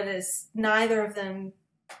 what is neither of them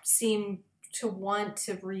seem to want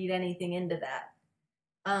to read anything into that.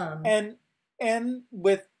 And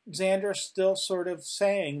with Xander still sort of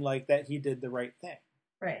saying like that he did the right thing.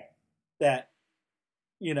 Right. That,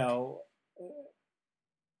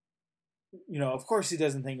 of course he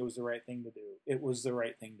doesn't think it was the right thing to do. It was the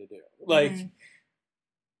right thing to do. Like,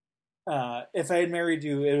 if I had married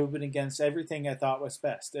you, it would have been against everything I thought was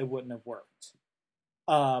best. It wouldn't have worked.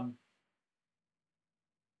 And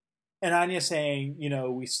Anya saying,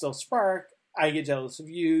 we still spark. I get jealous of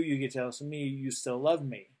you. You get jealous of me. You still love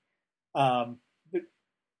me. But,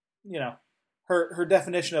 her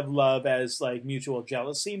definition of love as like mutual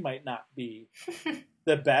jealousy might not be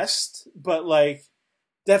the best, but like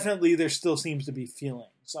definitely there still seems to be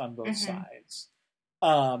feelings on both sides.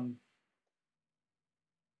 And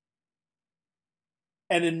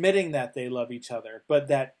admitting that they love each other, but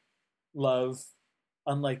that love,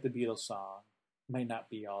 unlike the Beatles song, might not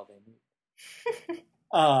be all they need.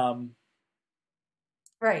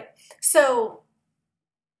 Right. So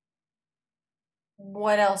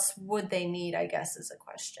what else would they need, I guess, is a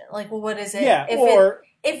question. Like, well, what is it? Yeah,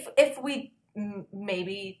 if we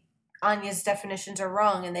maybe Anya's definitions are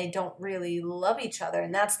wrong and they don't really love each other,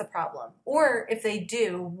 and that's the problem. Or if they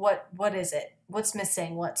do, what is it? What's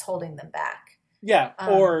missing? What's holding them back? Yeah,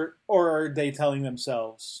 or are they telling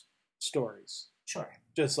themselves stories? Sure.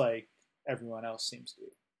 Just like everyone else seems to.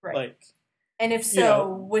 Right. Like, and if so,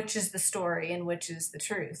 which is the story and which is the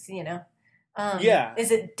truth, yeah.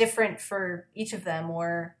 Is it different for each of them,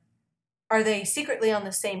 or are they secretly on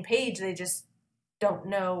the same page? They just don't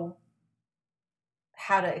know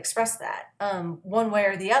how to express that one way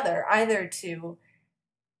or the other, either to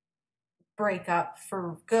break up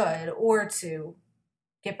for good or to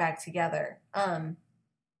get back together.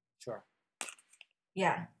 Sure.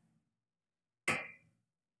 Yeah.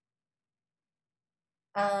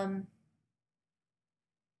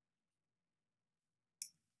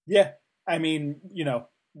 Yeah. I mean,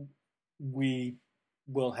 we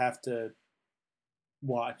will have to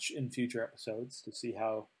watch in future episodes to see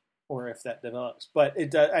how or if that develops. But it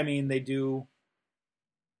does. I mean, they do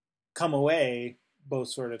come away both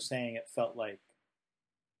sort of saying it felt like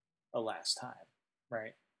a last time,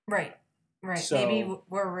 right? Right. So, maybe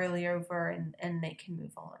we're really over and they can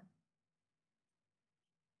move on,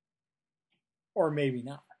 or maybe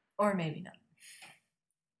not.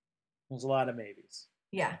 There's a lot of maybes.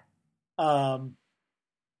 Yeah.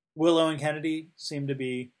 Willow and Kennedy seem to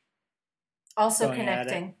be also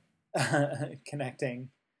connecting connecting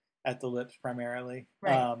at the lips primarily.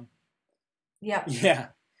 Right. Yep. Yeah.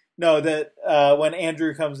 No, that when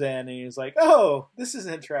Andrew comes in and he's like, "Oh, this is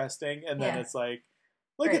interesting," and then it's like,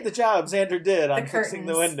 "Look at the jobs Andrew did on fixing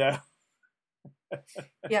the window."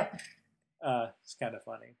 Yep. It's kind of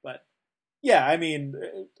funny, but yeah, I mean,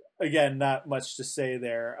 again, not much to say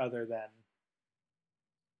there other than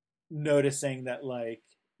noticing that like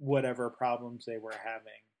whatever problems they were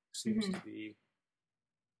having seems to be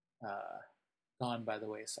gone by the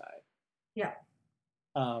wayside. Yeah.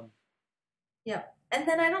 Yeah. And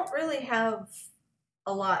then I don't really have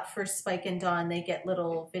a lot for Spike and Dawn. They get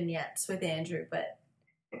little vignettes with Andrew, but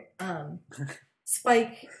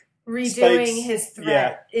Spike redoing his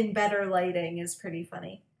threat in better lighting is pretty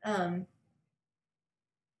funny.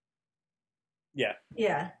 Yeah.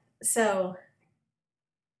 Yeah. So.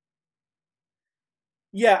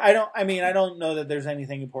 Yeah, I don't know that there's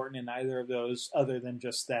anything important in either of those other than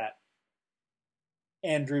just that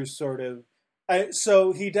Andrew sort of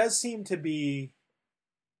so he does seem to be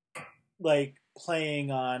like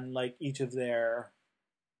playing on like each of their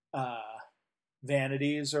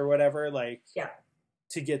vanities or whatever, like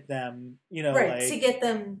to get them, like, to get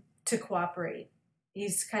them to cooperate.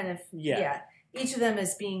 He's kind of each of them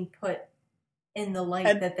is being put in the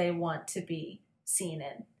light that they want to be seen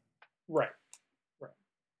in. Right.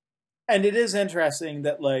 And it is interesting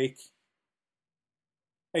that, like,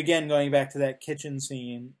 again, going back to that kitchen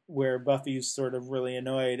scene where Buffy's sort of really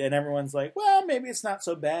annoyed and everyone's like, well, maybe it's not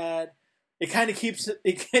so bad. It kind of keeps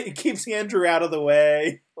Andrew out of the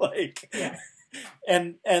way. Like,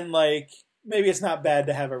 and like, maybe it's not bad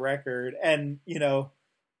to have a record. And,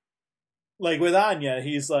 like with Anya,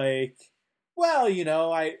 he's like, well,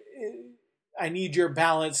 I need your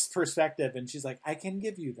balanced perspective. And she's like, I can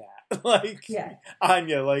give you that. Like,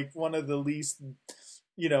 Anya, like one of the least,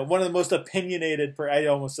 one of the most opinionated, I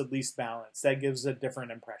almost said least balanced. That gives a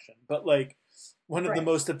different impression. But like one of the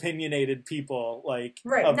most opinionated people, like,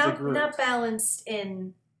 of the group. Not balanced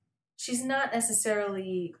in, she's not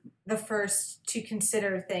necessarily the first to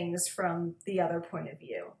consider things from the other point of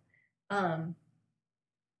view.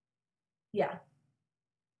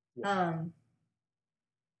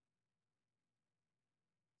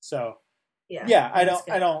 So,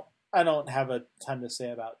 I don't have a ton to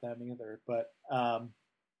say about them either, but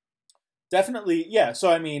definitely, yeah.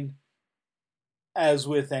 So, I mean, as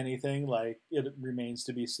with anything, like, it remains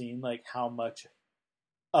to be seen, like, how much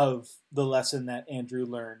of the lesson that Andrew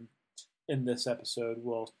learned in this episode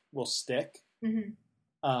will stick. Mm-hmm.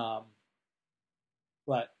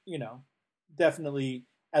 But, definitely,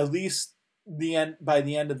 at least by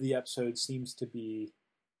the end of the episode seems to be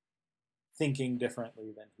thinking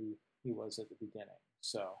differently than he was at the beginning.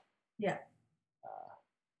 So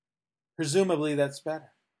presumably that's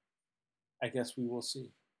better. I guess we will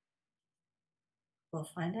see. We'll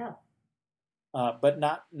find out. But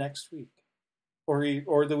not next week,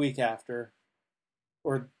 or the week after,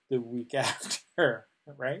 or the week after,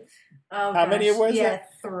 right? Oh, how many was it?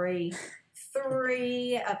 3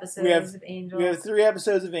 episodes of Angel. We have 3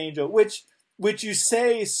 episodes of Angel, which you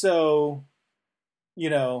say so,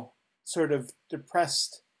 sort of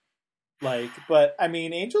depressed, like, but I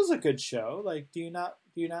mean, Angel's a good show. Like, do you not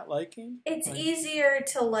like it? It's easier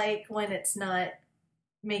to like when it's not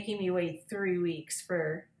making me wait 3 weeks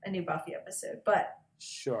for a new Buffy episode, but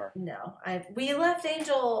sure. No, we left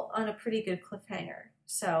Angel on a pretty good cliffhanger,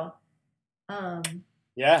 so I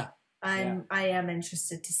am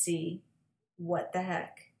interested to see what the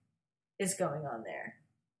heck is going on there.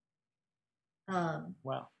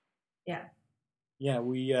 Wow. Yeah. Yeah,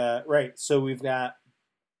 we right. So I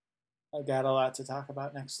got a lot to talk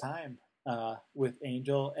about next time with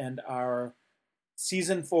Angel and our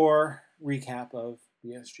season 4 recap of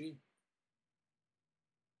BSG.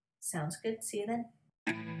 Sounds good. See you then.